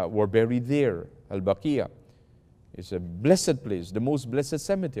were buried there, Al-Baqiyah. It's a blessed place, the most blessed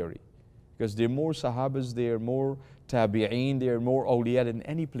cemetery, because there are more Sahabas there, more Tabi'een there, more awliya than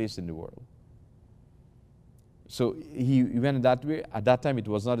any place in the world. So he went that way. At that time it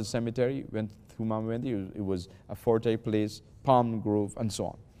was not a cemetery. When Thumama went there, it was a fertile place, palm grove, and so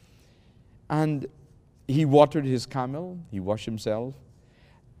on. And he watered his camel, he washed himself,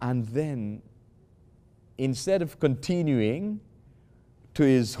 and then instead of continuing to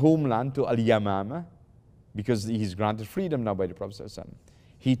his homeland, to Al-Yamama, because he's granted freedom now by the Prophet ﷺ,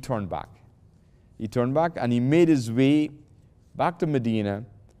 he turned back. He turned back and he made his way back to Medina,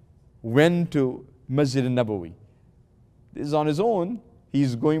 went to Masjid al-Nabawi. This is on his own.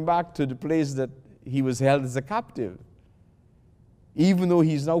 He's going back to the place that he was held as a captive. Even though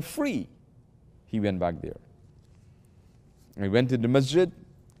he's now free, he went back there. He went to the masjid,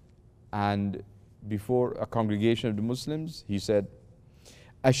 and before a congregation of the Muslims, he said,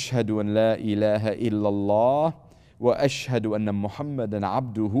 Ashhadu an la ilaha illallah wa ashhadu anna Muhammadan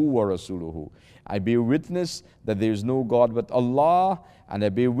abduhu wa rasuluhu. I bear witness that there is no God but Allah, and I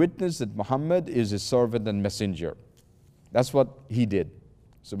bear witness that Muhammad is his servant and messenger. That's what he did.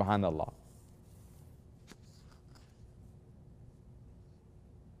 Subhanallah.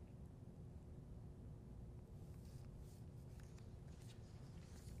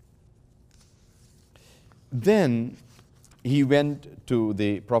 Then he went to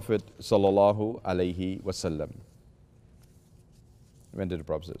the Prophet sallallahu alaihi wasallam. Went to the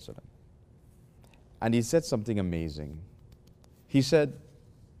Prophet sallallahu alaihi wasallam. And he said something amazing. He said,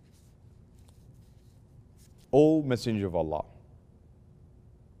 O Messenger of Allah,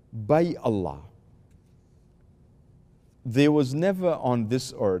 by Allah, there was never on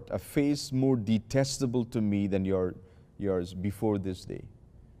this earth a face more detestable to me than yours before this day.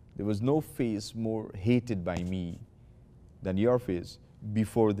 There was no face more hated by me than your face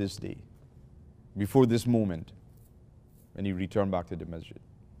before this day, before this moment, when you return back to the masjid.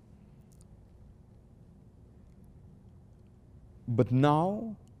 But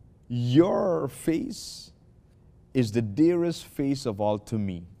now, your face is the dearest face of all to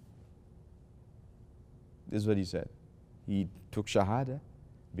me. This is what he said. He took Shahada,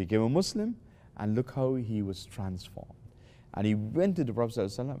 became a Muslim, and look how he was transformed. And he went to the Prophet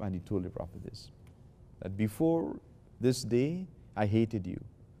ﷺ and he told the Prophet this, that before this day, I hated you.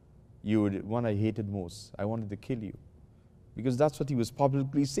 You were the one I hated most. I wanted to kill you. Because that's what he was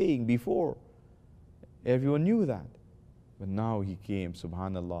publicly saying before. Everyone knew that. But now he came,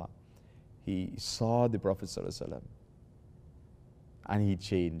 subhanallah. He saw the Prophet ﷺ And he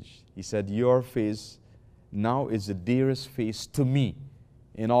changed. He said, your face now is the dearest face to me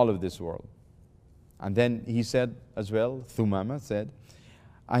in all of this world. And then he said as well, Thumama said,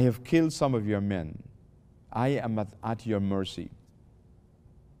 I have killed some of your men. I am at your mercy.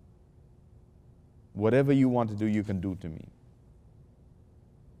 Whatever you want to do, you can do to me.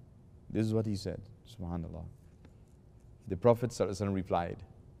 This is what he said, subhanAllah. The Prophet ﷺ replied,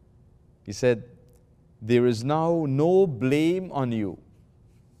 he said, there is now no blame on you,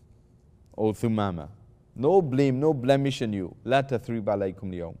 O Thumama. No blame, no blemish on you. La tathrib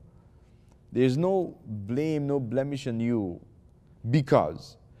alaykum liyawm. There is no blame, no blemish on you,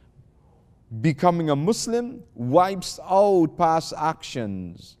 because becoming a Muslim wipes out past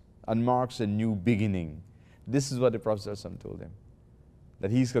actions and marks a new beginning. This is what the Prophet ﷺ told him. That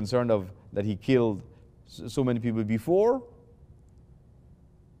he's concerned of, that he killed so many people before.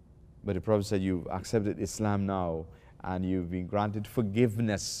 But the Prophet said, you've accepted Islam now and you've been granted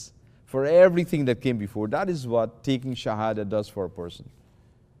forgiveness for everything that came before. That is what taking Shahada does for a person.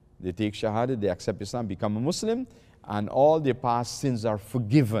 They take Shahada, they accept Islam, become a Muslim, and all their past sins are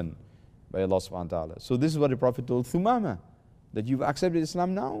forgiven by Allah subhanahu wa ta'ala. So this is what the Prophet told Thumama, that you've accepted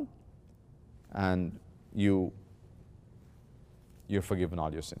Islam now and you're forgiven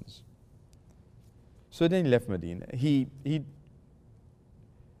all your sins. So then he left Medina. He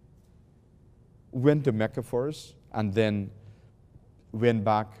went to Mecca first and then went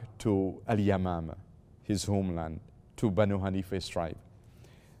back to Al-Yamama, his homeland, to Banu Hanifa's tribe.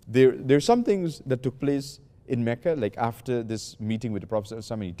 There's some things that took place in Mecca, like after this meeting with the Prophet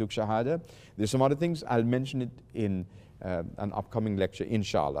ﷺ, he took Shahada. There's some other things, I'll mention it in an upcoming lecture,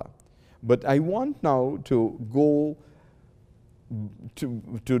 inshallah. But I want now to go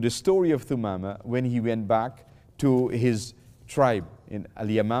to the story of Thumama when he went back to his tribe in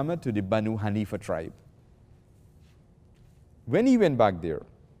Al-Yamama, to the Banu Hanifa tribe. When he went back there,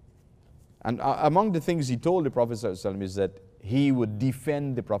 and among the things he told the Prophet ﷺ is that he would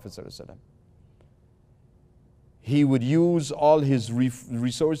defend the Prophet ﷺ. He would use all his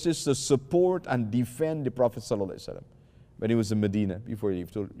resources to support and defend the Prophet ﷺ when he was in Medina, before he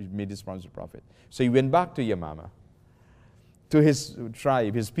made his promise to the Prophet. So he went back to Yamama, to his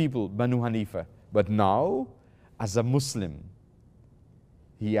tribe, his people, Banu Hanifa. But now, as a Muslim,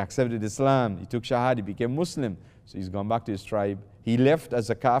 he accepted Islam, he took Shahada, he became Muslim. So he's gone back to his tribe. He left as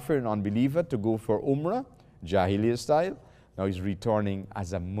a kafir and unbeliever to go for Umrah, Jahiliyyah style. Now he's returning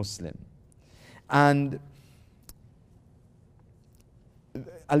as a Muslim. And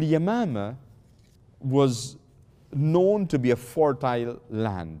Al-Yamama was known to be a fertile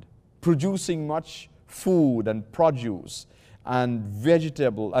land, producing much food and produce and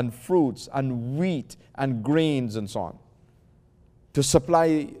vegetable and fruits and wheat and grains and so on, to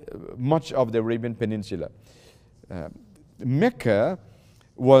supply much of the Arabian Peninsula. Mecca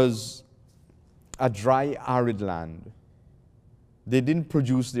was a dry, arid land. They didn't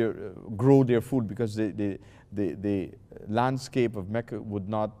grow their food because the landscape of Mecca would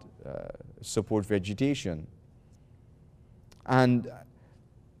not support vegetation. And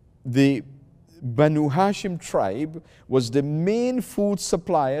the Banu Hashim tribe was the main food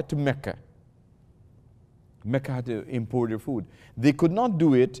supplier to Mecca. Mecca had to import their food. They could not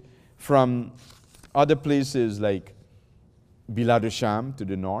do it from other places like Bilad al-Sham to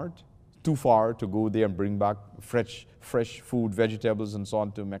the north, too far to go there and bring back fresh food, vegetables and so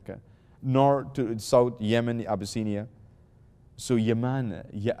on to Mecca, nor to South Yemen, Abyssinia. So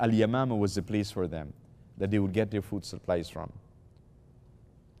Al-Yamama was the place for them that they would get their food supplies from.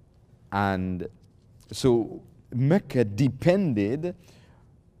 And so Mecca depended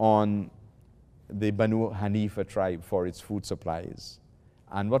on the Banu Hanifa tribe for its food supplies.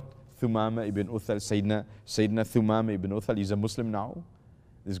 And what Thumama ibn Uthal, Sayyidina Thumama ibn Uthal, he's a Muslim now,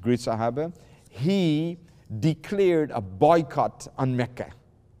 this great Sahaba, he declared a boycott on Mecca.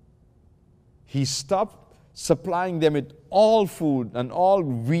 He stopped supplying them with all food and all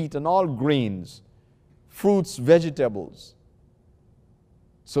wheat and all grains, fruits, vegetables.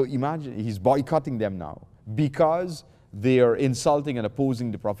 So imagine, he's boycotting them now because they are insulting and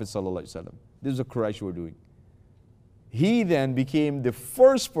opposing the Prophet ﷺ. This is what Quraysh were doing. He then became the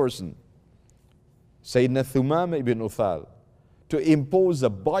first person, Sayyidina Thumama ibn Uthal, to impose a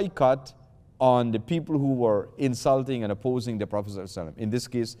boycott on the people who were insulting and opposing the Prophet ﷺ. In this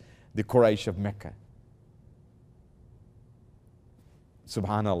case, the Quraysh of Mecca.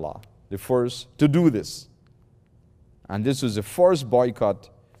 Subhanallah, the first to do this. And this was the first boycott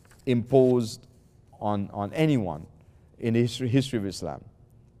imposed on anyone in the history of Islam,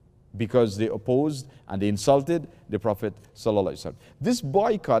 because they opposed and they insulted the Prophet ﷺ. This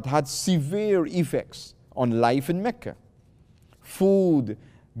boycott had severe effects on life in Mecca. food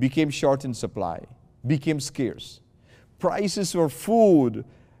became short in supply, became scarce. Prices for food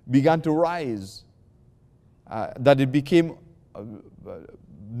began to rise, that it became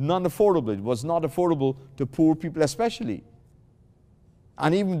non-affordable. It was not affordable to poor people especially.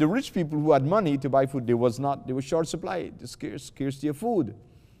 And even the rich people who had money to buy food, there was short supply, the scarcity of food.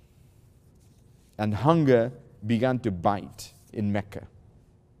 And hunger began to bite in Mecca.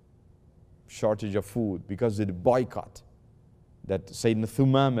 Shortage of food because of the boycott that Sayyidina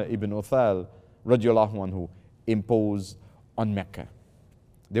Thumama ibn Uthal radiallahu anhu imposed on Mecca.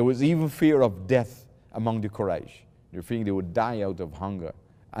 There was even fear of death among the Quraysh. They were fearing they would die out of hunger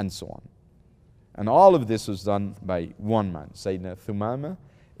and so on. And all of this was done by one man, Sayyidina Thumama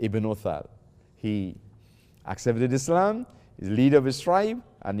ibn Uthal. He accepted Islam, he's the leader of his tribe,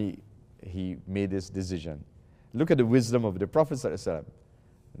 and he made this decision. Look at the wisdom of the Prophet ﷺ,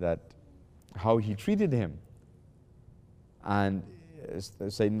 that how he treated him. And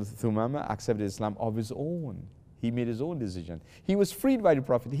Sayyidina Thumama accepted Islam of his own. He made his own decision. He was freed by the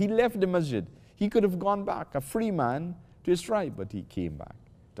Prophet. He left the masjid. He could have gone back, a free man, to his tribe, but he came back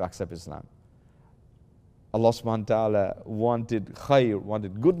to accept Islam. Allah subhanahu wa ta'ala wanted khair,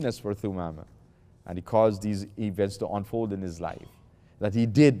 wanted goodness for Thumama, and he caused these events to unfold in his life. That he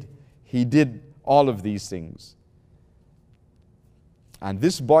did all of these things. And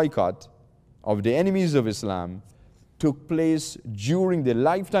this boycott of the enemies of Islam took place during the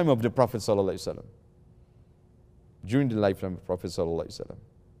lifetime of the Prophet sallallahu alaihi wasallam. During the lifetime of the Prophet sallallahu alaihi wasallam.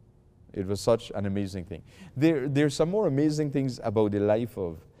 It was such an amazing thing. There's some more amazing things about the life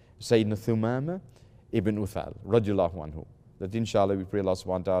of Sayyidina Thumama ibn Uthal radiallahu anhu, that inshallah we pray Allah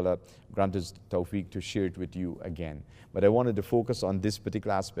subhanahu wa ta'ala grant us tawfiq to share it with you again. But I wanted to focus on this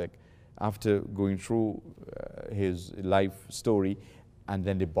particular aspect after going through his life story and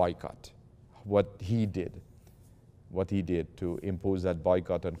then the boycott. What he did to impose that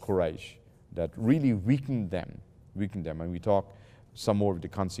boycott on Quraysh that really weakened them. And we talk some more of the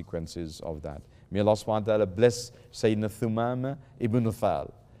consequences of that. May Allah subhanahu wa ta'ala bless Sayyidina Thumama ibn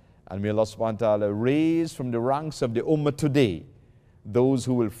Uthal. And may Allah subhanahu wa ta'ala raise from the ranks of the ummah today those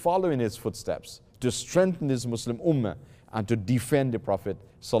who will follow in his footsteps to strengthen this Muslim ummah and to defend the Prophet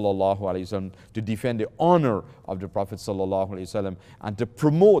sallallahu alaihi wasallam, to defend the honor of the Prophet sallallahu alaihi wasallam, and to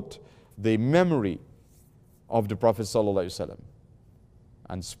promote the memory of the Prophet sallallahu alaihi wasallam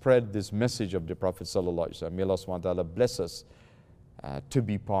and spread this message of the Prophet sallallahu alaihi wasallam. May Allah subhanahu wa ta'ala bless us to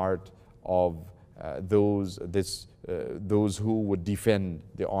be part of those who would defend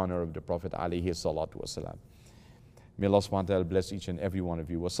the honor of the Prophet alayhi salatu wasalam. May Allah subhanahu wa ta'ala bless each and every one of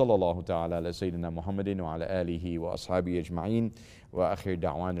you. Wa sallallahu ta'ala ala Sayyidina Muhammadin wa ala alihi wa ashabihi ajma'in. Wa akhir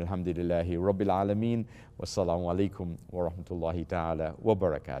da'wan alhamdulillahi rabbil alameen. Wa assalamu alaikum wa rahmatullahi ta'ala wa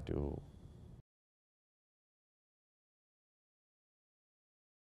barakatuhu.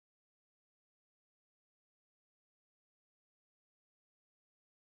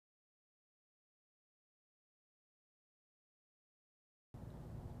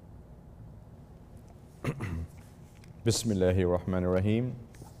 Bismillahir Rahmanir Rahim.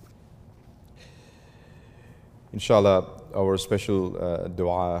 Inshallah, our special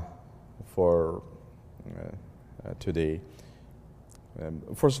dua for today.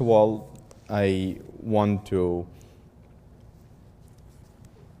 First of all, I want to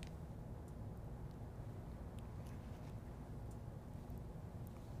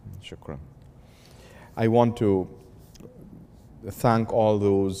Shukran. I want to thank all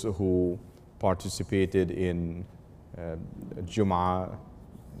those who participated in Jum'ah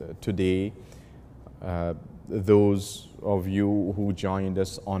today, those of you who joined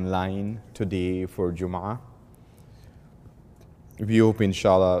us online today for Jum'ah. We hope,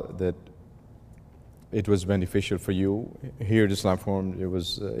 inshallah, that it was beneficial for you. Here at Islam Forum, it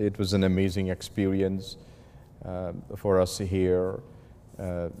was an amazing experience for us here.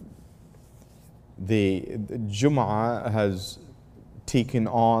 The Jum'ah has taken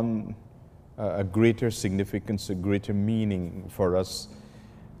on a greater significance, a greater meaning for us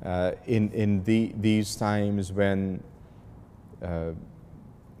in these times when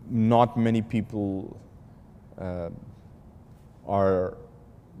not many people are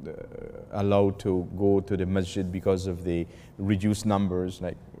allowed to go to the masjid because of the reduced numbers.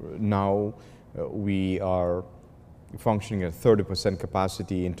 Like now, we are functioning at 30%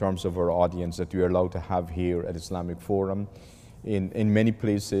 capacity in terms of our audience that we are allowed to have here at Islamic Forum. In many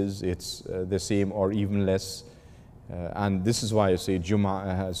places, it's the same or even less. And this is why I say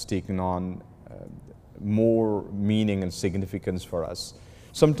Jum'ah has taken on more meaning and significance for us.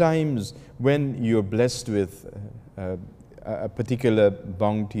 Sometimes when you're blessed with a particular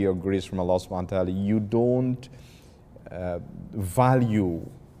bounty or grace from Allah subhanahu wa ta'ala, you don't value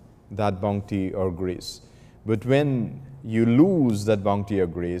that bounty or grace. But when you lose that bounty or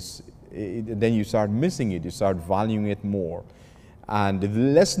grace, then you start missing it, you start valuing it more. And the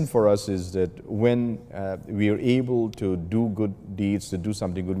lesson for us is that when we are able to do good deeds, to do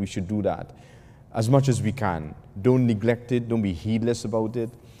something good, we should do that as much as we can. Don't neglect it, don't be heedless about it,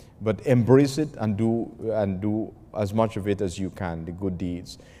 but embrace it and do as much of it as you can, the good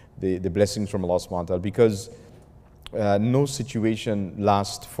deeds, the blessings from Allah subhanahu wa ta'ala, because no situation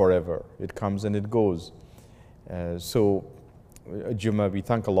lasts forever. It comes and it goes. So Jummah, we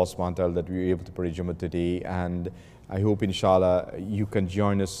thank Allah subhanahu wa ta'ala that we were able to pray Jummah today, and I hope inshallah you can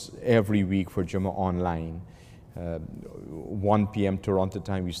join us every week for Jummah online. 1 p.m. Toronto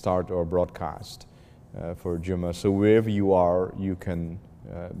time we start our broadcast for Jummah. So wherever you are, you can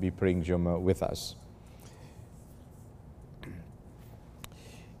be praying Jummah with us.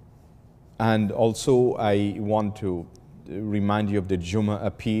 And also I want to remind you of the Jummah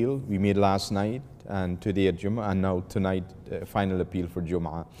appeal we made last night and today at Jummah, and now tonight, final appeal for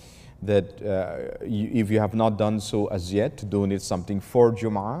Jummah, that if you have not done so as yet, to donate something for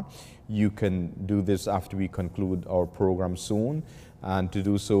Jummah, you can do this after we conclude our program soon. And to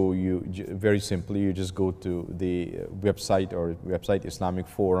do so, very simply, you just go to the website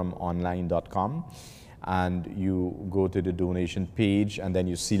islamicforumonline.com, and you go to the donation page, and then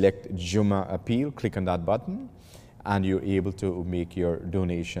you select Jummah appeal, click on that button, and you're able to make your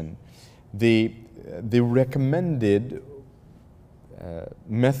donation. The recommended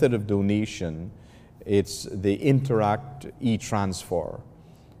method of donation, it's the Interact e-transfer.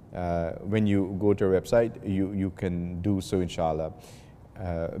 When you go to our website, you can do so, inshallah,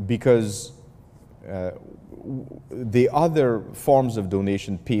 because the other forms of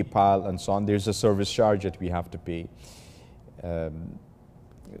donation, PayPal and so on, there's a service charge that we have to pay.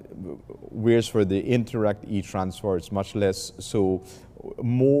 Whereas for the Interact e-transfer, it's much less. So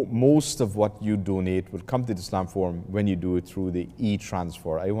most of what you donate will come to the Islam Forum when you do it through the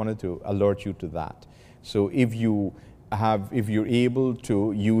e-transfer. I wanted to alert you to that. So if you're able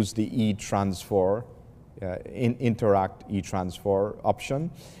to use the e-transfer, Interact e-transfer option,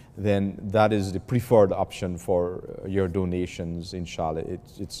 then that is the preferred option for your donations, inshallah.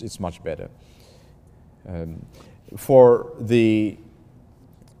 It's much better. For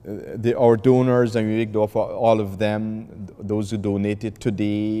our donors, and we make dua for all of them, those who donated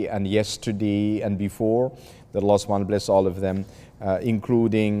today and yesterday and before, that Allah subhanahu wa ta'ala bless all of them,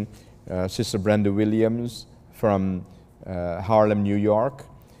 including Sister Brenda Williams from Harlem, New York,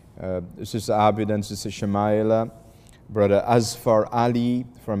 Sister Abid and Sister Shamaila, Brother Azfar Ali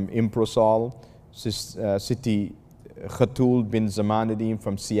from Improsol, Siti Khatul bin Zamanuddin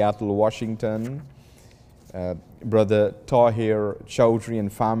from Seattle, Washington, Brother Tahir Chowdhury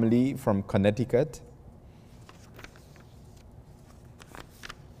and family from Connecticut,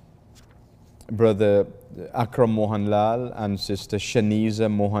 Brother Akram Mohanlal and Sister Shaniza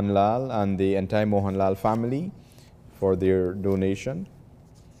Mohanlal and the entire Mohanlal family for their donation,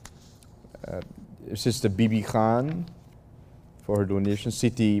 Sister Bibi Khan for her donation,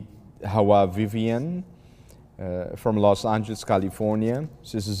 Siti Hawa Vivian from Los Angeles, California,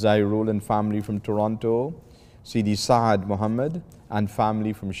 Sister Zairul and family from Toronto, Sidi Saad Muhammad and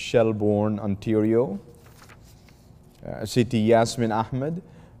family from Shelbourne, Ontario, Siti Yasmin Ahmed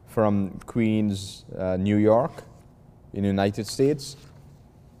from Queens, New York, in the United States,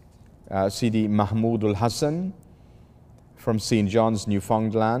 Sidi Mahmoud Al-Hassan from St. John's,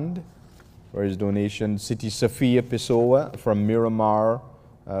 Newfoundland, for his donation, Siti Safia Pessoa from Miramar,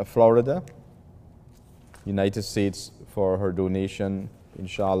 Florida, United States, for her donation,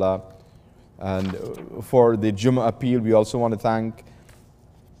 inshallah. And for the Jummah appeal, we also want to thank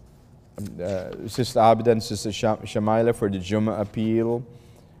Sister Abida and Sister Shamaila for the Jummah appeal,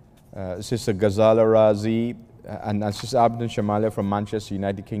 Sister Ghazala Razi and Sister Abida and Shamaila from Manchester,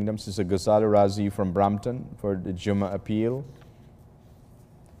 United Kingdom, Sister Ghazala Razi from Brampton for the Jummah appeal.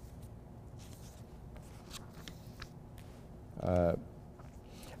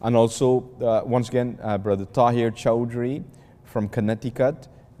 And also, once again, Brother Tahir Chowdhury from Connecticut,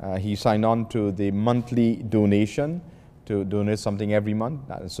 he signed on to the monthly donation to donate something every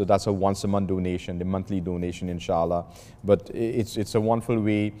month. So that's a once a month donation, the monthly donation, inshallah. But it's a wonderful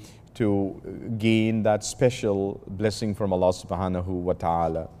way to gain that special blessing from Allah subhanahu wa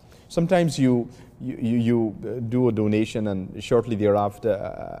ta'ala. Sometimes you do a donation and shortly thereafter,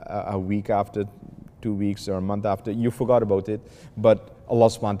 a week after, 2 weeks or a month after, you forgot about it, but Allah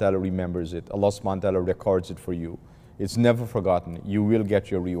subhanahu wa ta'ala remembers it. Allah subhanahu wa ta'ala records it for you. It's never forgotten. You will get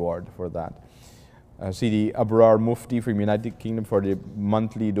your reward for that. Sidi Abrar Mufti from United Kingdom for the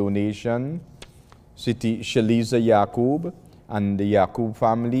monthly donation. Siti Shaliza Yaqub and the Yaqub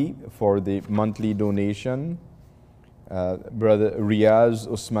family for the monthly donation. Brother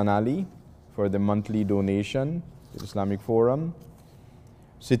Riaz Usman Ali for the monthly donation to Islamic Forum.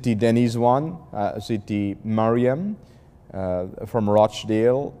 Siti Denise Wan, Siti Mariam from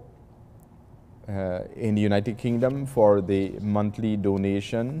Rochdale in the United Kingdom for the monthly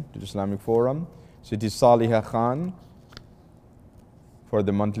donation to the Islamic Forum. Siti Saliha Khan for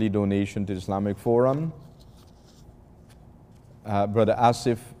the monthly donation to the Islamic Forum. Brother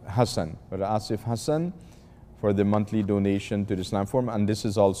Asif Hassan for the monthly donation to the Islam Forum. And this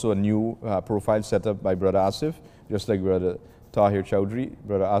is also a new profile set up by Brother Asif, just like Brother Tahir Chowdhury.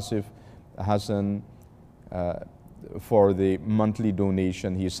 Brother Asif Hassan for the monthly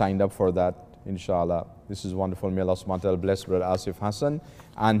donation. He signed up for that, inshallah. This is wonderful. May Allah subhanahu wa ta'ala bless Brother Asif Hassan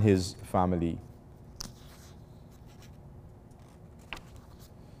and his family.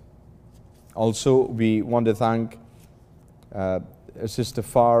 Also, we want to thank Sister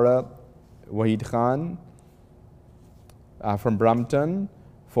Farah Wahid Khan from Brampton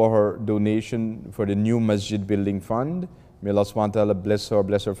for her donation for the new masjid building fund. May Allah subhanahu wa ta'ala bless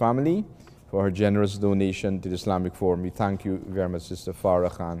her family for her generous donation to the Islamic Forum. We thank you very much, Sister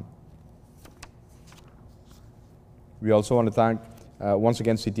Farah Khan. We also want to thank once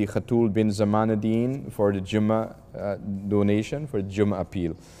again Siti Khatul bin Zamanuddin for the Jummah donation, for the Jummah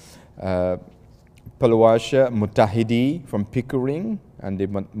appeal. Palwasha Mutahidi from Pickering and the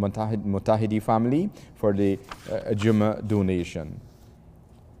Mutahidi family for the Jummah donation.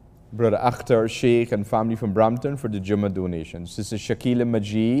 Brother Akhtar Sheikh and family from Brampton for the Jummah donation. Sister Shakila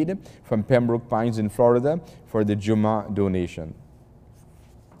Majid from Pembroke Pines in Florida for the Jummah donation.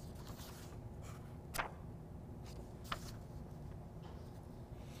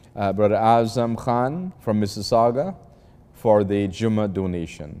 Brother Azam Khan from Mississauga for the Jummah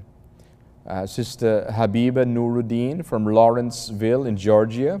donation. Sister Habiba Nuruddin from Lawrenceville in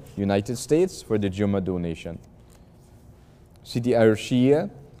Georgia, United States for the Jummah donation. Siti Arshia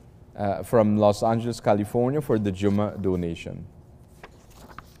from Los Angeles, California for the Jummah donation.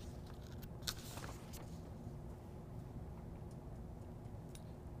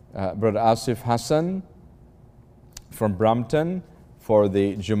 Brother Asif Hassan from Brampton for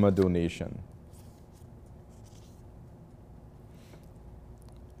the Jummah donation.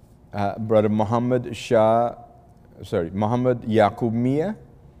 Brother Muhammad Yaqub Mia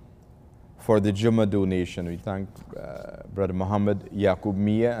for the Jummah donation. We thank Brother Muhammad Yaqub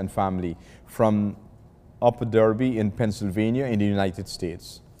Mia and family from Upper Derby in Pennsylvania in the United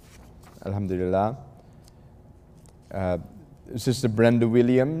States. Alhamdulillah. Sister Brenda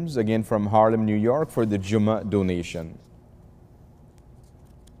Williams, again from Harlem, New York, for the Jummah donation.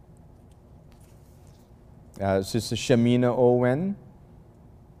 Sister Shamina Owen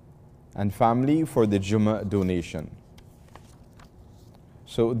and family for the Jummah donation.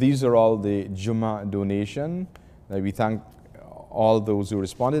 So these are all the Jummah donation. We thank all those who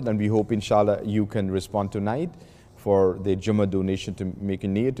responded, and we hope inshallah you can respond tonight for the Jummah donation to make a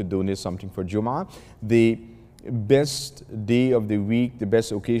need to donate something for Jummah. The best day of the week, the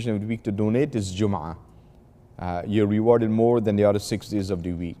best occasion of the week to donate is Jummah. You're rewarded more than the other 6 days of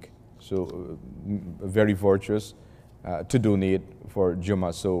the week. So very virtuous to donate for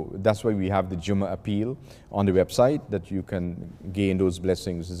Jummah. So that's why we have the Jummah appeal on the website, that you can gain those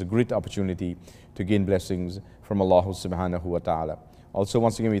blessings. It's a great opportunity to gain blessings from Allah subhanahu wa ta'ala. Also,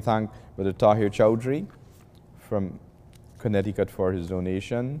 once again, we thank Brother Tahir Chowdhury from Connecticut for his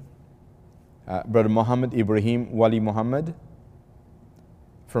donation. Brother Muhammad Ibrahim Wali Muhammad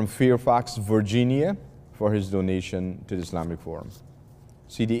from Fairfax, Virginia for his donation to the Islamic Forum.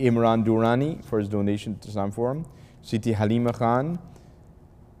 Sidi Imran Durrani for his donation to the Islamic Forum. Siti Halima Khan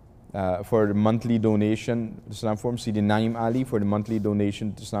for the monthly donation to the Islam Forum. Sidi Naim Ali for the monthly donation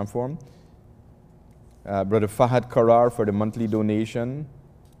to the Islam Forum. Brother Fahad Karar for the monthly donation.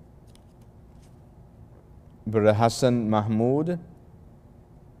 Brother Hassan Mahmood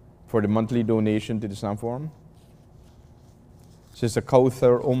for the monthly donation to the Islam Forum. Sister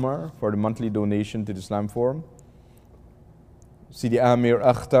Kauthar Umar for the monthly donation to the Islam Forum. Sidi Amir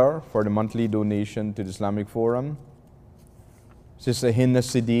Akhtar for the monthly donation to the Islamic Forum. Sister Hinna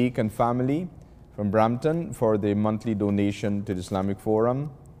Siddiq and family from Brampton for the monthly donation to the Islamic Forum.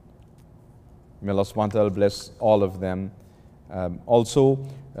 May Allah subhanahu wa ta'ala bless all of them. Also,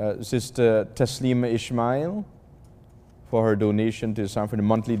 Sister Taslima Ismail for her donation to Islam, for the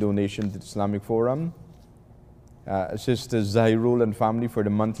monthly donation to the Islamic Forum. Sister Zahirul and family for the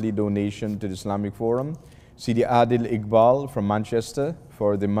monthly donation to the Islamic Forum. Sidi Adil Iqbal from Manchester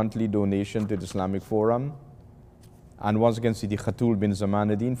for the monthly donation to the Islamic Forum. And once again, Sidi Khatul bin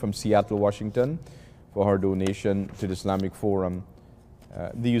Zamanuddin from Seattle, Washington for her donation to the Islamic Forum.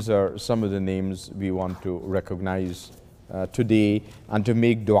 These are some of the names we want to recognize today, and to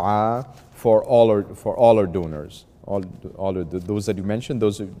make dua for all our donors. Those that you mentioned,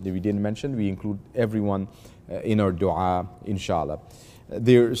 those that we didn't mention, we include everyone in our dua, inshallah.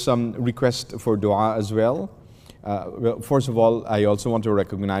 There are some requests for dua as well. Well, first of all, I also want to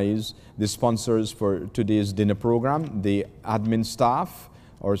recognize the sponsors for today's dinner program, the admin staff,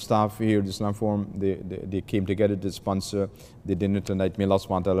 our staff here at the Islam Forum. They came together to sponsor the dinner tonight. May Allah subhanahu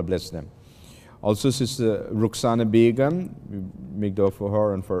wa ta'ala bless them. Also, Sister Ruxana Begum, we make dua for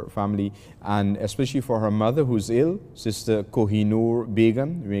her and for her family, and especially for her mother who's ill, Sister Kohinoor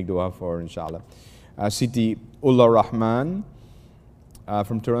Begum, we make dua for her, inshallah. Siti Ullah Rahman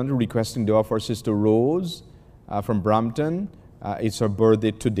from Toronto requesting dua for Sister Rose from Brampton. It's her birthday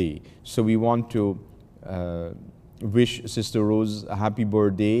today. So we want to wish Sister Rose a happy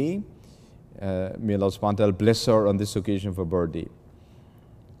birthday. May Allah subhanahu wa ta'ala bless her on this occasion for birthday.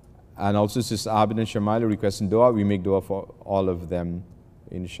 And also Sister Abid and Shamila requesting dua. We make dua for all of them,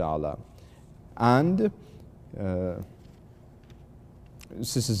 inshallah. And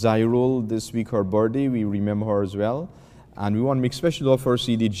Sister Zairul, this week her birthday, we remember her as well. And we want to make special dua for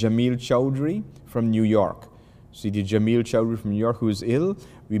Sidi Jamil Chowdhury from New York. Sidi Jamil Chowdhury from New York, who is ill,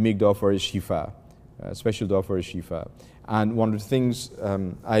 we make dua for his shifa. Special dua for his shifa. And one of the things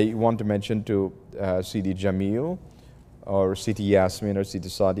I want to mention to Sidi Jamil, or Siti Yasmin, or Siti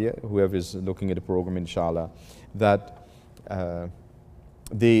Sadia, whoever is looking at the program, inshallah, that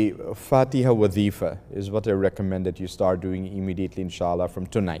the Fatiha Wadhifa is what I recommend that you start doing immediately, inshallah, from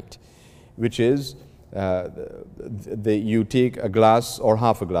tonight, which is you take a glass or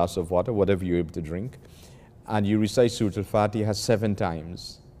half a glass of water, whatever you're able to drink, and you recite Surah Al-Fatiha 7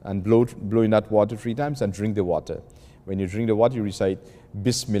 times, and blow in that water 3 times, and drink the water. When you drink the water, you recite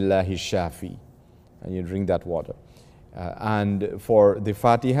Bismillahi Shafi, and you drink that water. And for the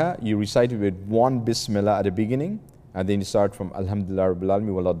Fatiha, you recite it with 1 Bismillah at the beginning, and then you start from Alhamdulillah Rabbil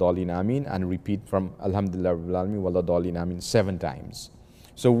Alameen Wala Dhalin Ameen, and repeat from Alhamdulillah Rabbil Alameen Wala Dhalin Ameen 7 times.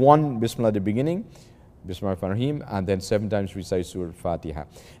 So 1 Bismillah at the beginning, Bismillah ar-Rahman ar-Rahim, and then 7 times recite Surah Al-Fatiha.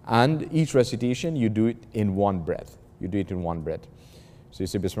 And each recitation, you do it in 1 breath. You do it in 1 breath. So you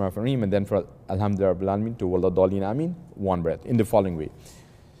say Bismillah ar-Rahman ar-Rahim, and then for Alhamdulillah Rabbil Alameen to Wala Dhalin Ameen, 1 breath, in the following way.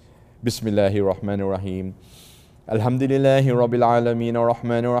 Bismillahir Rahmanir Rahim. Alhamdulillahi Rabbil Alameen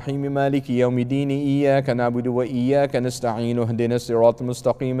Ar-Rahmanir Rahim Maliki Yawmiddin Iyyaka na'budu wa iyyaka nasta'in ihdinas siratal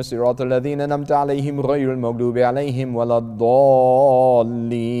mustaqim siratal ladzina an'amta 'alaihim ghayril maghdubi 'alaihim waladdallin.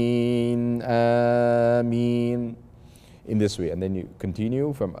 Ameen. In this way, and then you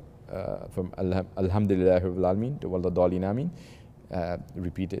continue from Alhamdulillahi Rabbil Alameen to waladdallin. Ameen.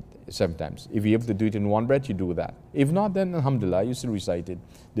 Repeat it 7 times. If you have to do it in 1 breath, you do that. If not, then alhamdulillah, you still recite it.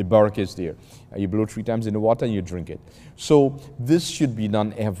 The barakah is there. You blow 3 times in the water and you drink it. So this should be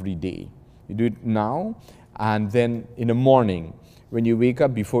done every day. You do it now, and then in the morning, when you wake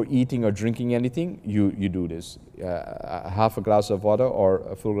up, before eating or drinking anything, you do this. Half a glass of water or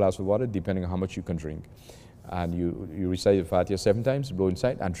a full glass of water, depending on how much you can drink. And you recite the Fatiha 7 times, blow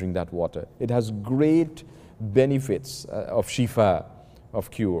inside, and drink that water. It has great benefits of shifa, of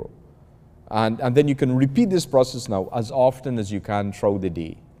cure. And then you can repeat this process now as often as you can throughout the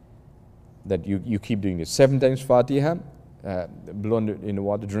day. That you keep doing it. 7 times Fatiha, blow in the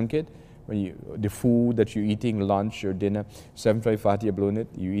water, drink it. When the food that you're eating, lunch or dinner, 7 times Fatiha, blow in it,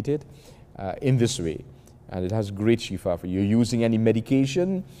 you eat it in this way. And it has great shifa for you. You're using any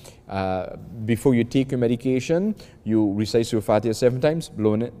medication, before you take your medication, you recite Surah Fatiha 7 times,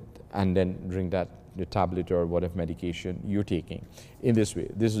 blow in it, and then drink that, the tablet or whatever medication you're taking. In this way,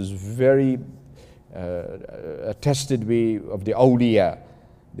 this is very a tested way of the awliya.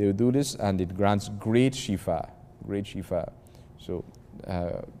 They will do this, and it grants great shifa, great shifa. So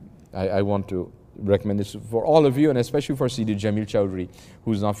I want to recommend this for all of you, and especially for Sidi Jamil Chowdhury,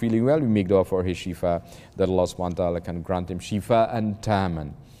 who's not feeling well. We make dua for his shifa, that Allah subhanahu wa ta'ala can grant him shifa and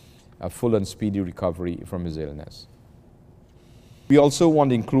taman, a full and speedy recovery from his illness. We also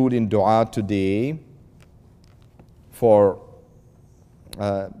want to include in dua today for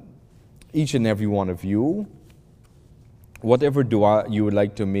each and every one of you. Whatever dua you would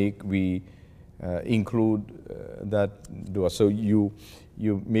like to make, we include that dua. So you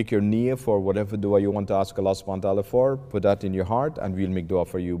make your niyyah for whatever dua you want to ask Allah subhanahu wa ta'ala for, put that in your heart, and we'll make dua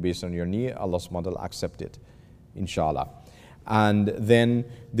for you based on your niyyah. Allah subhanahu wa ta'ala accept it, inshallah. And then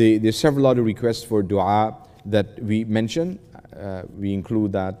there's several other requests for dua that we mentioned. We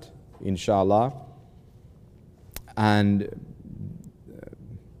include that, inshallah. And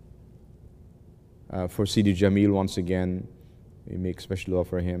for Sidi Jamil, once again, we make special dua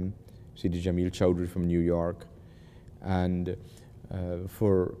for him. Sidi Jamil Chowdhury from New York. And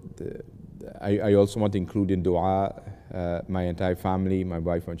I also want to include in dua my entire family, my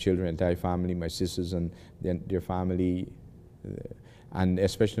wife and children, entire family, my sisters and their family, and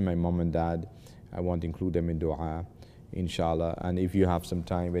especially my mom and dad. I want to include them in dua, inshallah. And if you have some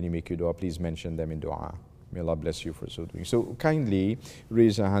time when you make your dua, please mention them in dua. May Allah bless you for so doing. So kindly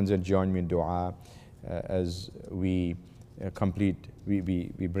raise your hands and join me in dua as we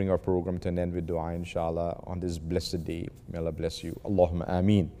we bring our program to an end with dua, inshallah, on this blessed day. May Allah bless you. Allahumma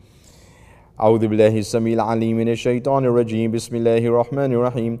ameen. أعوذ بالله السميع العليم من الشيطان الرجيم بسم الله الرحمن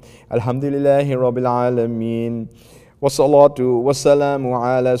الرحيم الحمد لله رب العالمين والصلاة والسلام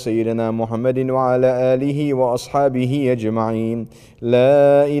على سيدنا محمد وعلى آله وأصحابه أجمعين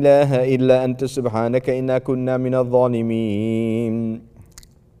لا إله إلا أنت سبحانك إنا كنا من الظالمين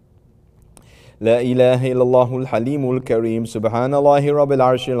لا إله إلا الله الحليم الكريم سبحان الله رب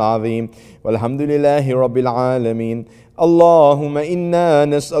العرش العظيم والحمد لله رب العالمين اللهم إنا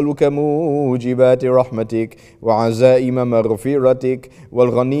نسألك موجبات رحمتك وعزائم مغفرتك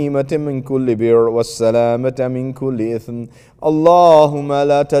والغنيمة من كل بر والسلامة من كل إثم اللهم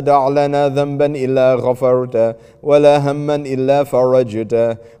لا تدع لنا ذنبا إلا غفرته ولا هما إلا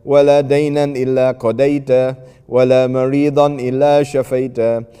فرجته ولا دينا إلا قضيته ولا مريضا إلا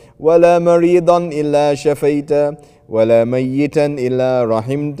شفيته ولا مريضا إلا شفيته ولا ميتا إلا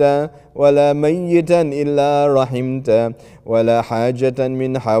رحمته ولا ميتا إلا رحمته ولا حاجة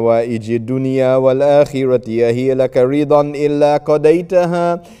من حوائج الدنيا والآخرة هي لك رضا إلا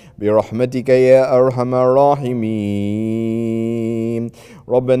قضيتها برحمتك يا أرحم الراحمين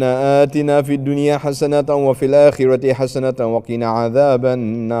ربنا آتنا في الدنيا حسنة وفي الآخرة حسنة وقنا عذاب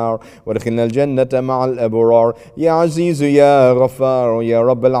النار وادخلنا الجنة مع الأبرار يا عزيز يا غفار يا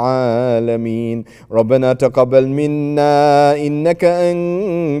رب العالمين ربنا تقبل منا إنك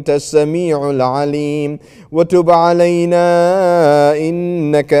أنت السميع العليم وتب علينا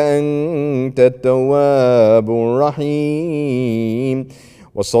إنك أنت التواب الرحيم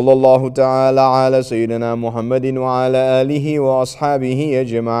وصلى الله تعالى على سيدنا محمد وعلى آله وأصحابه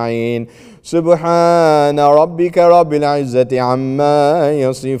أجمعين سبحان ربك رب العزة عما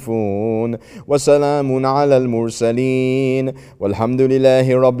يصفون وسلام على المرسلين والحمد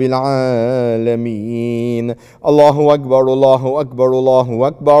لله رب العالمين الله أكبر الله أكبر الله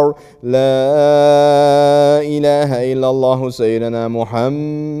أكبر لا إله إلا الله سيدنا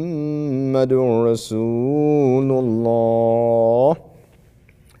محمد رسول الله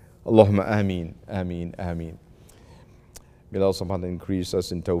Allahumma ameen, ameen, ameen. May Allah subhanahu wa ta'ala increase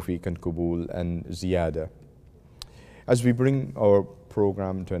us in tawfiq and kubul and ziyada. As we bring our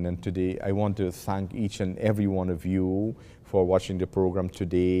program to an end today, I want to thank each and every one of you for watching the program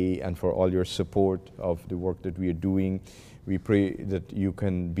today and for all your support of the work that we are doing. We pray that you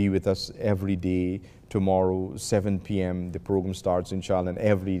can be with us every day. Tomorrow, 7 p.m., the program starts, inshallah, and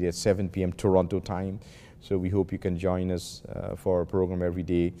every day at 7 p.m. Toronto time. So we hope you can join us for our program every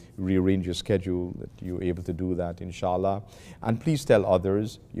day. Rearrange your schedule that you're able to do that, inshallah. And please tell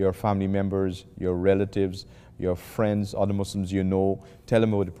others, your family members, your relatives, your friends, other Muslims you know, tell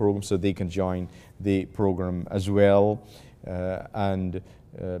them about the program so they can join the program as well.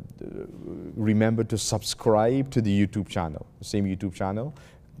 Remember to subscribe to the YouTube channel, the same YouTube channel.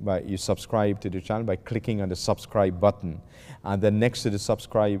 You subscribe to the channel by clicking on the subscribe button. And then next to the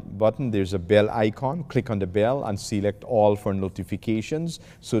subscribe button, there's a bell icon. Click on the bell and select all for notifications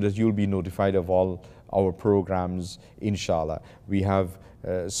so that you'll be notified of all our programs, inshallah. We have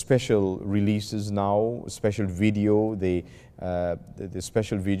special releases now, special video, the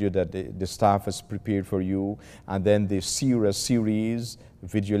special video that the staff has prepared for you, and then the Seerah series,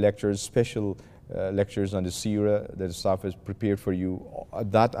 video lectures, special lectures on the Seerah that the staff has prepared for you,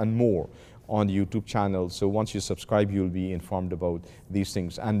 that and more on the YouTube channel. So once you subscribe, you'll be informed about these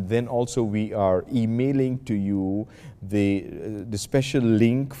things. And then also we are emailing to you the special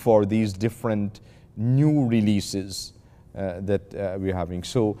link for these different new releases that we're having.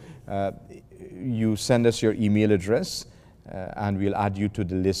 So you send us your email address and we'll add you to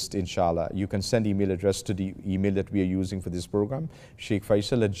the list, inshallah. You can send email address to the email that we are using for this program,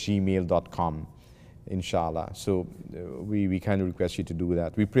 sheikhfaisal@gmail.com. Inshallah. So we kind of request you to do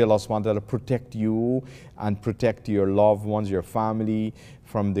that. We pray Allah subhanahu wa ta'ala protect you and protect your loved ones, your family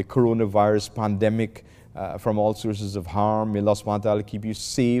from the coronavirus pandemic, from all sources of harm. May Allah subhanahu wa ta'ala keep you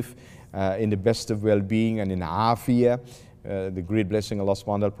safe in the best of well-being and in afiyah. The great blessing Allah subhanahu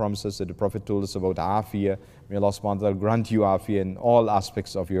wa ta'ala promises that the Prophet told us about afiyah. May Allah subhanahu wa ta'ala grant you afiyah in all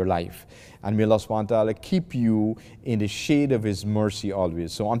aspects of your life. And may Allah subhanahu wa ta'ala keep you in the shade of His mercy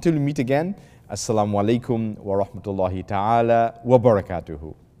always. So until we meet again, Assalamu alaikum wa rahmatullahi ta'ala wa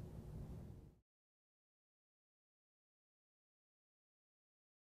barakatuhu.